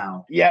this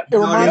now. Yeah, it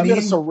reminds me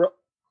of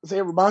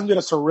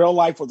surreal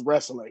life with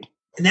wrestling.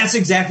 And that's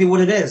exactly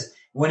what it is.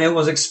 When it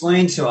was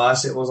explained to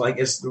us, it was like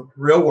it's the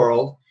real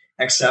world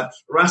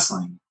except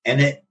wrestling. And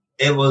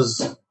it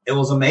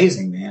was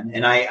amazing, man.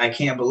 And I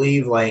can't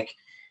believe like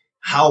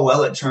how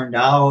well it turned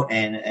out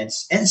and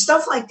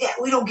stuff like that.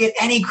 We don't get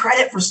any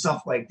credit for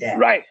stuff like that.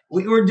 Right.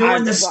 We were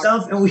doing this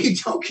stuff and we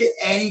don't get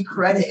any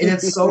credit. And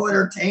it's so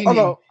entertaining.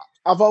 Although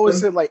I've always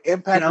said like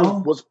Impact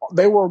was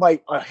they were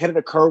like ahead of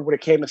the curve when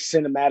it came to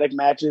cinematic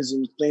matches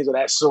and things of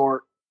that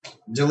sort.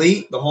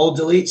 The whole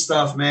delete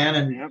stuff, man.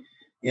 And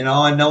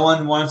and no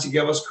one wants to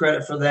give us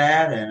credit for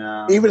that.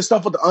 And even the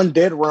stuff with the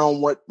Undead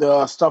Realm with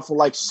the stuff with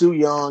like Su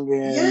Yung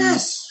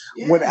and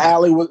when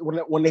Allie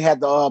when they had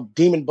the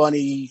Demon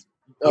Bunny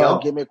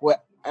gimmick with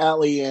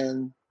Allie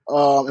and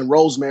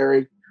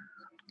Rosemary,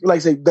 like I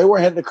say, they were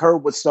ahead of the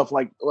curve with stuff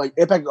like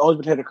Impact has always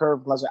been ahead of the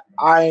curve. Because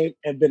I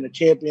have been a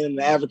champion and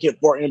an advocate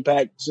for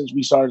Impact since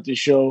we started this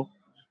show.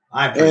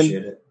 I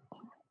appreciate it.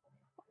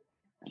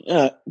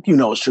 You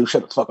know it's true.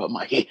 Shut the fuck up,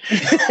 Mikey.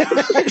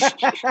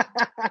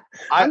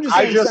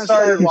 I just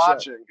started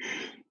watching.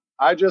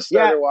 I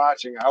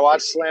watching. I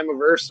watched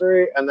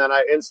Slammiversary, and then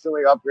I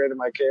instantly upgraded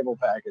my cable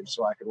package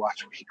so I could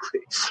watch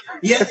weekly.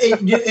 Yeah,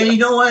 and you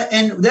know what?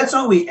 And that's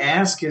all we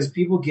ask is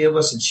people give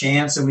us a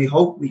chance, and we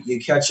hope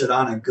you catch it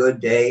on a good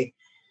day.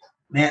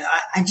 Man,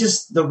 I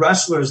just – the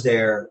wrestlers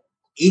there,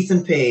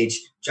 Ethan Page,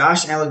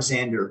 Josh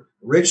Alexander,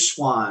 Rich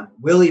Swann,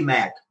 Willie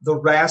Mack, the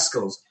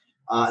Rascals.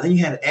 Then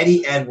you have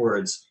Eddie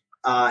Edwards.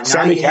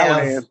 Sammy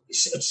Callahan.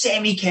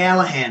 Sammy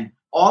Callahan.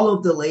 All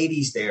of the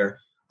ladies there.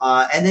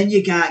 And then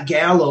you got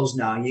Gallows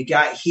now. You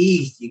got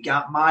Heath. You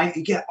got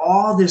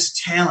all this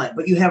talent.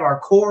 But you have our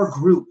core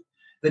group,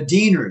 the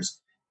Deaners.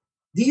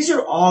 These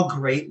are all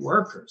great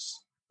workers.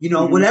 You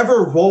know,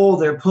 whatever role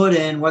they're put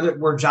in, whether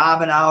we're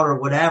jobbing out or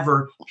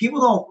whatever,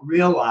 people don't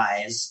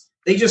realize.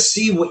 They just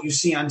see what you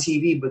see on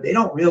TV, but they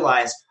don't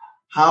realize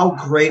how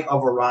great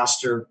of a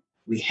roster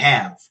we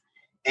have.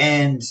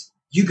 And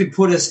you could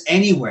put us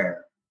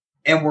anywhere,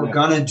 and we're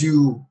gonna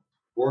do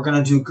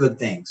good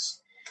things.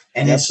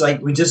 And it's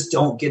like we just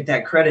don't get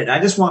that credit. I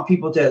just want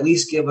people to at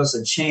least give us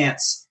a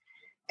chance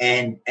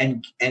and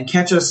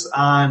catch us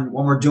on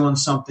when we're doing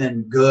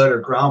something good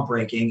or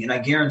groundbreaking. And I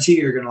guarantee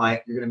you're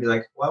gonna be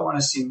like, well, I want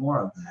to see more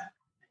of that.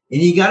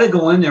 And you got to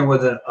go in there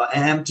with an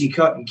empty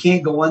cup. You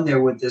can't go in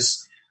there with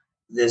this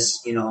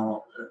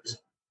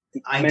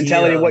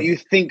mentality of what you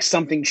think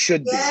something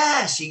should be.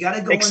 Yes, you got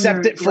to go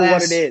accept it for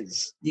what it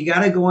is. You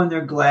got to go in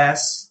there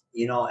glass,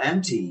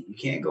 empty. You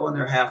can't go in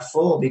there half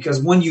full,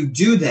 because when you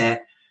do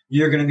that,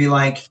 you're going to be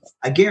like,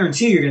 I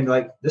guarantee you're going to be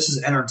like, this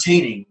is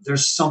entertaining.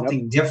 There's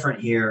something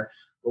different here.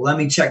 Well, let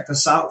me check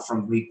this out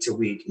from week to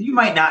week. You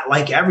might not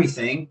like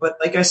everything, but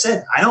like I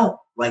said, I don't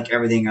like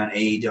everything on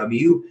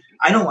AEW.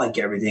 I don't like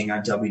everything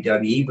on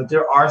WWE, but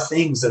there are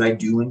things that I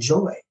do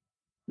enjoy.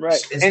 Right.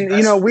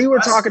 And, we were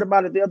talking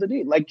about it the other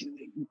day. Like,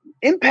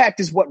 Impact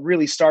is what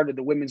really started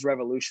the women's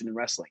revolution in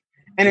wrestling.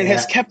 And it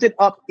has kept it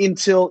up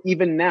until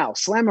even now.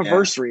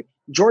 Slammiversary,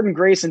 Jordan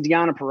Grace and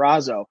Deonna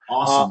Purrazzo.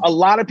 Awesome. A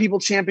lot of people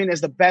championed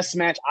as the best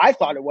match. I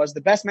thought it was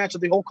the best match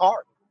of the whole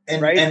card.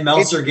 And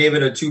Meltzer gave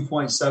it a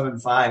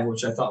 2.75,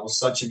 which I thought was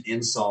such an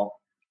insult.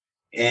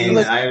 And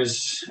I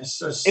was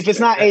just, if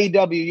it's not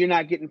AEW, you're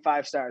not getting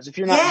 5 stars. If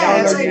you're not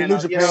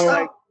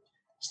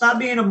stop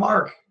being a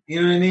mark. You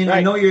know what I mean?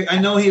 Right.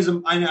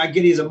 I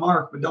get he's a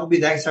mark, but don't be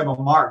that type of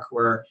mark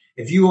where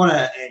if you want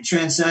to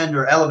transcend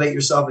or elevate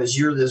yourself as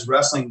you're this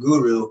wrestling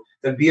guru,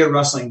 then be a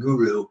wrestling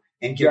guru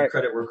and give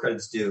credit where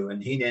credit's due.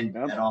 And he didn't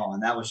at all.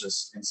 And that was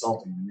just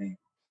insulting to me.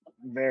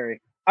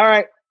 Very. All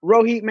right.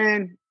 Rohit,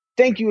 man,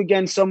 thank you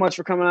again so much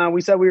for coming on.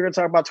 We said we were going to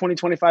talk about 20,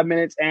 25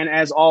 minutes. And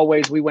as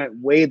always, we went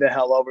way the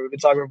hell over. We've been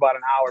talking for about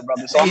an hour,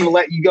 brother. So I'm going to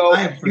let you go.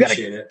 I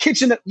appreciate it.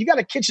 You got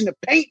a kitchen to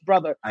paint,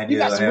 brother. I do. You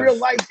got some real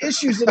life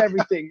issues and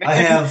everything, man. I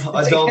have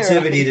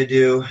adultivity to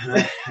do.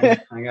 I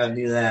got to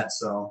do that.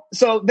 So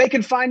they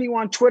can find you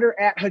on Twitter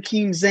at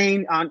Hakeem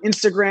Zayn, on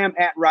Instagram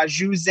at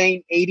Raju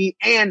Zayn 80.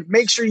 And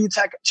make sure you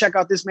check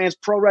out this man's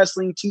Pro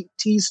Wrestling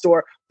Tees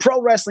store,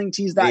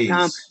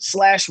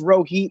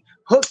 ProWrestlingTees.com/Rohit.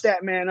 Hook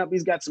that man up.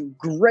 He's got some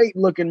great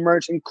looking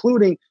merch,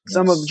 including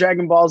some of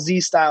Dragon Ball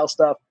Z style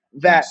stuff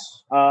that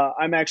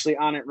I'm actually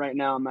on it right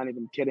now. I'm not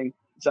even kidding.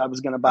 So I was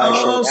going to buy a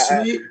shirt. Oh,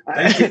 sweet.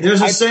 Thank you.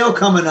 There's a sale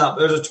coming up.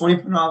 There's a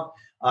 20%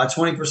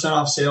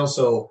 off sale.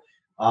 So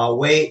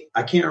wait,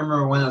 I can't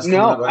remember when that's coming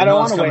up. No, I don't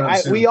want to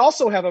wait. We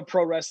also have a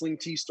Pro Wrestling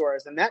Tee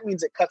stores, and that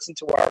means it cuts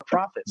into our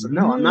profit. So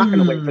no, I'm not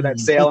going to wait for that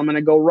sale. I'm going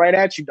to go right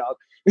at you, dog.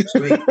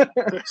 Sweet. I'm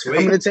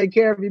going to take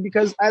care of you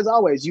because, as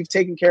always, you've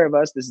taken care of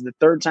us. This is the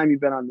 3rd time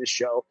you've been on this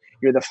show.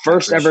 You're the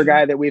first ever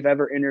guy that we've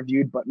ever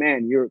interviewed. But,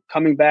 man, you're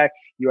coming back.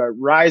 You are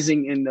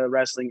rising in the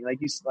wrestling. Like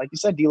you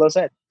said, D'Lo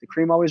said, the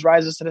cream always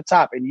rises to the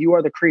top. And you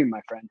are the cream,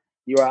 my friend.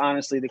 You are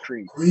honestly the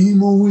cream.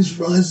 Cream always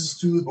rises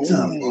to the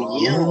top.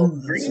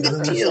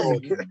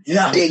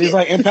 Yeah, it's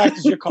like Impact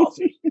is your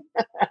coffee.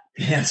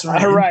 That's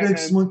right. All right,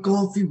 Impact's my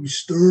coffee. We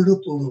stir it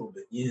up a little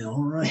bit. Yeah,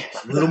 all right.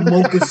 A little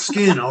mocha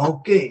skin.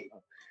 Okay.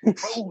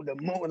 Oh, the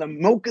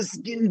mocha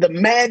skin, the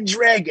Mad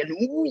Dragon.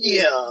 Ooh,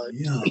 yeah.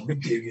 Yeah, we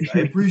dig it. I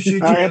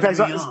appreciate you.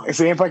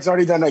 Impact's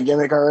already done that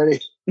gimmick already.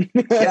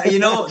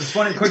 Yeah,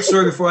 funny quick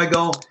story before I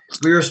go.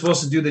 We were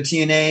supposed to do the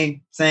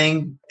TNA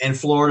thing in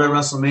Florida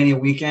WrestleMania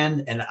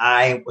weekend, and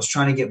I was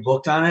trying to get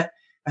booked on it.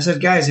 I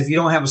said, guys, if you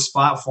don't have a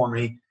spot for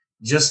me,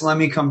 just let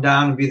me come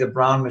down and be the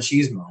Brown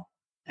Machismo.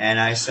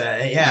 And I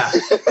said, yeah,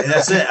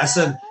 that's it. I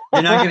said,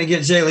 you're not going to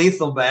get Jay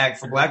Lethal back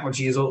for Black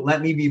Machismo.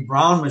 Let me be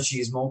Brown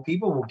Machismo.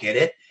 People will get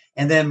it.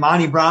 And then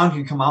Monty Brown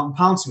can come out and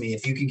pounce me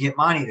if you can get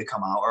Monty to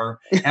come out, or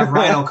have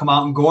Rhino come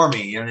out and gore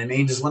me. You know what I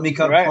mean? Just let me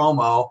cut a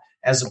promo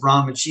as a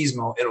Brown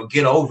Machismo. It'll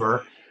get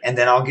over, and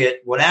then I'll get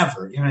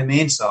whatever. You know what I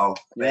mean? So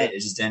it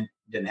just didn't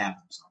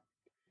happen. So.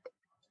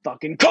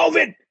 Fucking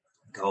COVID.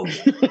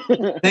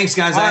 Thanks,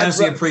 guys. I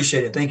honestly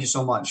appreciate it. Thank you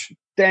so much.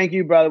 Thank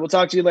you, brother. We'll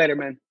talk to you later,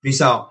 man.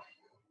 Peace out.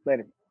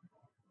 Later.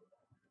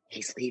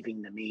 He's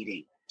leaving the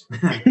meeting.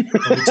 What are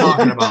you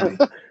talking about me?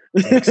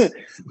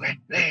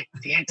 Wait,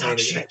 he ain't talk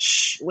shit.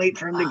 Shh, wait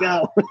for him to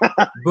go.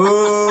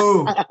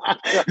 Boo!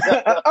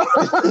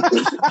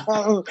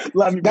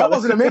 Love you, That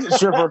wasn't a midget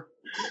stripper.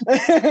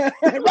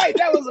 Right,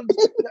 that was a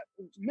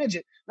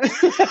midget.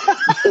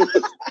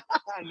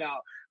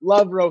 No,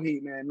 love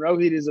Rohit, man.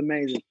 Rohit is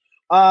amazing.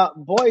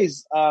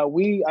 Boys,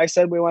 I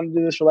said we wanted to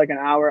do this for like an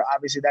hour.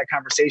 Obviously, that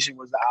conversation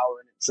was the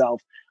hour in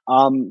itself.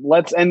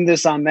 Let's end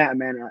this on that,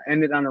 man.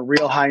 End it on a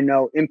real high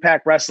note.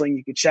 Impact Wrestling,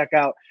 you can check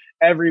out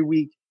every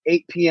week,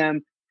 8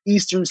 p.m.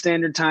 Eastern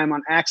Standard Time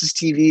on Access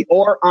TV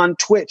or on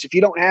Twitch. If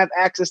you don't have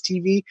Access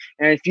TV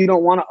and if you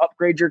don't want to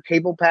upgrade your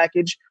cable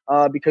package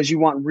because you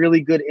want really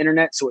good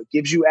internet so it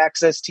gives you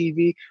Access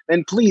TV,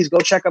 then please go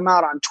check them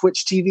out on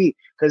Twitch TV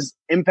because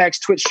Impact's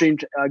Twitch stream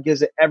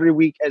gives it every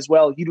week as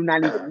well. You do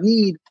not even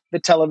need the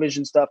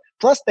television stuff.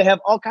 Plus, they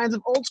have all kinds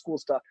of old school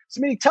stuff.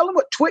 Smitty, tell them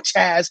what Twitch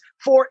has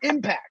for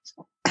Impact.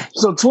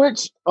 So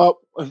Twitch,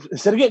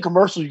 instead of getting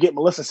commercials, you get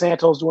Melissa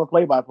Santos doing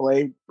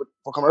play-by-play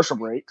for commercial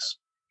breaks.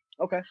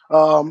 Okay.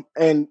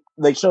 And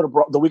they show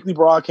the weekly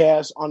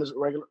broadcast on his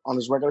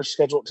regular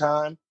scheduled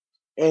time.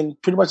 And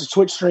pretty much the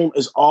Twitch stream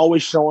is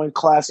always showing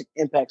classic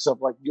Impact stuff.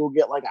 Like you'll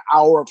get like an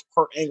hour of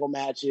Kurt Angle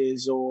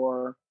matches,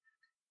 or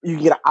you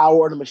get an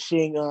hour of the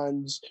Machine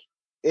Guns,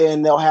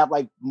 and they'll have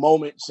like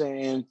moments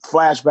and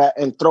flashback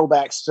and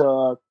throwbacks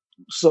to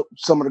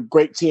some of the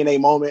great TNA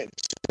moments,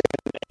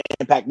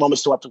 Impact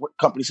moments throughout the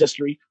company's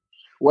history.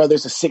 Whether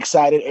it's a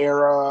 6-sided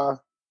era.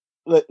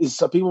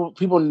 So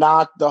people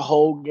knock the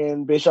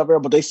Hogan Bischoff era,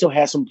 but they still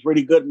had some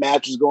pretty good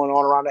matches going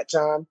on around that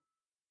time.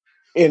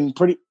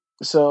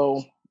 It's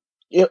a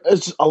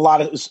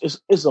lot of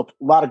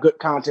good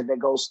content that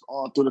goes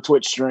on through the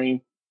Twitch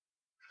stream.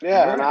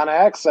 Yeah, and on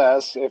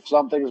Access, if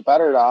something's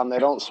bettered on, they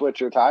don't switch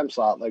your time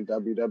slot like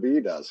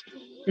WWE does.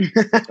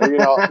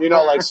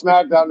 Like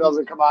SmackDown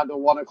doesn't come on till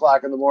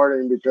 1:00 in the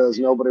morning because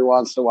nobody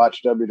wants to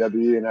watch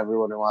WWE and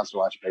everyone wants to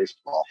watch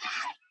baseball.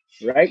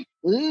 Right?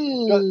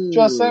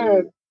 Just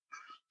saying.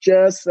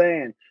 Just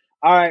saying.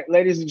 All right,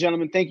 ladies and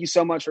gentlemen, thank you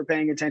so much for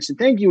paying attention.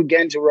 Thank you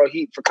again to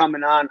Rohit for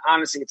coming on.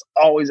 Honestly, it's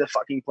always a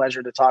fucking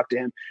pleasure to talk to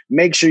him.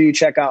 Make sure you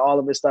check out all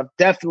of his stuff.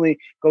 Definitely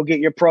go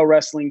get your pro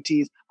wrestling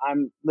tees.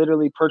 I'm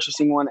literally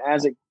purchasing one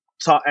as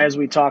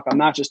we talk. I'm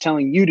not just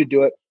telling you to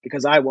do it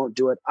because I won't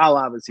do it. I'll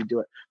obviously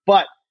do it.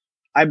 But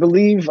I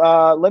believe,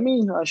 let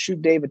me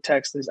shoot Dave a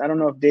text. I don't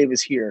know if Dave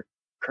is here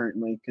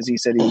currently because he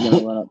said he was going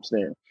to run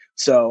upstairs.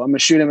 So I'm going to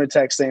shoot him a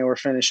text saying we're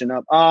finishing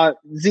up.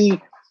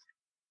 Z,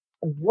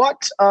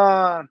 what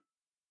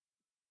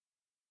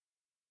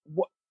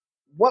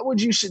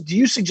would you do?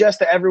 You suggest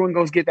that everyone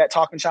goes get that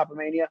Talking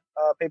Shop-A-Mania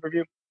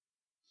pay-per-view?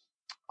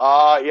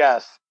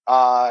 Yes.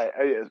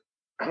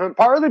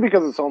 Partly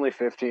because it's only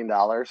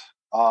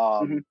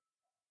 $15.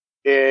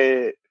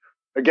 It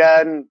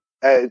again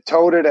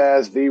touted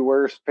as the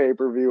worst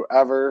pay-per-view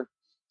ever.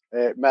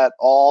 It met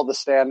all the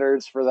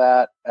standards for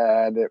that,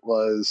 and it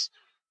was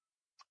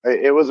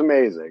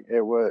amazing.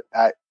 It was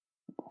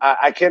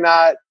I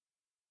cannot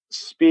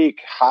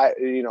speak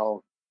highly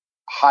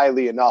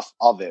enough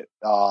of it.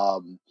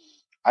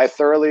 I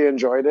thoroughly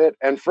enjoyed it,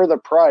 and for the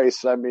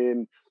price, I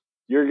mean,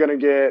 you're going to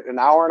get an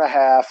hour and a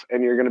half,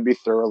 and you're going to be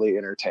thoroughly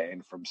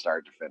entertained from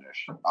start to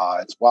finish.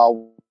 It's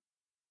well.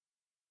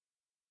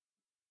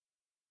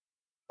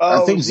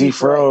 I think Z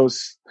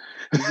froze.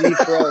 Z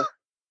froze.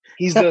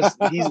 He's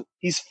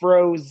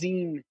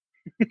frozen.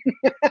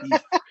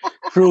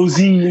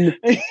 Frozen.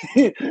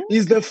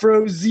 He's the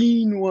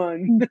frozen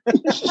one.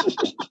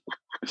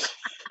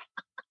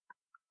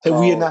 Hey,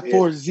 we are not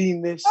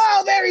foreseen this.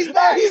 Oh, there he's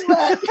back. He's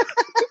back.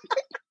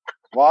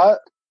 What?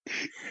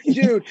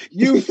 Dude,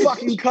 you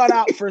fucking cut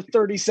out for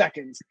 30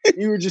 seconds.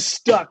 You were just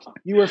stuck.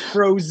 You were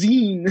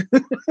frozen.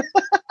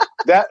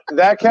 That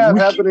kept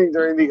happening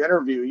during the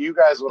interview. You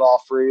guys would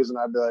all freeze, and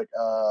I'd be like,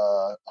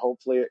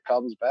 hopefully it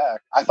comes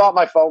back. I thought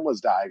my phone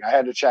was dying. I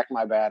had to check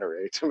my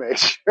battery to make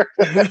sure.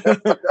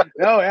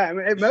 No, yeah, I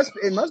mean, it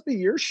must be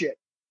your shit.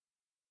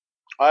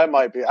 I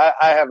might be. I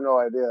have no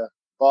idea.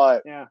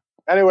 But yeah.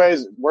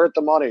 Anyways, worth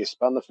the money.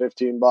 Spend the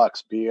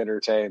 $15. Be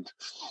entertained.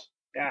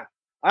 Yeah.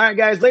 All right,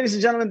 guys, ladies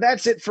and gentlemen,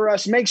 that's it for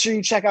us. Make sure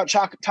you check out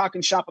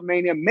Talking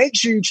Shop-A-Mania. Make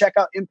sure you check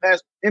out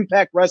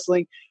Impact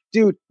Wrestling.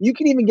 Dude, you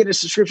can even get a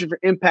subscription for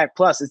Impact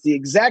Plus. It's the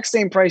exact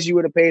same price you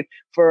would have paid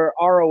for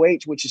ROH,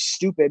 which is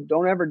stupid.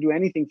 Don't ever do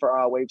anything for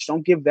ROH.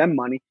 Don't give them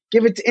money.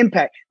 Give it to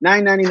Impact.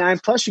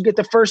 $9.99. Plus, you get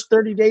the first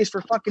 30 days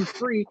for fucking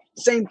free.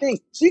 Same thing.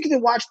 So you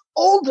can watch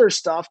older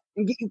stuff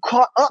and get you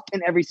caught up in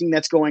everything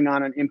that's going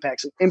on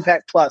Impact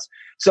Plus.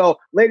 So,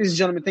 ladies and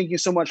gentlemen, thank you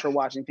so much for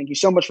watching. Thank you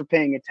so much for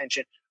paying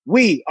attention.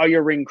 We are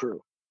your ring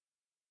crew.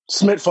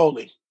 Smith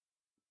Foley.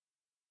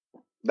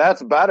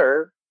 That's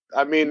better.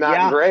 I mean,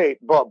 not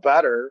great, but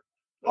better.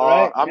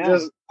 Right, I'm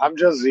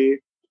just Z.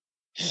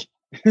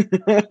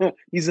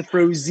 He's a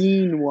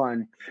frozen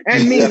one.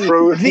 And me,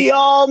 the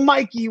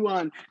almighty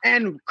one,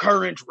 and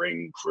current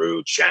ring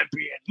crew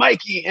champion,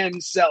 Mikey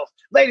himself.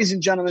 Ladies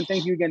and gentlemen,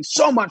 thank you again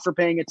so much for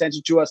paying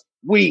attention to us.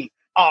 We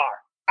are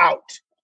out.